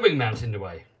 the wing mount's in the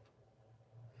way.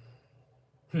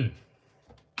 And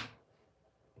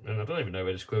I don't even know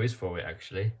where the screw is for it,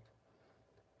 actually.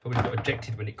 Probably got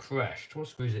ejected when it crashed. What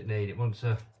screws it need? It wants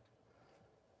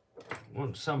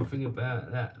something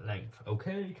about that length.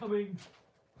 Okay, coming.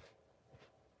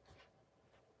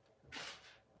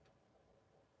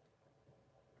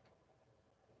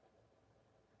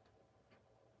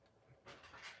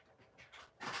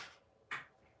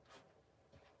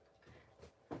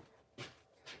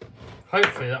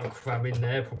 Hopefully that'll cram in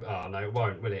there. Probably, oh no, it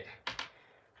won't, will it?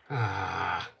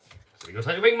 Ah. So we've got to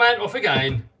take the wing mount off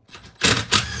again.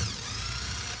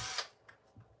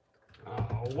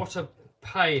 Oh, what a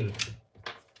pain.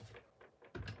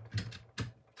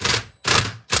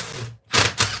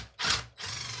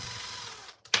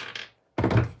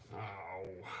 Oh,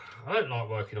 I don't like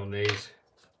working on these.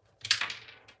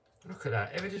 Look at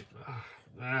that. Just,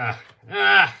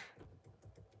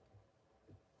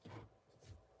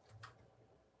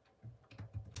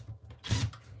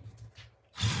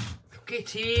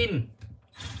 Get in.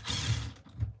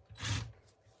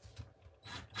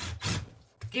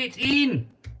 Get in.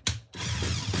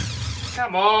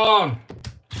 Come on.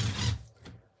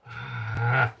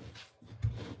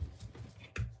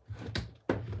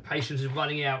 Patience is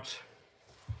running out.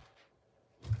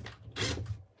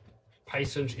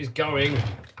 Patience is going.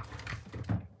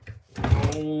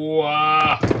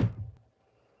 Oh,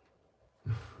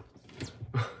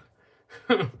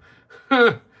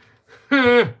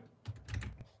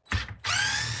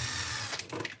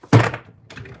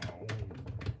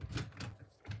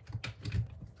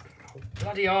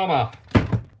 bloody armour.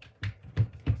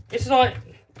 It's like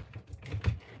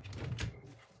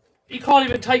you can't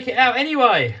even take it out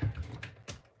anyway.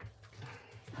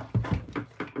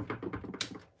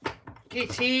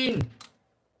 Get in.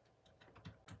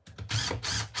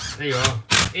 There you are.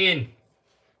 In.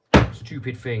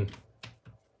 Stupid thing.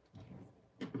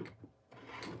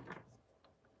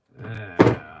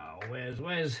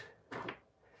 Where's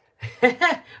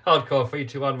hardcore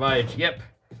 3-2-1 rage? Yep.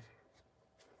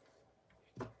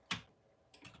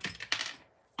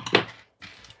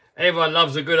 Everyone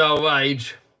loves a good old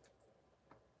rage.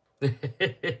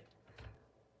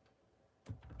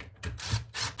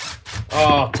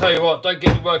 Oh, tell you what, don't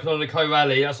get me working on the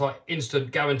co-rally. That's like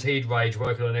instant guaranteed rage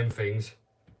working on them things.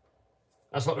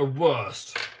 That's like the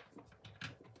worst.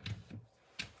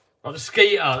 Like the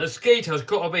Skeeter has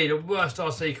got to be the worst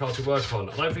RC car to work on.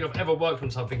 I don't think I've ever worked on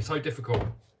something so difficult.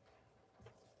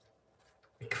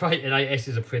 Crate and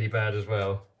 8S's are pretty bad as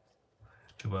well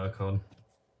to work on.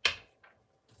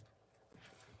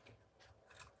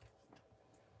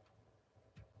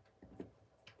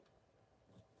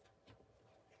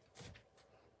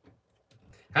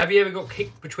 Have you ever got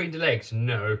kicked between the legs?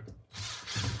 No.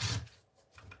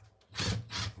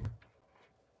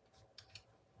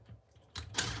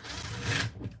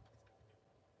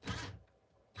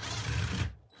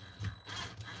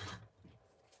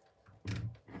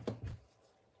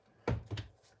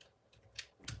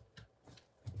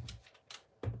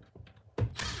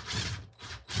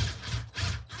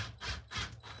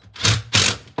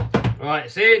 Right,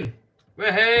 it's in.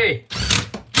 Wahey!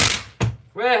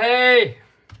 Wahey!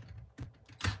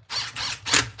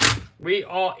 We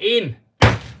are in.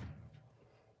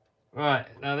 Right,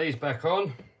 now these back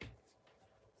on.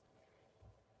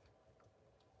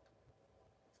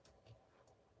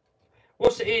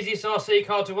 What's the easiest RC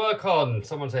car to work on?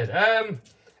 Someone said.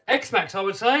 X-Max, I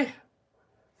would say.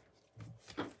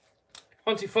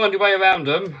 Once you find your way around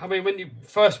them, I mean, when you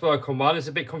first work on one, it's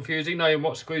a bit confusing knowing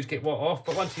what screws get what off,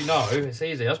 but once you know, it's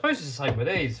easy. I suppose it's the same with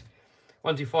these.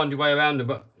 Once you find your way around them,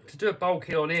 but to do a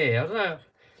bulky on here, I don't know.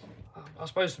 I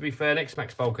suppose, to be fair, an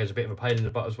X-Max bulker is a bit of a pain in the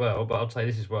butt as well, but I'd say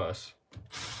this is worse.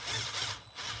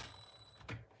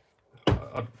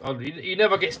 You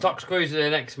never get stuck screws in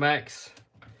an X-Max.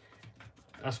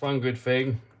 That's one good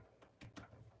thing.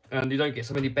 And you don't get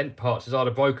so many bent parts. It's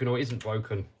either broken or it isn't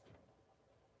broken.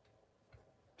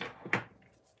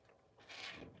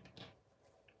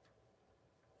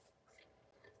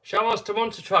 Shall Master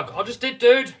Monster Truck. I just did,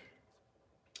 dude.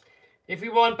 If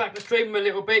you wind back the stream a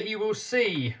little bit, you will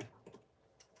see.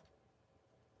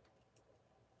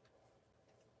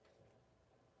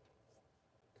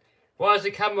 Why is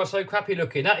the camera so crappy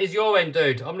looking? That is your end,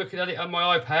 dude. I'm looking at it on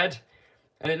my iPad,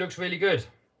 and it looks really good.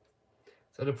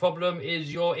 So the problem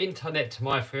is your internet,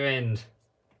 my friend.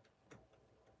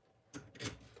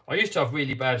 I used to have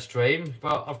really bad stream,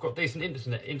 but I've got decent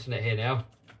internet here now.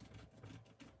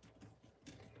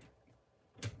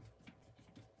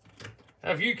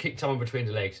 Have you kicked someone between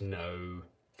the legs? No.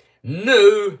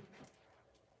 No!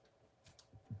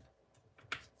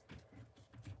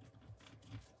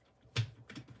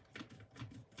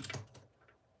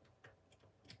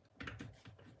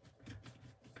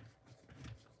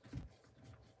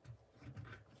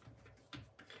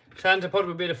 Talbot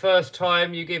would be the first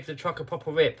time you give the truck a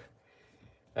proper rip.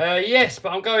 Yes, but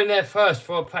I'm going there first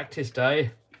for a practice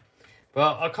day.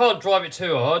 But I can't drive it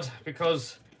too hard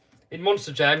because in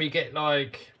Monster Jam you get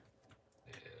like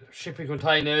shipping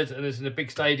containers and it's in a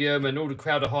big stadium and all the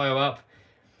crowd are higher up.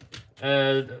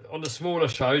 On the smaller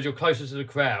shows you're closer to the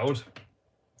crowd.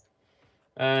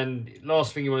 And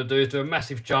last thing you want to do is do a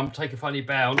massive jump, take a funny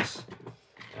bounce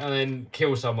and then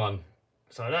kill someone.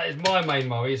 So that is my main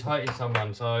worry, is hurting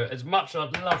someone. So as much as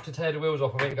I'd love to tear the wheels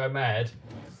off of it and go mad,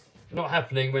 not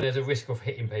happening when there's a risk of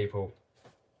hitting people.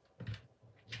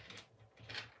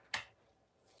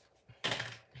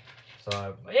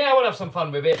 So yeah, I want to have some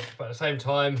fun with it, but at the same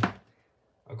time,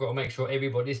 I've got to make sure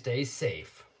everybody stays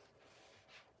safe.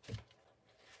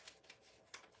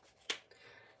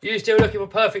 You still looking for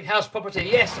perfect house property?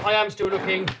 Yes, I am still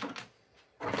looking.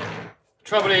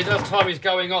 Trouble is, as time is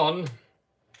going on,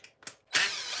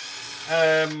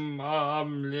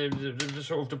 the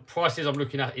sort of the prices I'm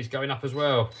looking at is going up as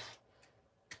well.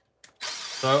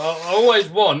 So I always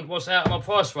want what's out of my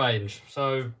price range.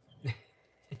 So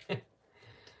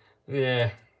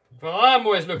yeah, but I am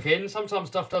always looking. Sometimes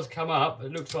stuff does come up.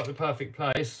 It looks like the perfect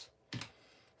place,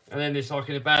 and then it's like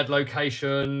in a bad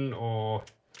location, or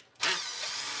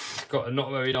it's got a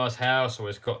not very nice house, or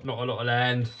it's got not a lot of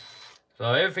land.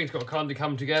 So everything's got to kind of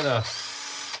come together.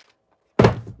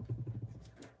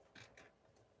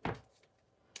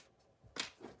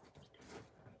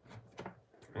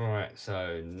 Alright,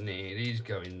 so these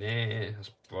go in there. That's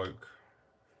broke.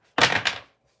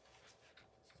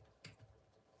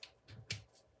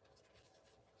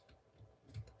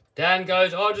 Dan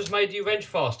goes, I just made you wrench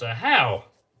faster. How?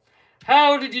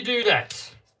 How did you do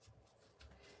that?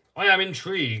 I am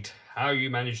intrigued how you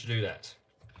managed to do that.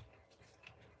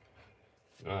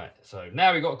 Alright, so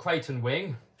now we've got a Creighton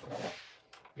wing.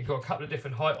 We've got a couple of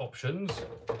different height options.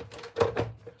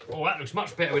 Oh, that looks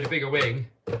much better with a bigger wing.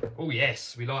 Oh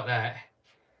yes, we like that.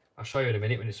 I'll show you in a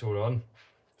minute when it's all on.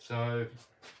 So,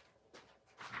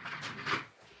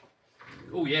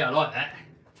 oh yeah, I like that.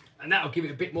 And that'll give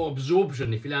it a bit more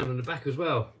absorption if you land on the back as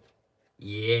well.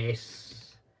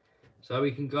 Yes. So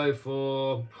we can go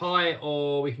for high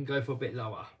or we can go for a bit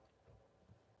lower.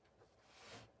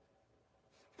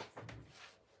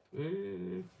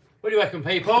 What do you reckon,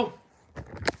 people?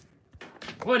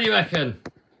 What do you reckon?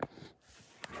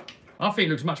 I think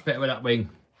it looks much better with that wing.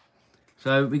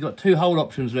 So we've got two hole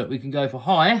options. Look, we can go for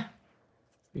high.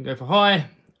 We can go for high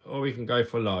or we can go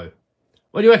for low.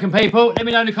 What do you reckon, people? Let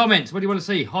me know in the comments. What do you want to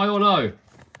see? High or low?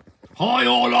 High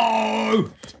or low?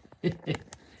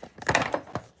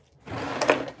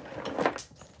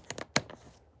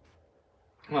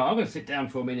 Well, I'm going to sit down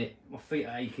for a minute. My feet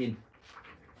are aching.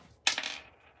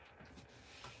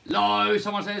 Low.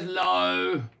 Someone says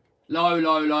low. Low,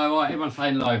 low, low. All right, everyone's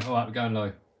saying low. All right, we're going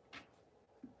low.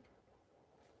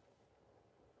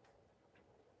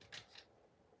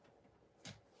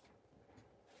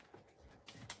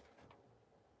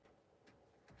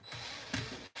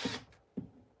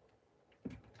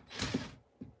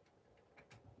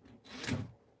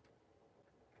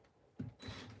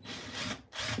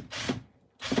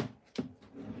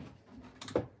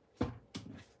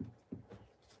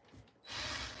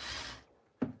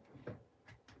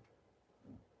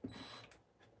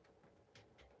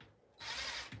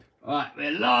 Right,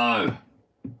 we're low.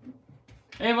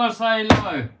 Everyone's saying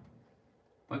low.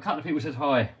 But a couple of people said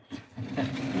high.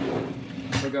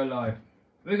 We'll go low.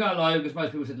 We'll go low because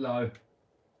most people said low.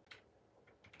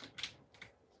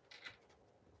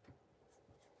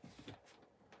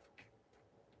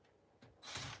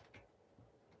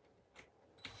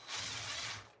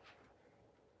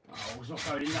 Oh, it's not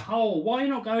going in the hole. Why are you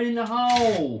not going in the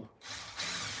hole?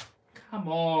 Come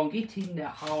on, get in the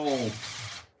hole.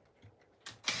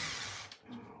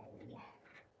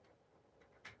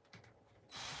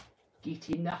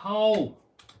 Get in the hole.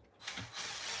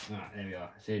 Right, there we are.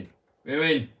 It's in. We're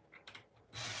in.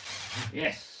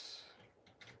 Yes.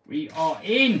 We are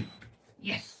in.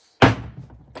 Yes.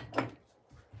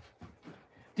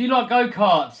 Do you like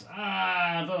go-karts?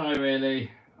 I don't know really.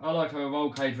 I like to have a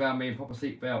roll cage around me and proper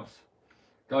seat belts.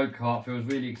 Go-kart feels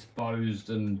really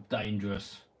exposed and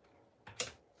dangerous.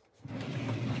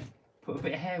 Put a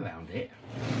bit of hair around it.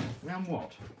 Around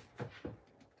what?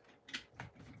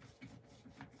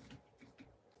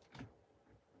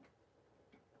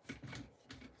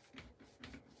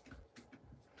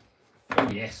 Oh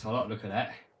yes, I like the look of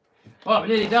that. Right, we're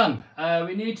nearly done.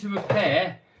 We need to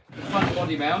repair the front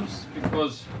body mounts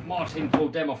because Martin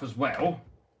pulled them off as well.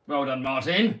 Well done,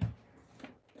 Martin.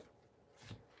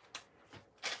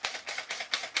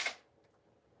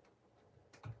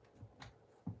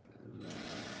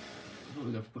 We're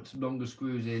going to have to put some longer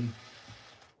screws in.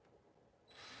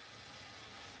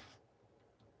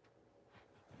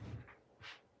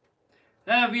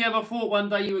 Have you ever thought one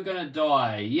day you were going to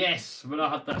die? Yes, when I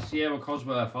had that Sierra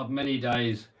Cosworth, I had many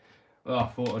days where I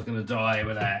thought I was going to die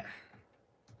with that.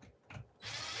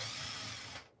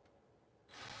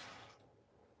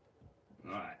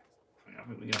 Right, I think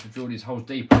we're going to have to drill these holes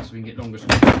deeper so we can get longer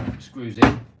screws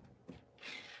in.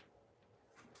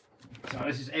 So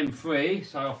this is M3,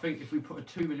 so I think if we put a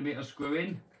 2mm screw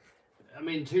in,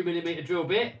 2mm drill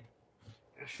bit,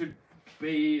 there should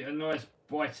be a nice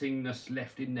bitingness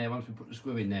left in there once we put the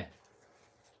screw in there.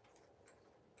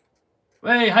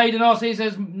 Hey, Hayden RC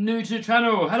says new to the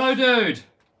channel. Hello, dude.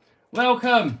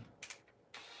 Welcome.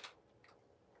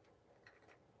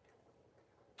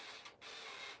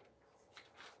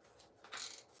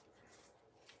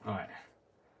 Alright,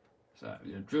 so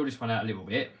we're going to drill this one out a little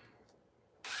bit.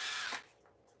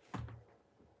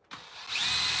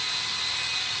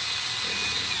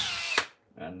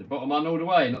 And the bottom one all the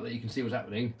way, not that you can see what's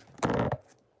happening.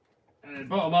 And the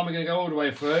bottom one we're going to go all the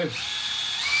way through.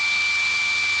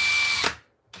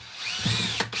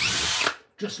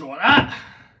 Just like that.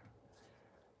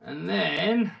 And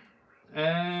then,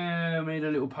 we need a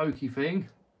little pokey thing.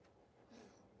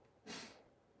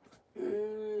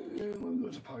 We've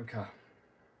got a poker.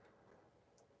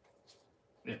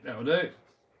 Yep, that'll do.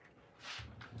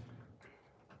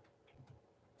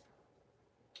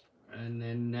 And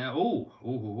then now,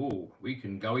 we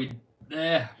can go in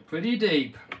there pretty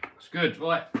deep. That's good.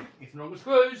 Right, get some longer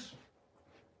screws.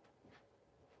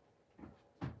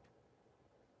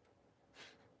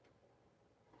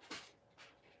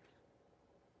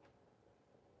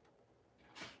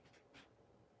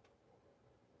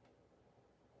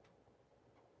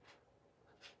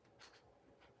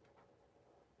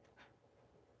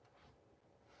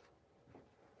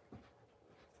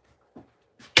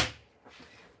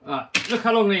 Right, look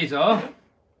how long these are.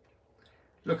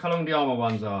 Look how long the armour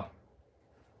ones are.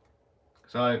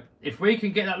 So if we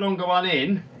can get that longer one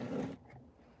in,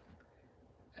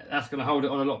 that's going to hold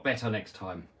it on a lot better next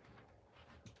time.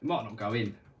 It might not go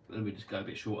in, but then we just go a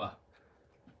bit shorter.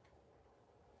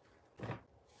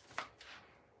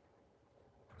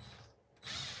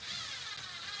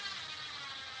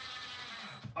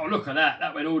 Oh, look at that.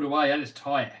 That went all the way and it's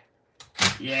tight.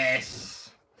 Yes.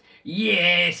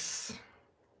 Yes.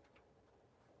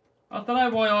 I don't know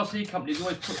why RC companies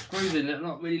always put screws in that are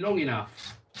not really long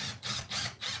enough.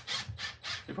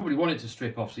 They probably want it to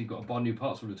strip off so you've got to buy new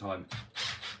parts all the time.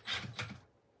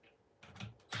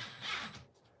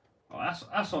 Oh,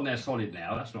 that's on there solid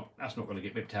now. That's not going to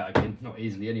get ripped out again. Not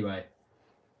easily anyway.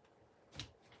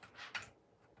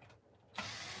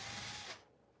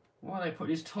 Why they put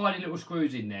these tiny little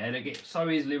screws in there that get so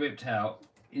easily ripped out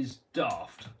is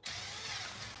daft.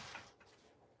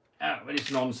 Out with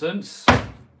this nonsense.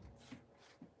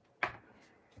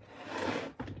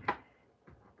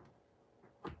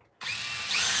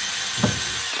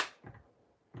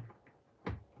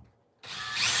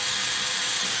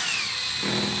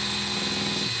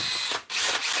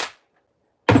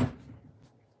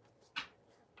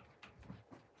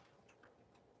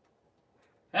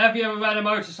 Have you ever ran a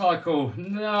motorcycle?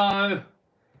 No.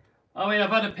 I mean, I've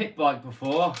had a pit bike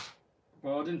before,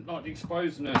 but I didn't like the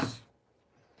exposedness.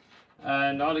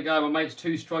 And I had to go with my mate's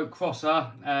two-stroke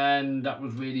crosser, and that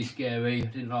was really scary. I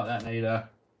didn't like that neither.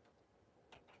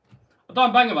 I've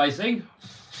done banger racing.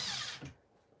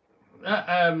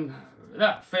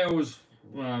 That feels,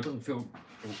 well, it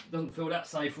doesn't feel that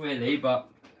safe really, but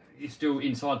it's still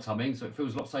inside something, so it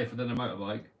feels a lot safer than a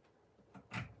motorbike.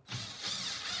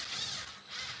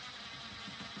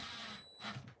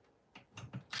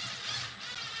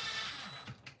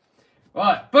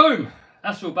 Right, boom,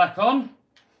 that's all back on.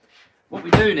 What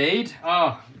we do need,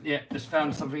 yeah, just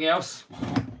found something else.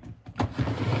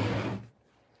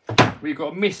 We've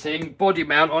got a missing body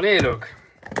mount on here, look.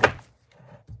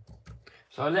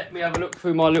 So let me have a look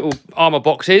through my little armour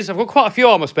boxes. I've got quite a few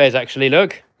armour spares actually,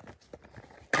 look.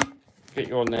 Get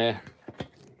you on there.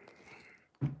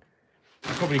 You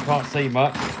probably can't see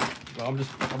much, but I'm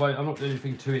not doing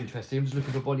anything too interesting. I'm just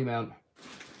looking for body mount.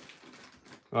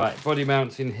 Right, body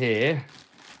mounts in here.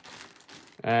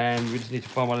 And we just need to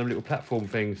find one of them little platform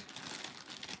things.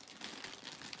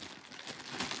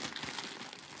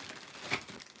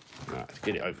 Right, let's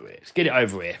get it over here. Let's get it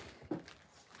over here.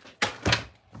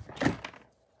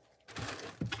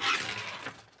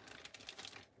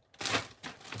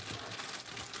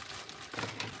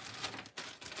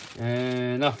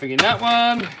 Nothing in that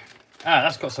one. Ah,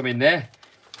 that's got some in there.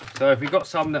 So if we've got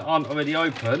some that aren't already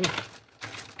open,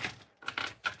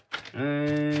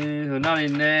 none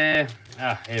in there.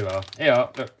 Ah, here we are. Here we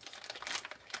are. Look.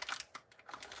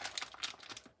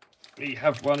 We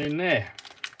have one in there.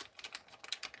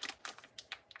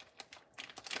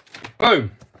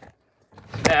 Boom.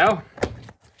 Now,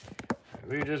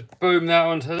 we just boom that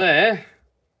onto there.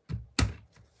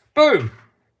 Boom.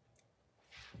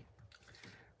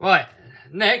 Right,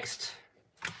 next.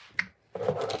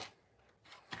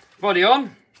 Body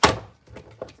on.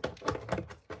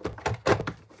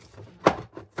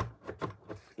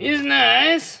 Is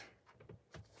nice.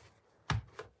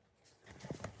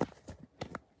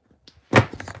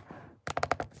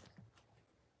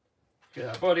 Get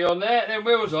that body on there, then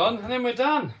wheels on, and then we're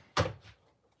done.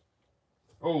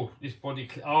 Oh, this body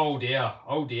clip. Oh dear,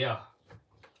 oh dear.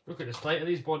 Look at the state of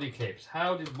these body clips.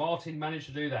 How did Martin manage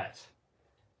to do that?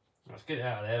 Let's get it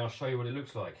out of there and I'll show you what it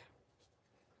looks like.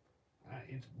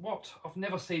 It's what? I've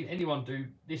never seen anyone do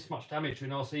this much damage to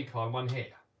an RC car in one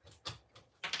hit.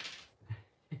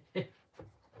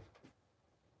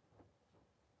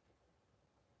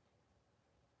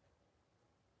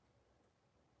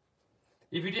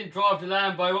 If you didn't drive the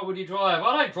Lambo, what would you drive?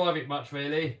 I don't drive it much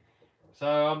really.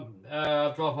 So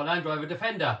I drive my Land Rover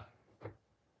Defender.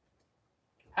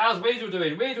 How's Weasel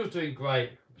doing? Weasel's doing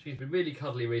great. She's been really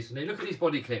cuddly recently. Look at these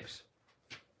body clips.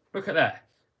 Look at that.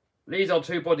 These are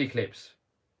 2 body clips.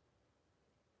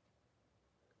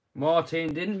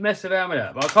 Martin didn't mess around with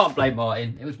that. But I can't blame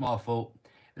Martin. It was my fault.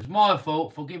 It was my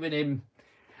fault for giving him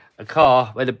a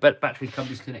car where the batteries come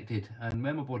disconnected. And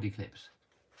where are my body clips?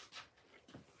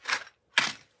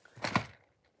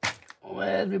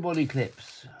 Where's my body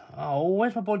clips? Oh,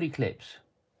 where's my body clips?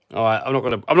 All right, I'm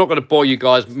not gonna bore you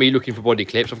guys me looking for body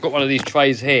clips. I've got one of these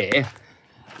trays here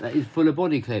that is full of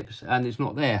body clips, and it's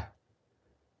not there.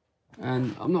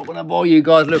 And I'm not gonna bore you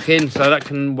guys looking, so that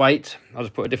can wait. I'll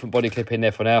just put a different body clip in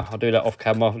there for now. I'll do that off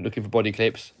camera, looking for body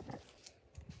clips.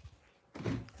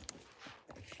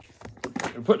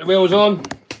 We'll put the wheels on.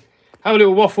 Have a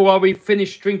little waffle while we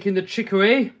finish drinking the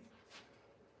chicory.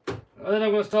 And then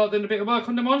I'm going to start doing a bit of work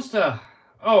on the monster.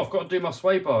 Oh, I've got to do my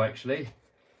sway bar actually.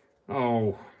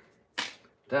 Oh,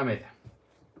 damn it.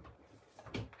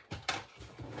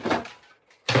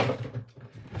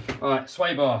 Alright,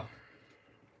 sway bar.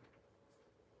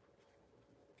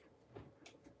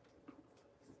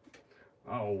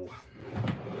 Oh.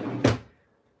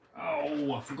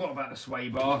 Oh, I forgot about the sway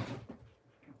bar.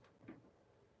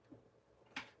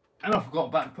 And I forgot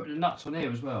about putting the nuts on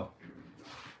here as well.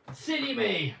 Silly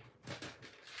me.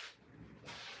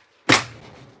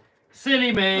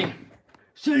 Silly me.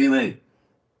 Silly me.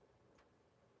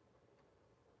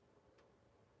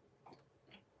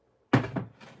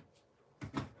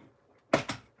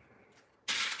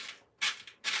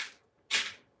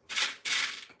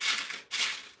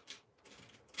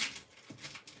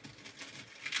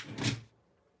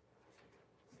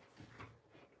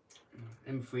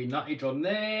 M3 nuttage on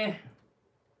there.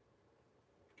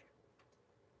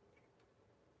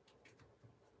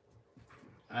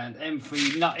 And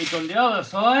M3 nuttage on the other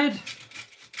side.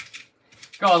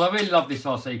 God, I really love this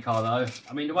RC car though.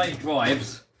 I mean, the way it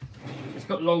drives, it's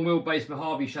got long wheelbase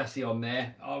Mojave chassis on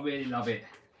there. I really love it.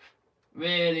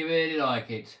 Really, really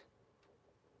like it.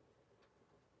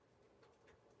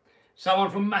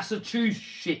 Someone from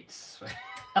Massachusetts.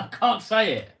 I can't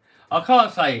say it. I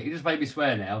can't say it. You just made me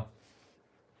swear now.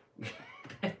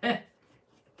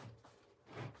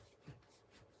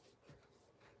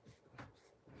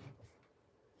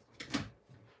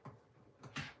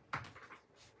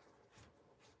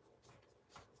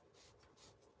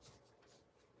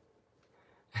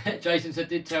 Jason said,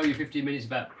 did tell you 15 minutes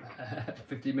about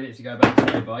 15 minutes ago about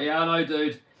the sway bar. Yeah, I know,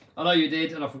 dude. I know you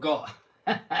did, and I forgot.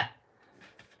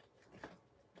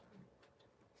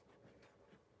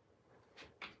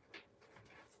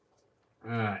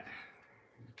 Alright.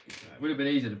 It would have been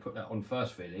easier to put that on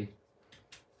first, really.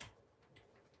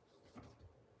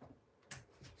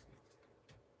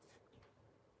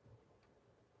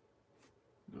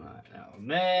 Right, now one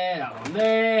there, that one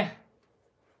there.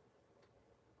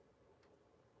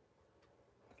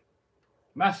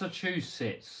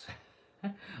 Massachusetts.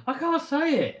 I can't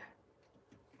say it.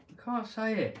 I can't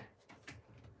say it.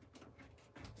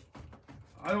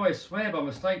 I always swear by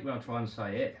mistake when I try and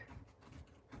say it.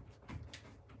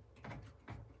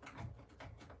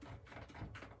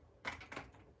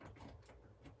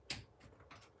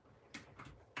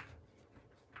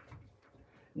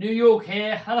 New York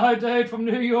here. Hello, dude from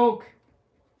New York.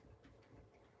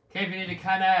 Kevin in a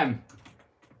Can-Am.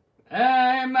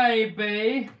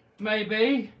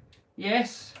 Maybe.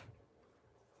 Yes.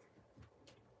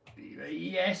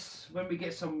 Yes. When we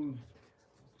get some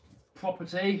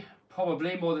property,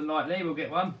 probably more than likely we'll get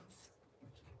one.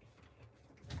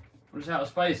 I'm just out of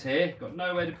space here. Got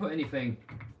nowhere to put anything.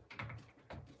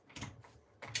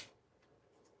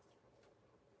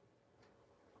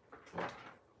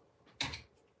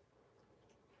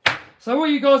 So what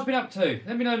have you guys been up to?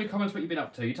 Let me know in the comments what you've been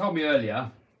up to. You told me earlier,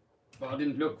 but I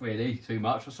didn't look really too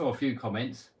much. I saw a few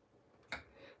comments.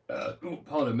 Oh,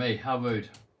 pardon me, how rude.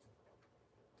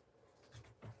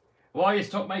 Why you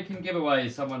stop making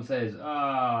giveaways? Someone says.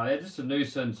 Ah, they're just a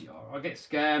nuisance. I get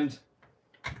scammed.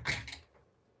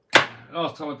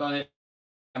 Last time I've done it,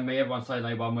 and everyone saying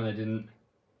they won when they didn't.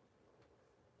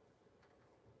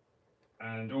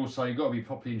 And also you've got to be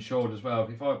properly insured as well.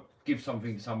 If I give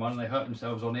something to someone and they hurt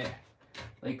themselves on it,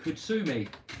 they could sue me.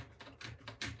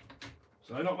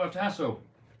 So not worth the hassle.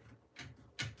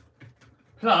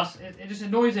 Plus, it just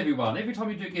annoys everyone. Every time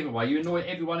you do a giveaway, you annoy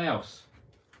everyone else.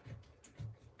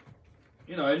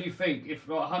 You know, and you think if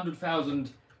like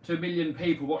 100,000 to 1 million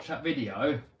people watch that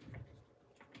video,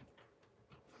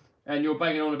 and you're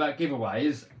banging on about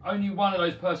giveaways, only one of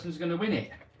those persons is going to win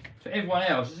it. So everyone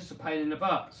else is just a pain in the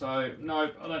butt. So no,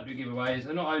 I don't do giveaways.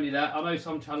 And not only that, I know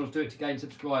some channels do it to gain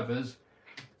subscribers,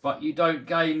 but you don't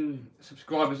gain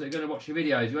subscribers that are going to watch your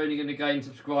videos. You're only going to gain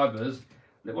subscribers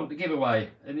that want the giveaway,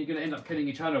 and you're going to end up killing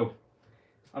your channel.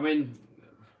 I mean,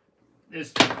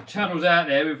 there's channels out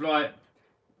there with like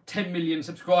 10 million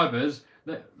subscribers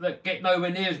that get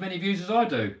nowhere near as many views as I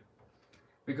do.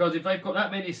 Because if they've got that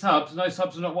many subs, no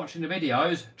subs are not watching the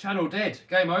videos, channel dead,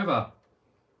 game over.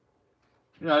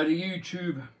 You know, the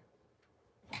YouTube,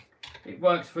 it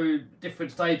works through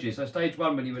different stages. So stage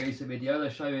 1, when you release a video, they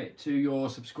show it to your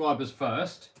subscribers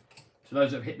first, to those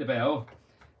that have hit the bell.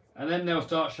 And then they'll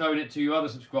start showing it to your other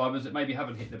subscribers that maybe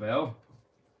haven't hit the bell.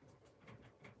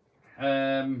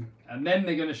 And then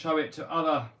they're going to show it to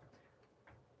other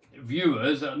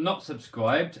viewers that are not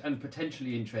subscribed and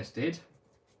potentially interested.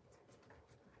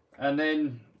 And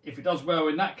then if it does well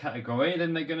in that category,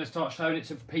 then they're going to start showing it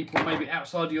to people maybe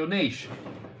outside of your niche,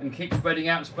 and keep spreading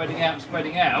out and spreading out and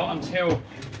spreading out until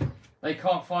they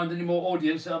can't find any more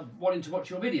audience that are wanting to watch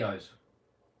your videos.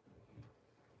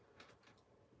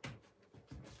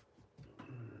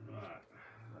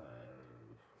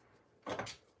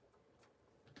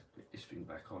 Get this thing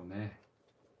back on there.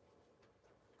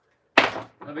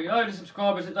 Having a load of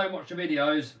subscribers that don't watch the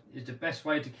videos is the best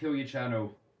way to kill your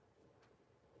channel.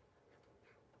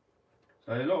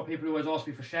 So a lot of people always ask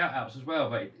me for shout outs as well,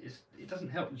 but it doesn't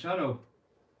help the channel.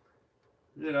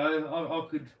 You know, I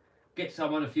could get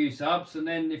someone a few subs, and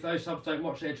then if those subs don't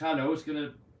watch their channel, it's going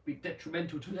to be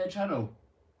detrimental to their channel.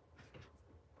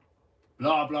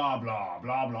 Blah, blah, blah,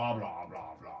 blah, blah, blah,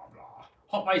 blah, blah, blah.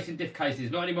 Hot racing diff cases,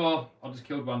 not anymore. I just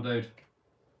killed one dude.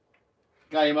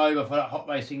 Game over for that hot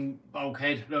racing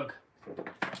bulkhead. Look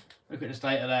at the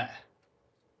state of that.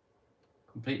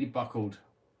 Completely buckled.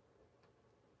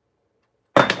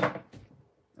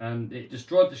 And it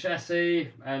destroyed the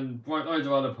chassis and broke loads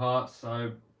of other parts,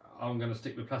 so I'm going to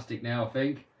stick with plastic now, I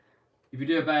think. If you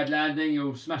do a bad landing,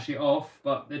 you'll smash it off,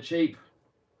 but they're cheap.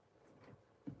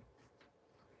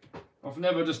 I've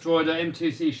never destroyed an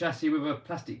M2C chassis with a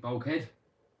plastic bulkhead.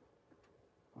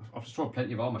 I've destroyed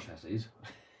plenty of armour chassis.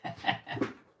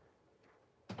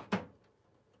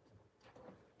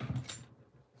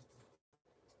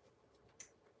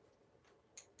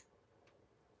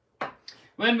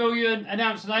 When will you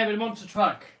announce the name of the monster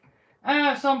truck?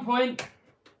 At some point.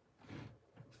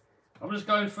 I'm just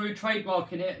going through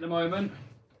trademarking it at the moment.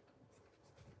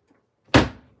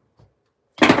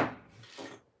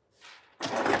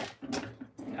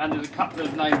 And there's a couple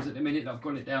of names at the minute that I've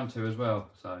got it down to as well.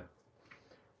 So,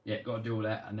 yeah, got to do all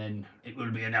that, and then it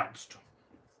will be announced.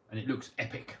 And it looks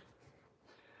epic.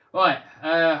 Right,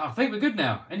 I think we're good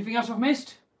now. Anything else I've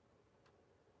missed?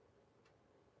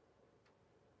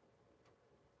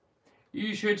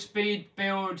 You should speed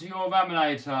build your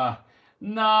laminator.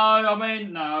 No, I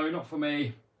mean, no, not for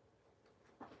me.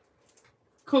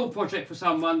 Cool project for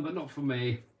someone, but not for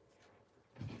me.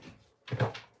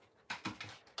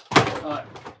 like,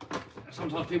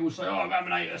 sometimes people say, oh,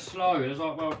 Laminator's slow. And it's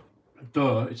like, well,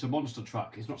 duh, it's a monster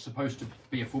truck. It's not supposed to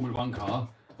be a Formula 1 car.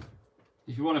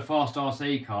 If you want a fast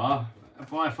RC car,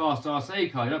 buy a fast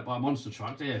RC car. You don't buy a monster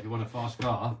truck, do you, if you want a fast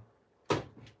car?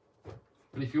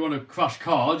 And if you want to crush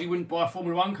cars, you wouldn't buy a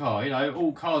Formula 1 car. You know,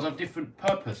 all cars have different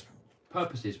purposes,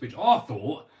 which I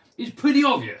thought is pretty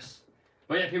obvious.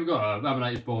 But yeah, people go, oh,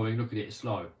 Laminator's boring, look at it, it's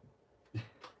slow.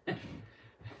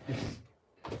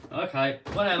 Okay,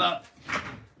 whatever.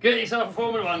 Get yourself a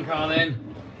Formula 1 car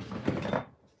then.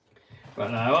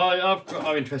 But no, I've got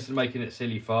no interest in making it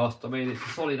silly fast. I mean, it's a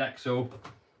solid axle.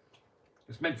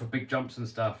 It's meant for big jumps and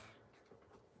stuff.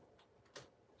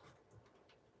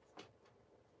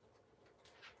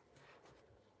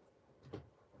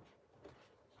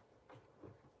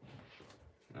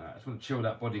 I just want to chill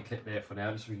that body clip there for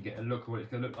now, just so we can get a look at what it's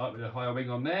going to look like with a higher wing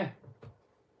on there.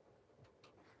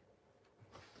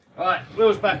 Right,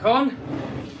 wheels back on,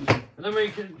 and then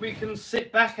we can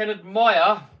sit back and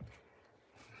admire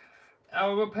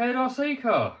our repaired RC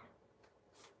car.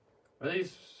 Are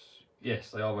these? Yes,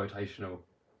 they are rotational.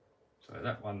 So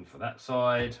that one for that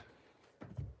side.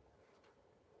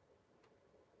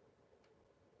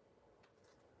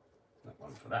 That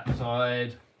one for that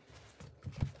side.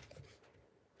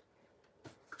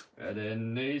 And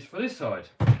then these for this side.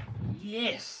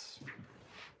 Yes!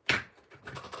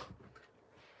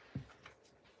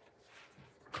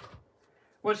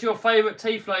 What's your favourite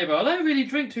tea flavour? I don't really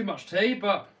drink too much tea,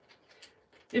 but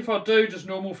if I do, just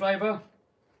normal flavour.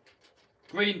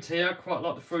 Green tea, I quite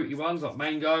like the fruity ones, like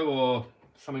mango or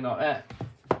something like that.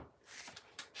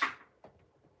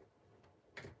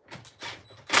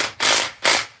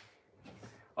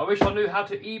 I wish I knew how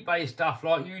to eBay stuff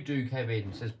like you do,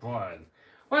 Kevin, says Brian.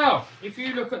 Well, if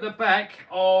you look at the back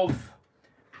of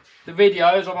the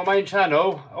videos on my main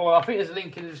channel, or I think there's a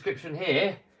link in the description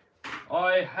here,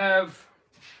 I have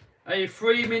a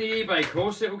free mini eBay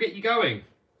course that will get you going.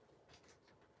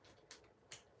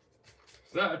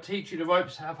 That'll teach you the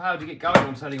ropes of how to get going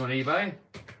on selling on eBay.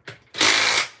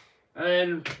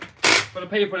 And for the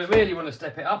people that really want to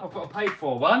step it up, I've got a paid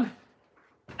for one,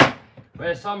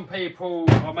 where some people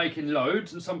are making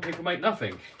loads and some people make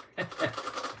nothing.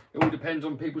 It all depends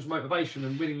on people's motivation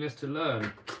and willingness to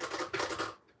learn.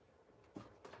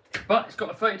 But it's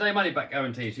got a 30-day money-back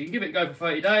guarantee, so you can give it a go for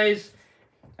 30 days.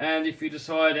 And if you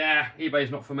decide, eBay's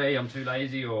not for me, I'm too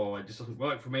lazy, or it just doesn't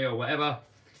work for me, or whatever,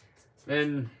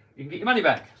 then you can get your money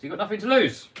back. So you've got nothing to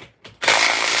lose.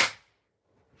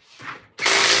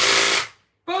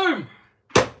 Boom!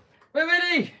 We're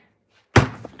ready!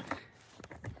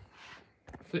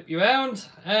 Flip you around,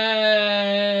 and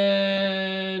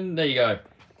there you go.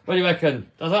 What do you reckon?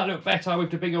 Does that look better with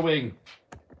the bigger wing?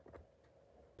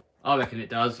 I reckon it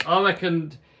does. I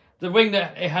reckon the wing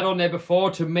that it had on there before,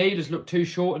 to me, just looked too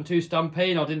short and too stumpy,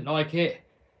 and I didn't like it.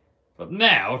 But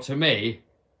now, to me,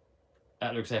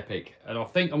 that looks epic. And I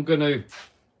think I'm gonna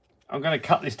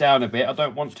cut this down a bit. I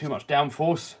don't want too much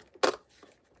downforce.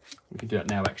 We can do that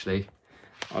now, actually.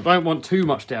 I don't want too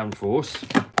much downforce,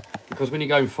 because when you're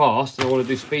going fast and I want to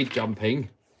do speed jumping,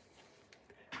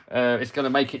 it's going to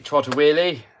make it try to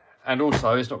wheelie, and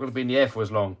also it's not going to be in the air for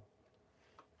as long.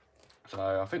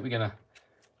 So I think we're going to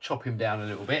chop him down a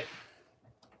little bit.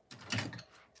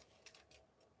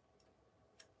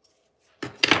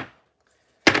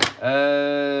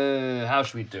 How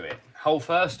should we do it? Hole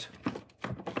first.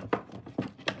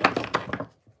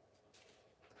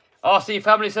 RC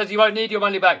Family says you won't need your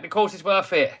money back. The course is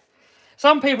worth it.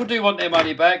 Some people do want their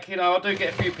money back. You know, I do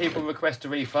get a few people request a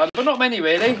refund, but not many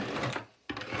really.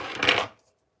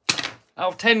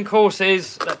 Out of 10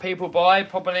 courses that people buy,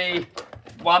 probably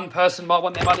one person might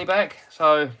want their money back.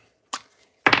 So,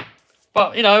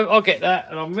 but you know, I'll get that,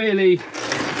 and I'm really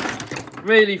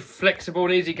flexible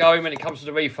and easygoing when it comes to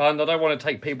the refund. I don't want to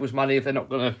take people's money if they're not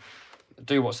going to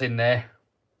do what's in there.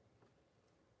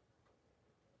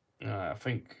 I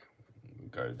think we'll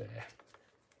go there.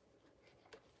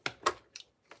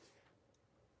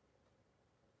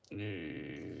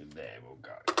 There we'll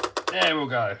go. There we'll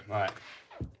go. Right.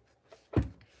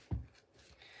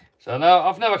 So no,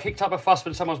 I've never kicked up a fuss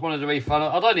when someone's wanted a refund.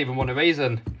 I don't even want a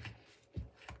reason.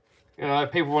 You know,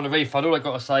 if people want a refund, all they've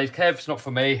got to say is, Kev, it's not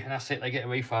for me, and that's it, they get a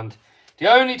refund.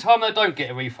 The only time they don't get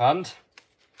a refund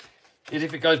is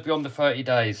if it goes beyond the 30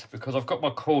 days, because I've got my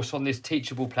course on this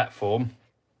teachable platform,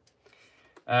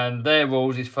 and their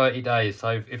rules is 30 days.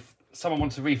 So if someone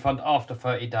wants a refund after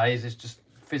 30 days, it's just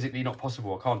physically not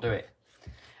possible. I can't do it.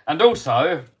 And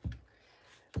also,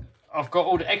 I've got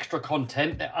all the extra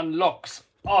content that unlocks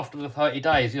after the 30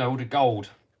 days, you know, all the gold.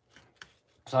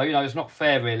 So, you know, it's not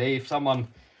fair really. If someone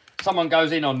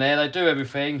goes in on there, they do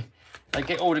everything, they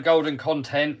get all the golden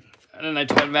content, and then they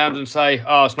turn around and say,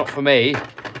 oh, it's not for me.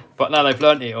 But now they've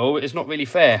learnt it all, it's not really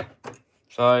fair.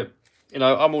 So, you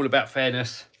know, I'm all about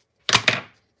fairness.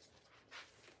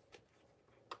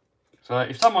 So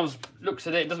if someone looks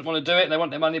at it and doesn't want to do it, and they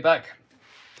want their money back,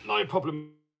 no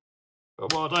problem.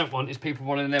 But what I don't want is people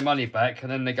wanting their money back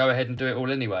and then they go ahead and do it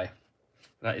all anyway.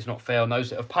 That is not fair on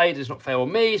those that have paid. It's not fair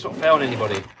on me. It's not fair on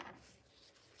anybody.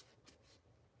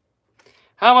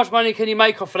 How much money can you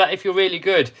make off of that if you're really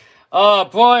good?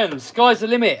 Brian, sky's the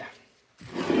limit.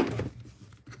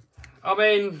 I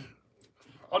mean,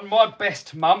 on my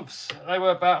best months, they were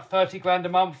about 30 grand a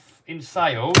month in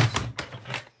sales.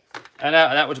 And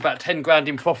that was about 10 grand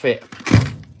in profit.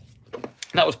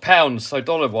 That was pounds, so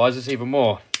dollar-wise, it's even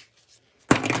more.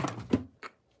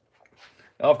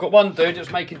 I've got one dude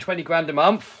that's making 20 grand a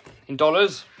month in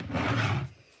dollars.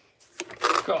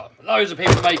 Got loads of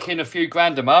people making a few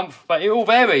grand a month, but it all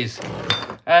varies.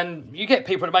 And you get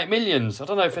people that make millions. I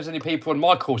don't know if there's any people on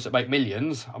my course that make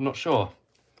millions. I'm not sure.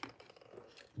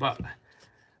 But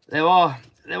there are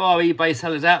eBay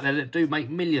sellers out there that do make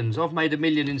millions. I've made $1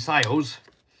 million in sales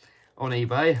on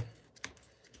eBay.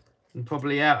 And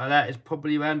probably out of that is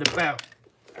probably around about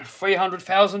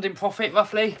 300,000 in profit,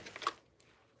 roughly.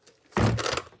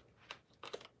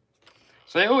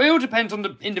 So it all depends on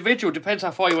the individual, depends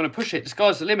how far you want to push it. The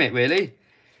sky's the limit, really.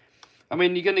 I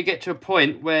mean, you're going to get to a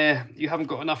point where you haven't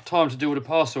got enough time to do all the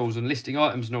parcels and listing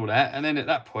items and all that. And then at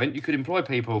that point, you could employ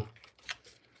people.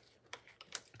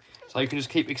 So you can just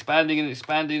keep expanding and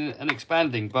expanding and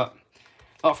expanding. But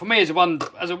like for me, as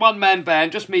a one-man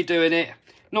band, just me doing it,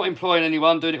 not employing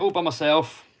anyone, doing it all by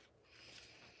myself.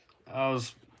 I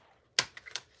was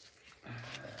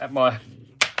at my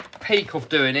peak of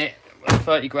doing it.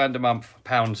 30 grand a month,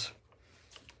 pounds,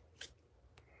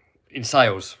 in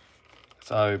sales.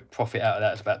 So profit out of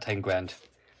that is about 10 grand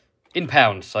in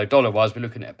pounds. So dollar-wise, we're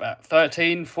looking at about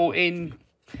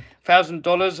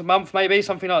 $14,000 a month, maybe,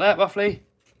 something like that, roughly.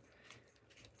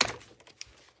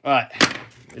 Right,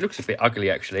 it looks a bit ugly,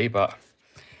 actually, but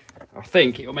I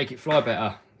think it will make it fly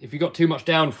better. If you've got too much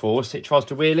downforce, it tries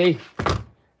to wheelie.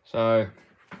 So,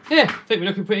 yeah, I think we're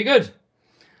looking pretty good.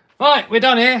 Right, we're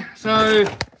done here. So,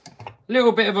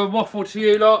 little bit of a waffle to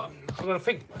you lot. I'm going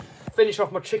to finish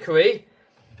off my chicory.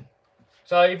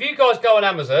 So if you guys go on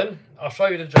Amazon, I'll show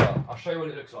you the jar. I'll show you what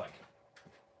it looks like.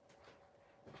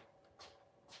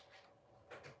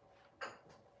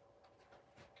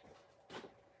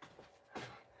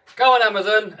 Go on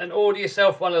Amazon and order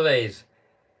yourself one of these.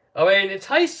 I mean, it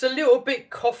tastes a little bit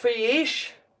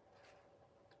coffee-ish,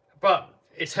 but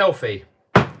it's healthy.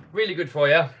 Really good for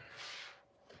you.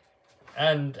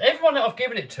 And everyone that I've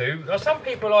given it to, some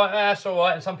people are like, that's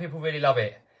alright, and some people really love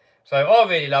it. So I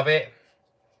really love it.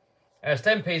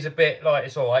 Stempy's a bit like,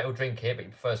 it's alright, he'll drink it, but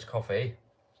he prefers coffee.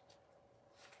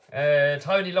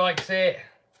 Tony likes it.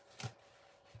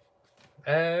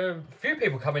 A few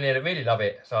people come in here that really love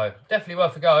it, so definitely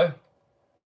worth a go.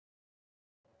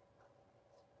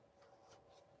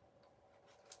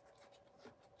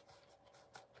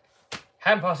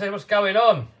 Hamper said, what's going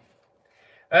on?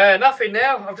 Nothing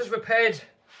now. I've just repaired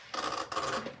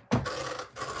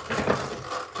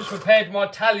my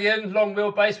Italian long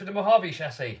wheelbase with the Mojave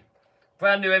chassis.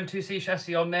 Brand new M2C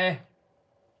chassis on there.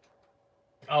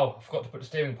 Oh, I forgot to put the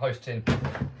steering post in.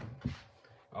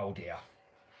 Oh dear.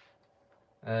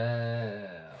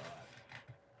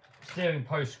 Steering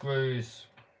post screws.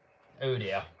 Oh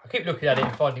dear. I keep looking at it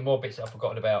and finding more bits that I've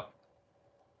forgotten about.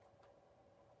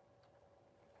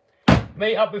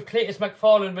 Meet up with Cletus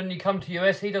McFarlane when you come to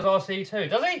US. He does RC too.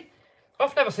 Does he?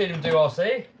 I've never seen him do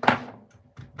RC.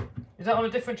 Is that on a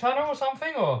different channel or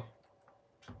something? Or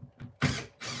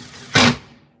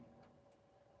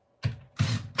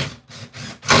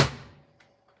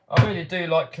I really do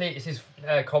like Cletus's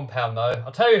compound though.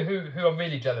 I'll tell you who I'm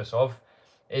really jealous of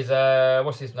is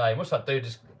what's his name? What's that dude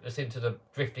that's into the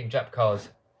drifting Jap cars?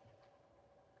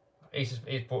 He's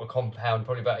bought a compound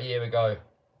probably about a year ago.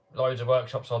 Loads of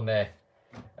workshops on there.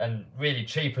 And really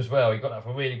cheap as well. You got that for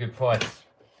a really good price.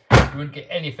 You wouldn't get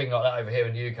anything like that over here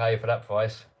in the UK for that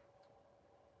price.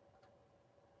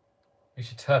 You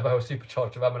should turbo a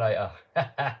supercharged laminator.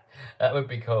 That would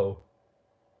be cool.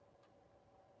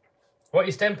 What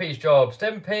is Stempy's job?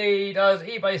 Stempy does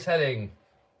eBay selling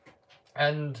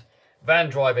and van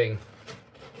driving.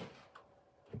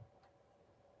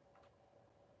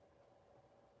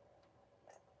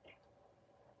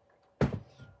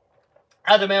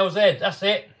 Adam LZ, that's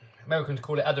it. Americans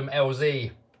call it Adam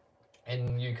LZ.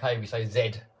 In UK we say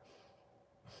Z.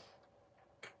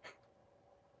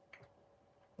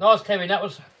 Nice, Kevin, that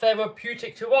was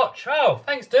therapeutic to watch. Oh,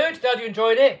 thanks dude, glad you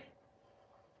enjoyed it.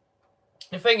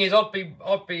 The thing is, I'd be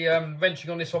wrenching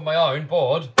on this on my own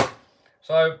board,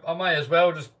 so I may as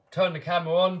well just turn the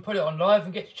camera on, put it on live,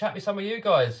 and get to chat with some of you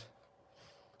guys.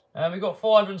 We've got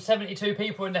 472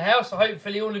 people in the house, so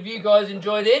hopefully all of you guys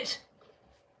enjoyed it.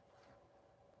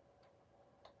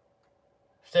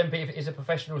 Stempy is a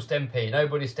professional Stempy.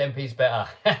 Nobody's Stempy's better.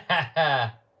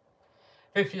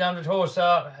 1500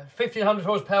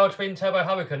 horsepower twin turbo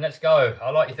Hurricane. Let's go. I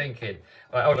like your thinking.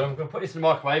 Right, hold on. I'm going to put this in the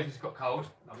microwave because it's got cold.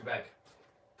 I'll be back.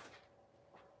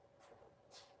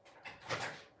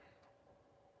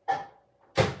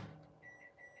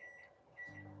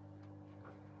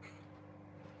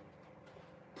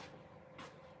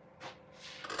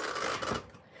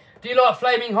 Do you like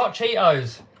flaming hot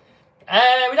Cheetos?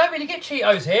 We don't really get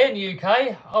Cheetos here in the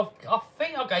UK. I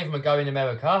think I gave them a go in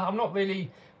America. I'm not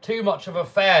really too much of a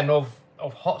fan of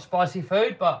hot spicy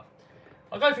food, but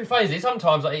I go through phases.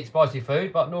 Sometimes I eat spicy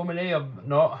food, but normally I'm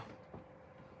not.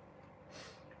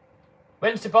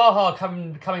 When's the Baja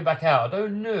coming back out? I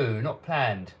don't know. Not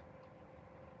planned.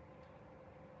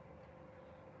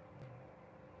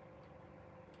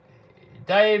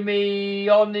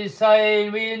 Damien is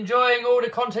saying, we enjoying all the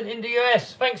content in the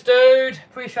US. Thanks, dude.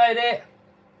 Appreciate it.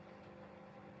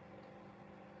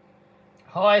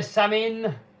 Hi,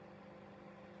 Samin.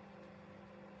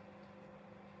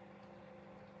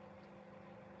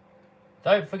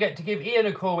 Don't forget to give Ian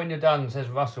a call when you're done, says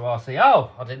Russell RC.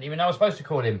 Oh, I didn't even know I was supposed to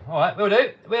call him. All right, we'll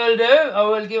do. We'll do. I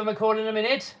will give him a call in a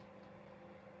minute.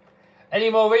 Any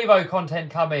more Revo content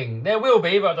coming? There will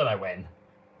be, but I don't know when.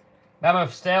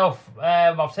 Mammoth Stealth,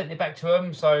 I've sent it back to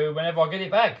them, so whenever I get it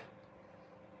back.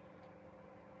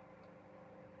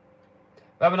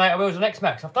 Raminator wheels on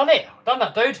X-Max. I've done it. I've done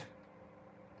that, dude.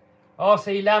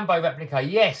 RC Lambo replica.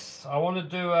 Yes, I want to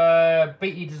do a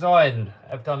BT Design.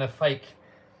 I've done a fake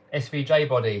SVJ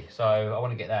body, so I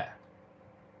want to get that.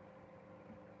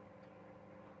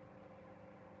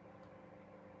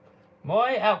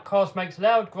 My Outcast makes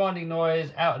loud grinding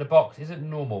noise out of the box. Isn't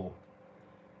normal.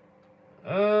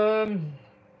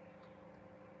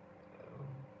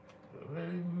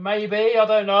 Maybe, I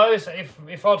don't know. So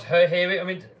if I'd hear it, I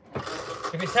mean,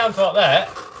 if it sounds like that,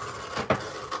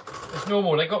 it's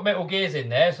normal. They've got metal gears in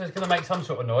there, so it's going to make some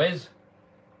sort of noise.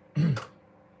 If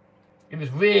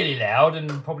it's really loud,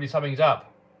 and probably something's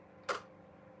up.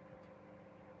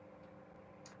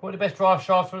 What are the best drive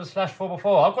shafts for the Slash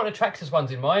 4x4? I've got the Traxxas ones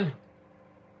in mine.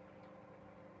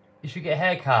 You should get a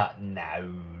haircut.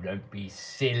 No, don't be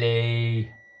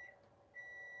silly.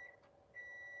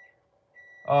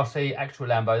 RC actual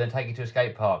Lambo, then take it to a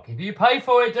skate park. If you pay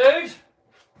for it, dude.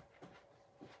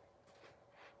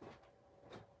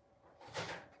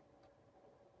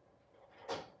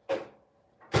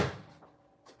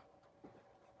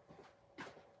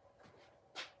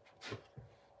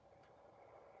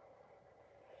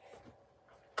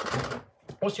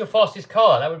 What's your fastest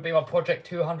car? That would be my Project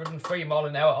 203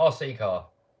 mile/an-hour RC car.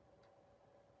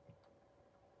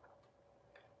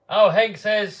 Oh, Hank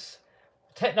says,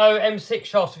 Techno M6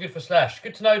 shafts are good for Slash.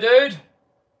 Good to know, dude.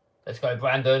 Let's go,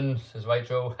 Brandon, says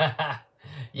Rachel.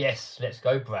 Yes, let's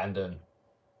go, Brandon.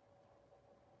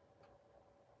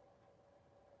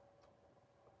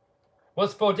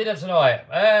 What's for dinner tonight?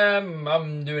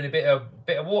 I'm doing a bit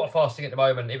of water fasting at the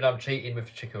moment, even though I'm cheating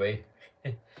with chicory.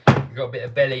 We've got a bit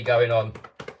of belly going on.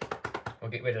 I'll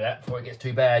get rid of that before it gets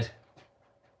too bad.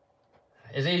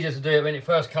 It's easier to do it when it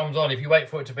first comes on. If you wait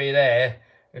for it to be there,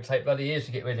 it'll take bloody years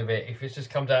to get rid of it. If it just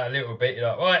comes out a little bit, you're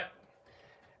like, right,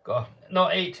 got to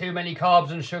not eat too many carbs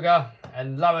and sugar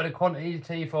and lower the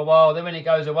quantity for a while. Then when it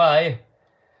goes away,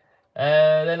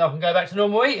 then I can go back to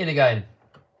normal eating again.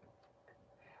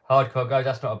 Hardcore goes,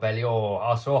 that's not a belly. Oh,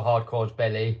 I saw Hardcore's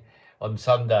belly on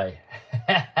Sunday.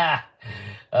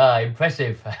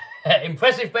 Impressive.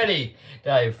 Impressive belly,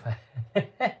 Dave.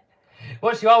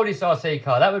 What's your oldest RC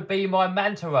car? That would be my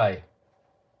Manta Ray.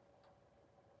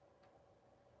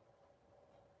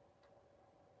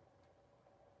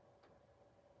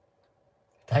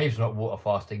 Dave's not water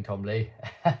fasting, Tom Lee.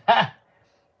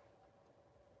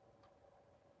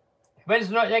 When's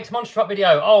the next Monster Truck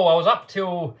video? Oh, I was up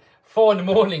till 4 in the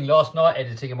morning last night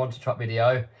editing a Monster Truck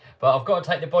video. But I've got to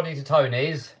take the body to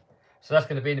Tony's. So that's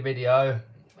going to be in the video.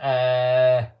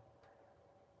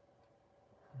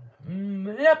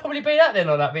 Yeah, probably be that then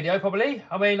on that video, probably.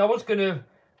 I mean, I was going to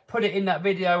put it in that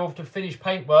video of the finished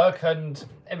paintwork and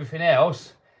everything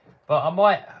else. But I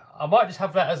might just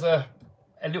have that as a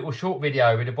little short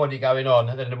video with the body going on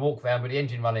and then the walk around with the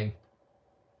engine running.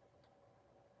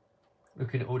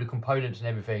 Looking at all the components and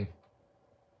everything.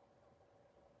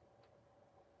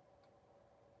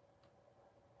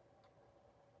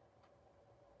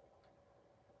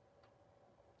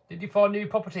 Did Did you find new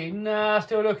property? Nah,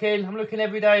 still looking. I'm looking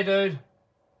every day, dude.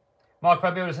 Micro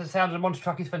Builder says the sound of the monster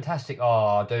truck is fantastic.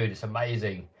 Oh, dude, it's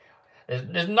amazing.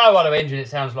 There's no other engine that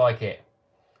sounds like it.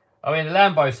 I mean, the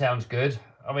Lambo sounds good.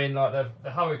 I mean, like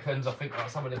the Hurricanes, I think, are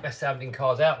some of the best sounding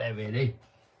cars out there, really.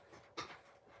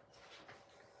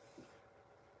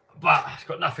 But it's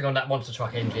got nothing on that monster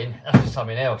truck engine. That's just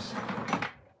something else.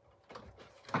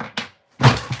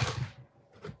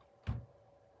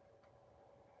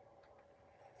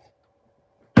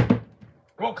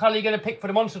 What colour are you going to pick for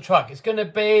the monster truck? It's going to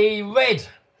be red.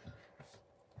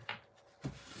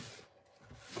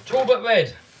 Talbot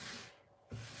red.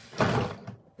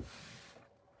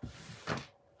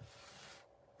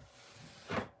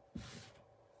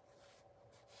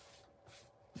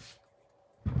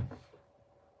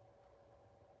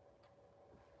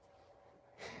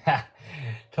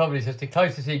 Tommy says the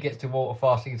closest he gets to water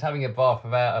fasting is having a bath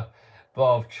without a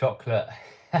bar of chocolate.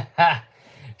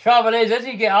 Trouble is, as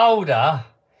you get older,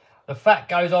 the fat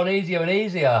goes on easier and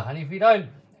easier, and if you don't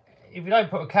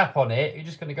put a cap on it, you're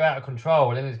just going to go out of control,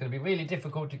 and then it's going to be really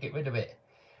difficult to get rid of it.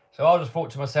 So I just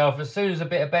thought to myself, as soon as a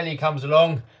bit of belly comes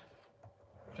along,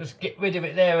 just get rid of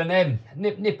it there and then.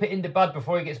 Nip it in the bud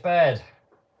before it gets bad.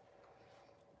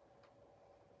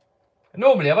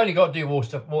 Normally, I've only got to do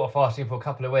water fasting for a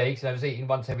couple of weeks, and I was eating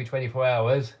once every 24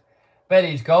 hours.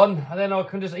 Belly's gone, and then I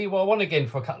can just eat what I want again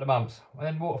for a couple of months, and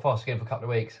then water fast again for a couple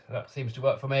of weeks. That seems to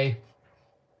work for me.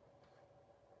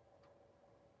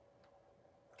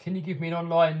 Can you give me an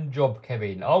online job,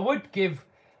 Kevin? I would give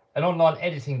an online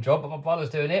editing job, but my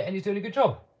brother's doing it, and he's doing a good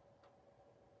job.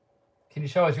 Can you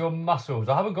show us your muscles?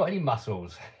 I haven't got any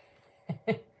muscles.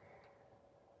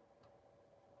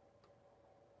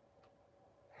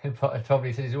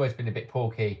 Tomley said he's always been a bit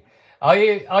porky. Are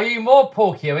you more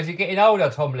porky, or is he getting older,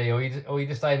 Tomley, or are you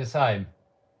just staying the same?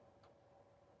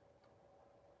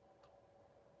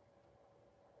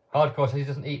 Hardcore says he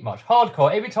doesn't eat much.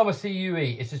 Hardcore, every time I see you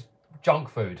eat, it's just junk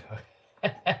food.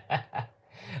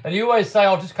 And you always say,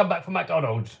 I'll just come back from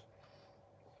McDonald's.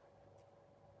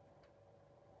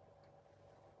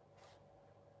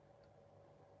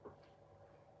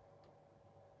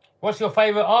 What's your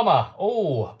favourite armour?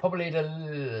 Oh, probably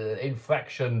the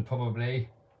infraction, probably,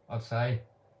 I'd say.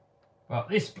 Well,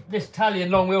 this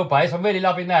Italian long wheelbase, I'm really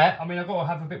loving that. I mean, I've got to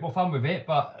have a bit more fun with it,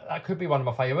 but that could be one of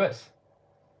my favourites.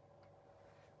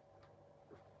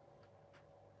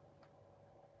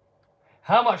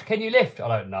 How much can you lift? I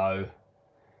don't know.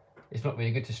 It's not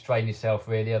really good to strain yourself,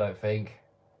 really, I don't think.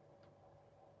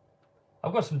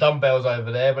 I've got some dumbbells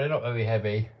over there, but they're not very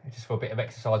heavy. It's just for a bit of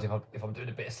exercise if I'm doing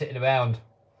a bit of sitting around.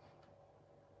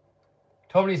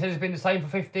 Tommy says it's been the same for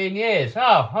 15 years. Oh,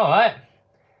 all right.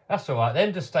 That's all right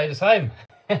then. Just stay the same.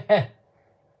 Kev,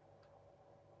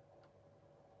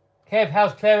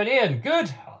 how's Claire and Ian?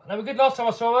 Good. They were good last time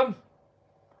I saw them.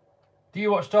 Do you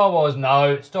watch Star Wars?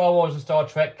 No. Star Wars and Star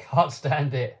Trek. Can't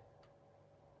stand it.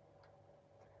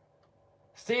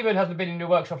 Stephen hasn't been in the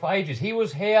workshop for ages. He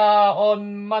was here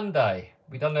on Monday.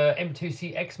 We done the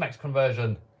M2C X-Max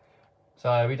conversion.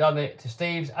 So we done it to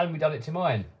Steve's and we done it to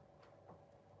mine.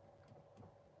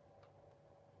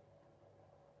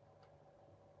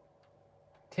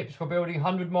 Tips for building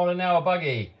 100-mile-an-hour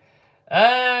buggy.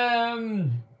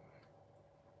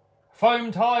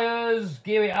 Foam tyres,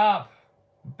 gear it up,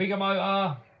 bigger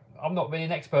motor. I'm not really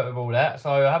an expert with all that,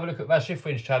 so have a look at Raz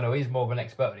Schifrin's channel. He's more of an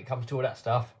expert when it comes to all that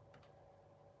stuff.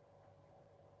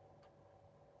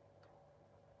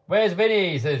 Where's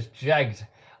Vinny? Says Jagged.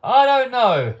 I don't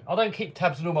know. I don't keep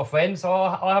tabs on all my friends, so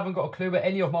I haven't got a clue where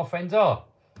any of my friends are.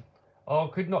 I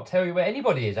could not tell you where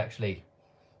anybody is, actually.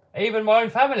 Even my own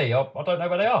family, I don't know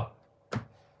where they are.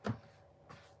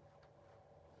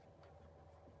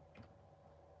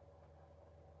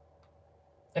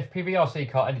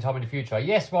 FPVRC kart anytime in the future.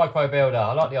 Yes, Micro Builder.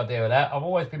 I like the idea of that. I've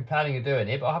always been planning on doing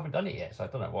it, but I haven't done it yet, so I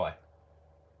don't know why.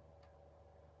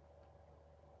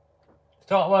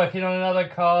 Start working on another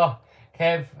car,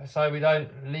 Kev, so we don't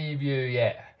leave you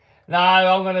yet. No,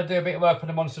 I'm going to do a bit of work on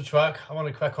the monster truck. I want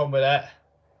to crack on with that.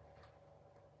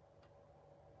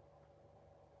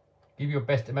 Give your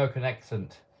best American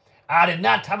accent. I did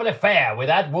not have an affair with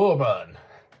that woman.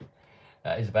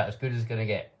 That is about as good as it's going to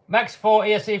get. Max 4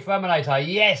 ESC for Aminator.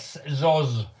 Yes,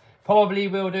 Zoz. Probably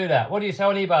will do that. What do you sell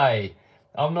on eBay?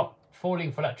 I'm not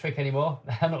falling for that trick anymore.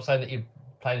 I'm not saying that you're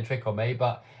playing a trick on me,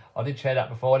 but I did share that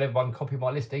before, and everyone copied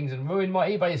my listings and ruined my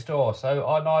eBay store. So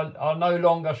I no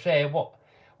longer share what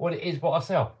it is, what I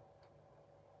sell.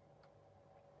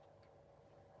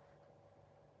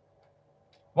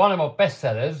 One of my best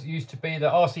sellers used to be the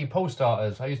RC pull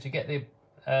starters. I used to get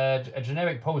a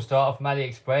generic pull starter from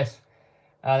AliExpress,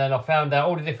 and then I found out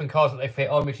all the different cars that they fit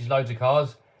on, which is loads of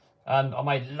cars. And I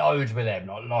made loads with them,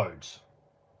 like loads.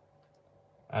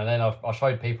 And then I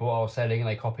showed people what I was selling and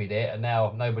they copied it. And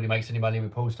now nobody makes any money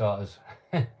with pool starters.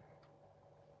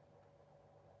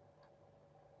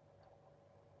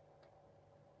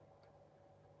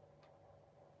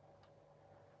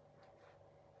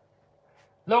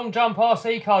 Long jump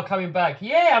RC car coming back.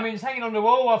 Yeah, I mean, it's hanging on the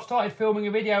wall. I've started filming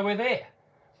a video with it.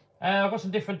 I've got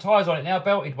some different tyres on it now,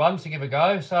 belted ones to give a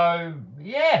go. So,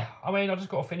 yeah, I mean, I just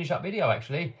got to finish up video,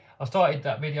 actually. I started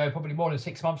that video probably more than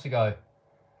 6 months ago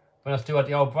when I still had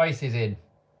the old braces in.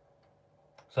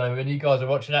 So when you guys are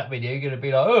watching that video, you're going to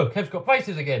be like, oh, Kev's got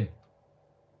braces again.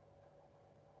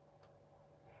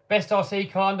 Best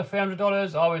RC car under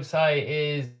 $300, I would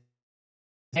say, is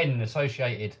 10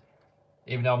 Associated.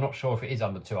 Even though I'm not sure if it is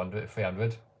under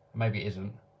 300. Maybe it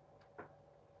isn't.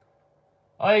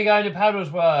 Are you going to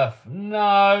Paddlesworth?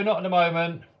 No, not at the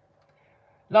moment.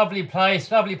 Lovely place,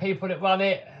 lovely people that run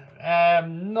it.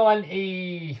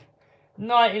 99%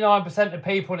 of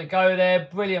people that go there,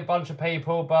 brilliant bunch of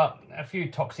people, but a few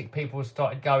toxic people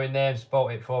started going there and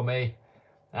spoilt it for me.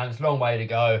 And it's a long way to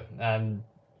go. And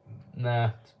nah,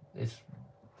 it's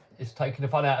taking the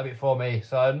fun out of it for me.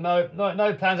 So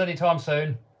no plans anytime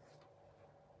soon.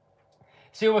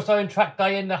 Silverstone track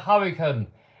day in the Hurricane.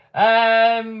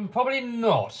 Probably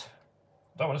not.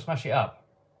 Don't want to smash it up.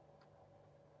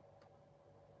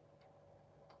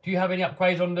 Do you have any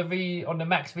upgrades on the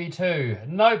Max V2?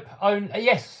 Nope.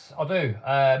 Yes, I do.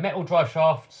 Metal drive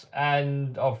shafts,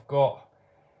 and I've got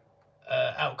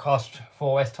Outcast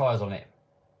 4S tyres on it.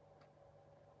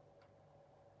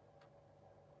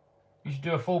 You should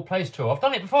do a full place tour. I've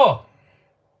done it before.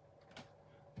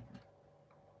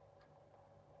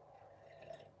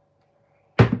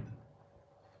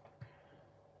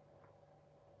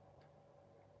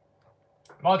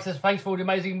 Mike says, thanks for all the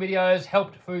amazing videos.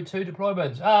 Helped through 2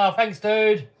 deployments. Ah, thanks,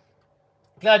 dude.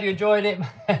 Glad you enjoyed it.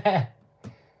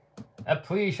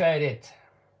 Appreciate it.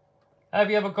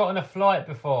 Have you ever gotten a flight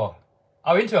before?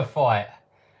 Oh, into a fight?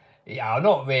 Yeah,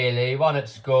 not really. One at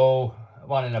school,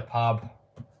 one in a pub.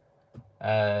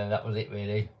 That was it,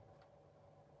 really.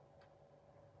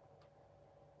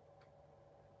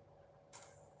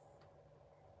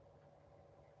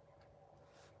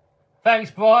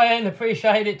 Thanks, Brian.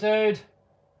 Appreciate it, dude.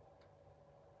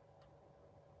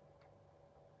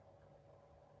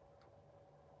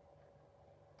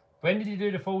 When did you do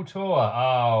the full tour?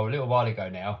 Oh, a little while ago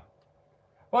now.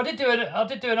 Well, I did do an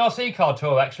RC car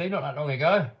tour, actually, not that long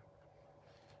ago.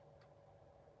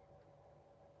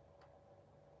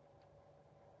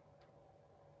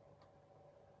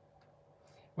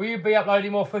 Will you be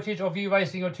uploading more footage of you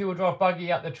racing your two-wheel drive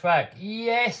buggy up the track?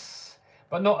 Yes,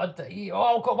 but not.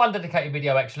 I've got one dedicated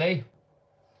video, actually.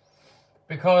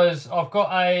 Because I've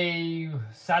got a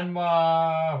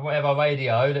Sanwa whatever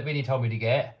radio that Vinny told me to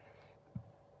get.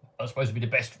 It's supposed to be the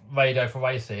best radio for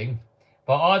racing,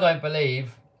 but I don't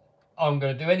believe I'm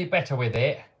going to do any better with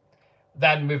it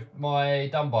than with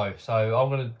my Dumbo. So I'm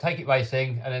going to take it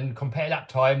racing and then compare lap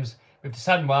times with the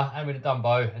Sanwa and with the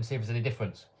Dumbo and see if there's any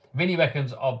difference. Vinny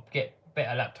reckons I'll get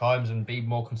better lap times and be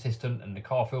more consistent and the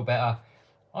car feel better.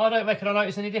 I don't reckon I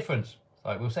notice any difference,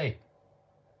 so we'll see.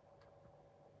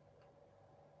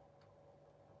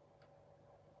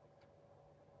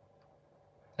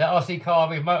 That RC car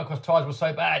with motocross tyres was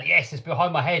so bad. Yes, it's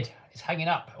behind my head. It's hanging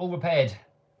up, all repaired.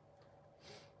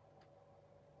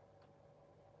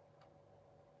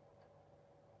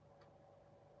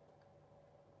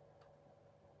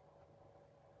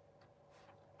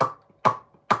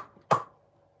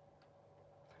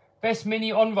 Best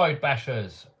mini on-road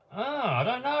bashers. I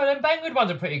don't know. Them Banggood ones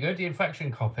are pretty good, the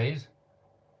infraction copies.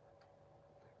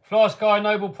 Fly Sky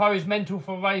Noble Pro is mental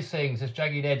for racing, says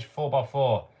Jagged Edge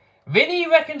 4x4. Vinny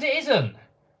reckons it isn't.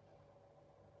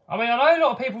 I mean, I know a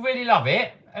lot of people really love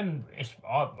it, and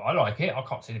I like it. I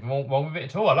can't see anything wrong with it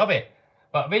at all. I love it.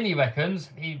 But Vinny reckons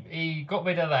he got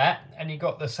rid of that, and he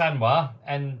got the Sanwa,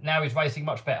 and now he's racing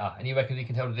much better, and he reckons he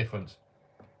can tell the difference.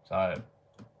 So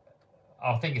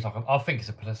I think it's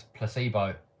a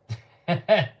placebo.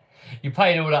 You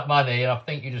paid all that money, and I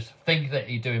think you just think that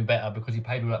you're doing better because you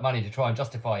paid all that money to try and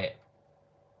justify it.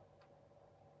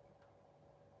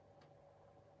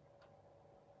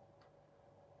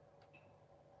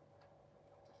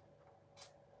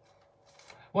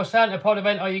 What Santa Pod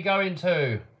event are you going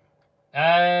to?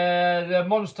 The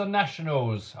Monster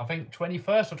Nationals. I think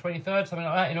 21st or 23rd, something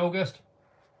like that, in August.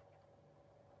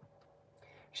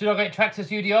 Should I get Traxxas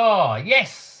UDR?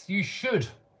 Yes, you should.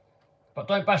 But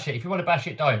don't bash it. If you want to bash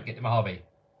it, don't. Get the Mojave.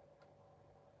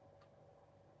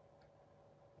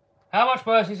 How much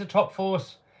worse is the Top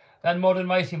Force than modern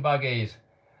racing buggies?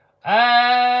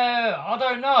 I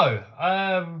don't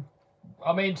know.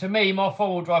 I mean, to me, my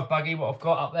four-wheel drive buggy, what I've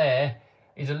got up there,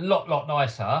 is a lot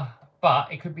nicer,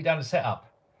 but it could be down to setup.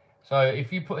 So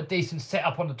if you put a decent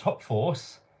setup on the top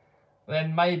force,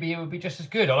 then maybe it would be just as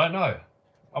good. I don't know.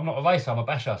 I'm not a racer, I'm a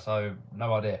basher, so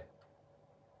no idea.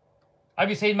 Have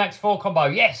you seen Max 4 combo?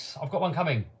 Yes, I've got one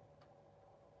coming.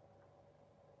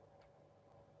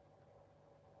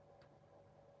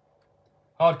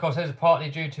 Hardcore says partly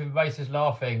due to racers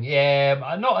laughing.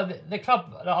 Yeah, not the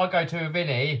club that I go to with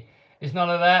Vinny. It's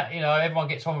none of that. You know, everyone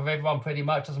gets on with everyone pretty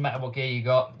much. Doesn't matter what gear you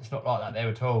got. It's not like that there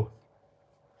at all.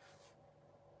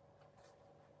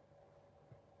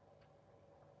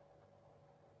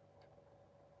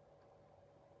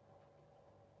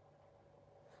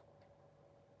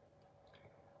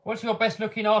 What's your best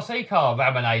looking RC car?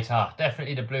 Raminator.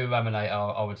 Definitely the blue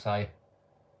Raminator, I would say.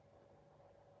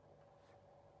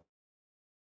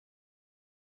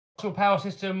 Power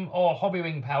system or hobby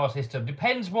wing power system?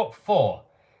 Depends what for.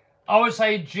 I would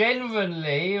say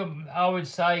generally, I would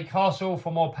say Castle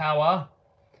for more power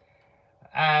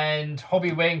and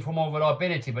hobby wing for more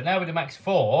reliability. But now with the Max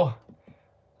 4,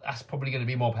 that's probably going to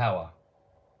be more power.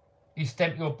 You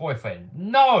stemp your boyfriend.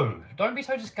 No! Don't be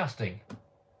so disgusting.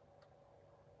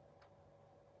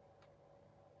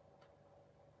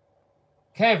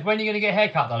 Kev, when are you going to get a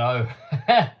haircut? I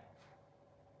know.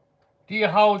 Do you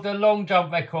hold the long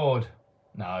jump record?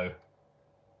 No.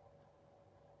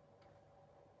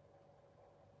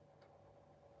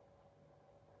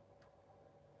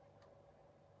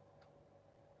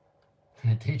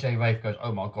 DJ Rafe goes,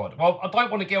 oh my God. Well, I don't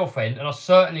want a girlfriend, and I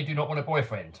certainly do not want a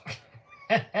boyfriend.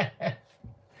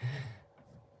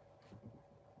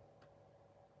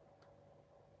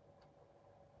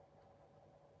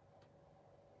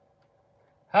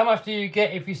 How much do you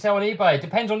get if you sell on eBay?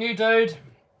 Depends on you, dude.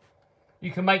 You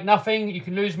can make nothing, you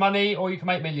can lose money, or you can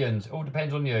make millions. It all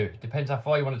depends on you. Depends how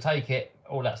far you want to take it,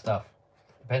 all that stuff.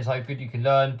 Depends how good you can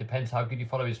learn, depends how good you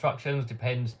follow instructions,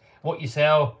 depends what you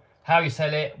sell, how you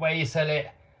sell it, where you sell it.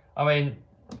 I mean,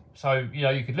 so, you know,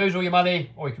 you could lose all your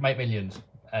money, or you can make millions.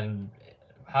 And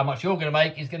how much you're going to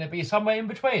make is going to be somewhere in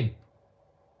between.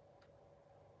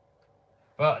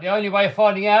 But the only way of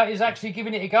finding out is actually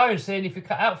giving it a go and seeing if you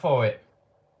cut out for it.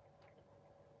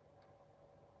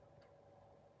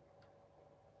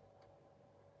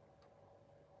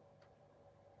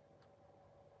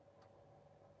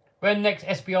 When next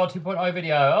SBR 2.0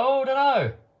 video? Oh, I don't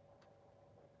know.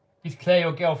 Is Claire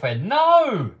your girlfriend?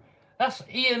 No! That's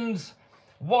Ian's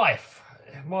wife.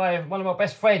 One of my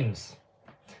best friends.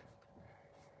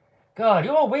 God,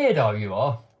 you're a weirdo, you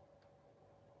are.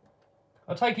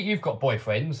 I take it you've got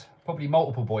boyfriends. Probably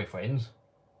multiple boyfriends.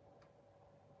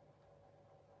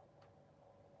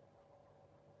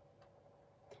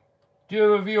 Do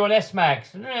a review on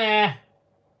S-Max? Nah.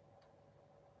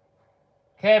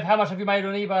 Kev, how much have you made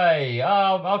on eBay?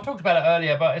 I talked about it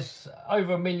earlier, but it's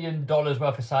over $1 million worth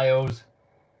of sales.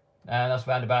 And that's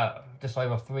around about just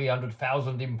over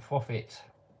 300,000 in profit.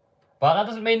 But that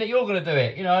doesn't mean that you're going to do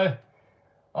it, you know.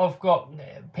 I've got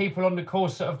people on the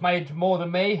course that have made more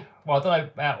than me. Well, I don't know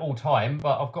about all time,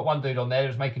 but I've got one dude on there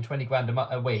who's making 20 grand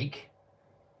a week.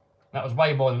 That was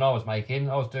way more than I was making.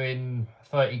 I was doing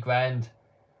 30 grand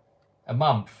a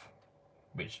month,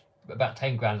 which about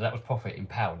 10 grand, that was profit in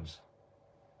pounds.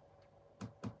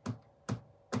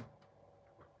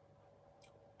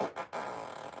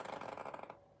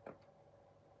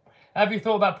 Have you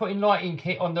thought about putting lighting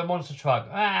kit on the monster truck?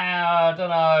 I don't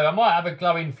know. I might have a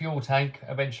glowing fuel tank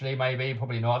eventually, maybe.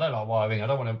 Probably not. I don't like wiring. I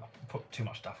don't want to put too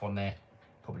much stuff on there.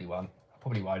 Probably won't.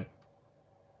 Probably won't.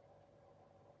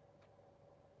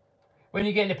 When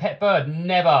you getting a pet bird?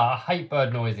 Never. I hate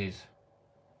bird noises.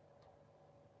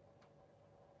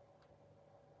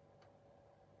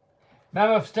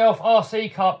 Mammoth Stealth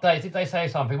RC car updates. Did they say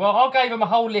something? Well, I gave them a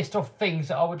whole list of things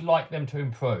that I would like them to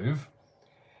improve.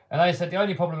 And they said the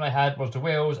only problem they had was the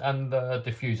wheels and the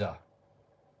diffuser.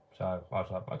 So I was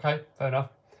like, okay, fair enough.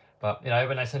 But, you know,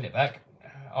 when they send it back,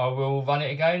 I will run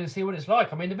it again and see what it's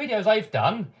like. I mean, the videos they've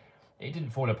done, it didn't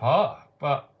fall apart.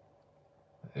 But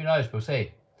who knows? We'll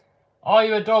see. Are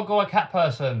you a dog or a cat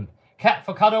person? Cat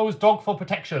for cuddles, dog for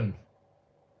protection.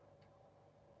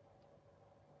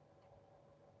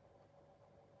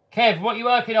 Kev, what are you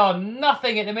working on?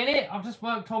 Nothing at the minute. I've just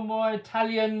worked on my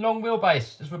Italian long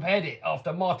wheelbase. Just repaired it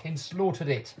after Martin slaughtered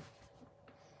it.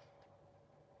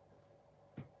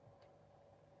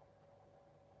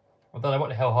 I don't know what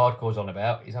the hell Hardcore's on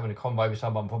about. He's having a convo with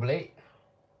someone probably.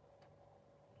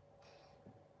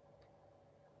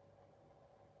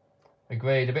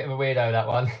 Agreed. A bit of a weirdo, that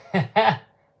one.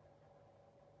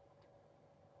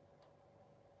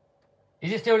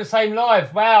 Is it still the same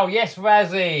live? Wow, yes,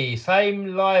 Razzie.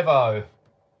 Same live-o.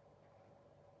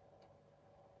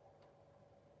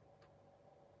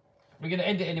 We're going to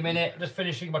end it in a minute. Just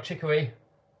finishing my chicory.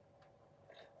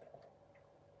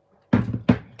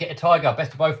 Get a tiger,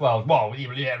 best of both worlds. Well,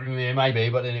 yeah, maybe,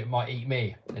 but then it might eat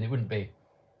me, and it wouldn't be.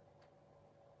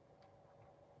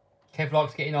 Kev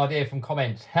likes getting an idea from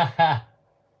comments. Haha.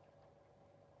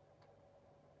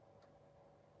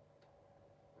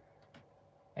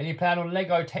 Any plan on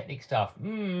Lego Technic stuff?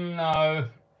 No.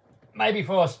 Maybe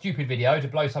for a stupid video to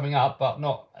blow something up, but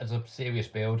not as a serious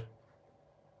build.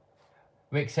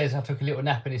 Rick says I took a little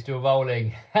nap and it's still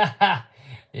rolling.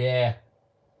 Yeah.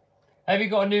 Have you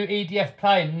got a new EDF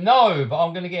plane? No, but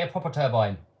I'm going to get a proper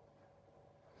turbine.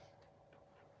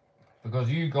 Because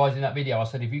you guys in that video, I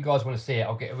said if you guys want to see it,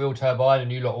 I'll get a real turbine,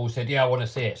 and you lot all said, yeah, I want to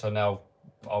see it. So now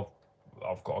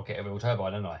I've got to get a real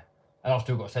turbine, haven't I? And I've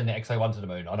still got to send the XO1 to the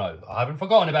moon. I know. I haven't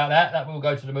forgotten about that. That will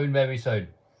go to the moon very soon.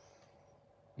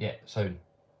 Yeah, soon.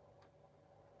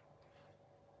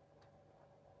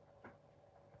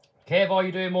 Kev, are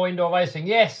you doing more indoor racing?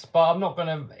 Yes, but I'm not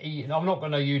gonna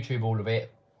YouTube all of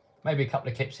it. Maybe a couple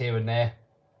of clips here and there.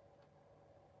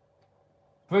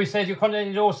 Bruce says your content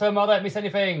is awesome. I don't miss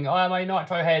anything. I am a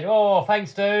nitro head. Oh,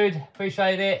 thanks, dude.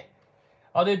 Appreciate it.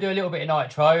 I do a little bit of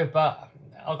nitro, but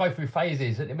I'll go through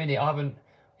phases. At the minute, I haven't.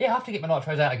 Yeah, I have to get my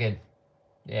nitros out again.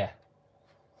 Yeah.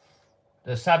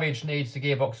 The Savage needs the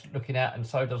gearbox looking at, and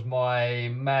so does my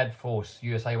Mad Force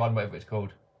USA 1, whatever it's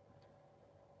called.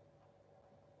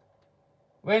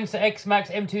 When's the X-Max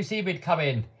M2C vid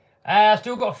coming? I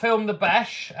still got to film the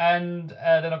bash, and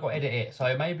then I've got to edit it.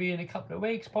 So maybe in a couple of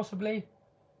weeks, possibly.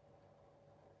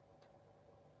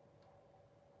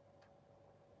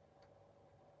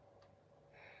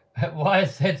 Why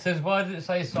says, why did it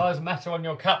say size matter on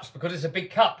your cups? Because it's a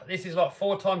big cup. This is like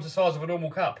 4 times the size of a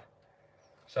normal cup.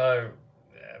 So,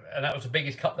 and that was the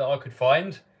biggest cup that I could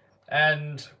find.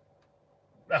 And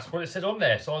that's what it said on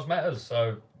there. Size matters.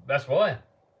 So that's why.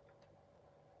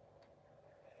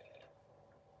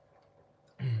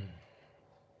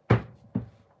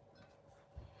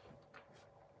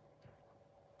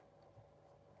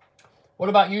 What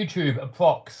about YouTube?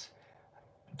 Approx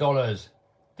dollars.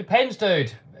 Depends,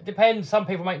 dude. It depends. Some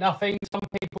people make nothing. Some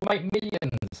people make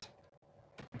millions.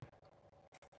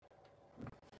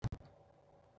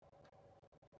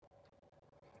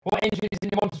 What engine is in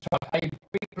the monster truck? A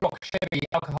big block Chevy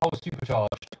alcohol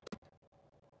supercharged.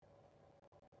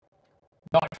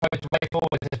 Nitros way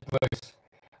forward, says Bruce.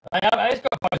 It's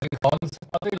got pros and cons. I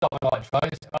do like my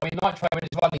nitros. I mean, nitro when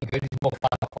it's running good is more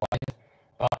fun, I find.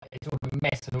 But it's all the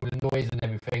mess and all the noise and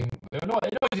everything. The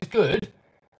noise is good,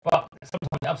 but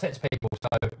sometimes it upsets people. So,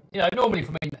 you know, normally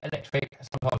for me, electric,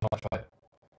 sometimes nitro.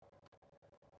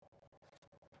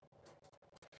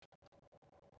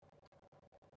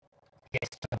 Yes,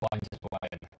 turbines is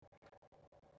Brian.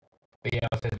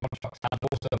 BL says, monster truck sounds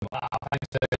awesome. Thanks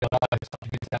to such a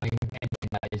good sounding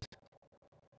engine that is.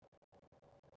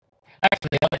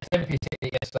 Actually, I let Stempy sit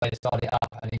it yesterday and start it up,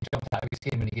 and he jumped out of his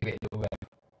skin when he gave it a little rev.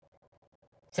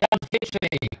 Sounds kitschy.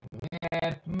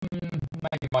 Yeah,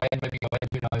 maybe my end, maybe your end,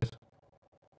 who knows?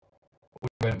 Or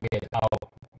it went weird. Oh,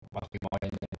 must be my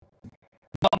end then.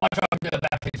 Not much I can do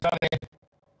about it, sorry.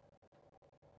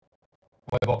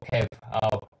 What about Kev?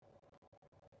 Oh.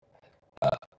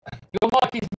 Your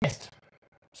mic is missed.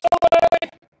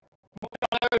 Sorry! What can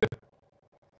I do?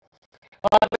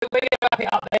 We're going to wrap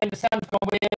it up then. The sound's gone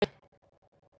weird.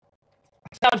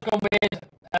 Sound's gone weird.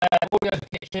 Audio's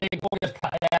glitching. Audio's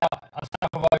cut it out. I sound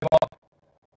like a robot.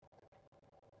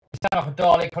 I sound like a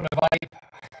Dalek on a vape.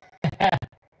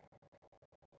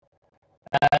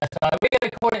 So we're going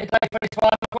to call it a day for this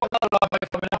one. I've got another live video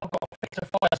coming up. I've got to fix the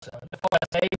fire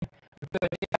team. We'll do a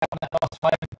detail on that last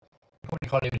time. Probably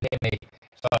can't even hear me.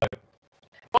 So,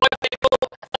 bye people.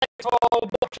 Thanks for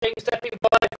watching, stepping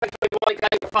by. Thanks for everybody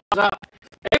gave a thumbs up.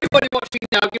 Everybody watching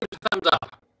now, give us a thumbs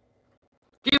up.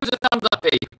 Give us a thumbs up, to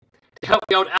help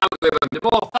the old algorithm. The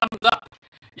more thumbs up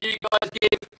you guys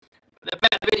give, the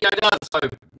better the video does. So,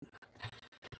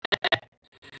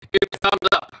 give us a thumbs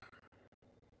up.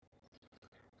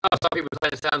 Oh, some people say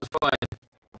it sounds fine.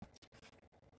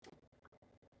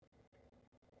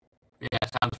 Yeah,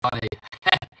 it sounds funny.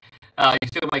 You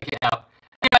still make it out.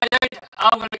 Anyway, dude,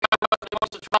 I'm going to go work for the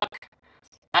monster truck,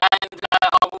 and I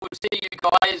will see you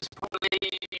guys probably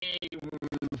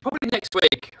next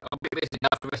week. I'll be busy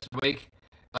enough for the rest of the week.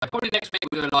 Probably next week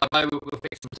we'll do a live. We'll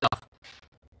fix some stuff.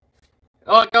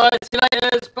 Alright guys, see you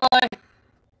later.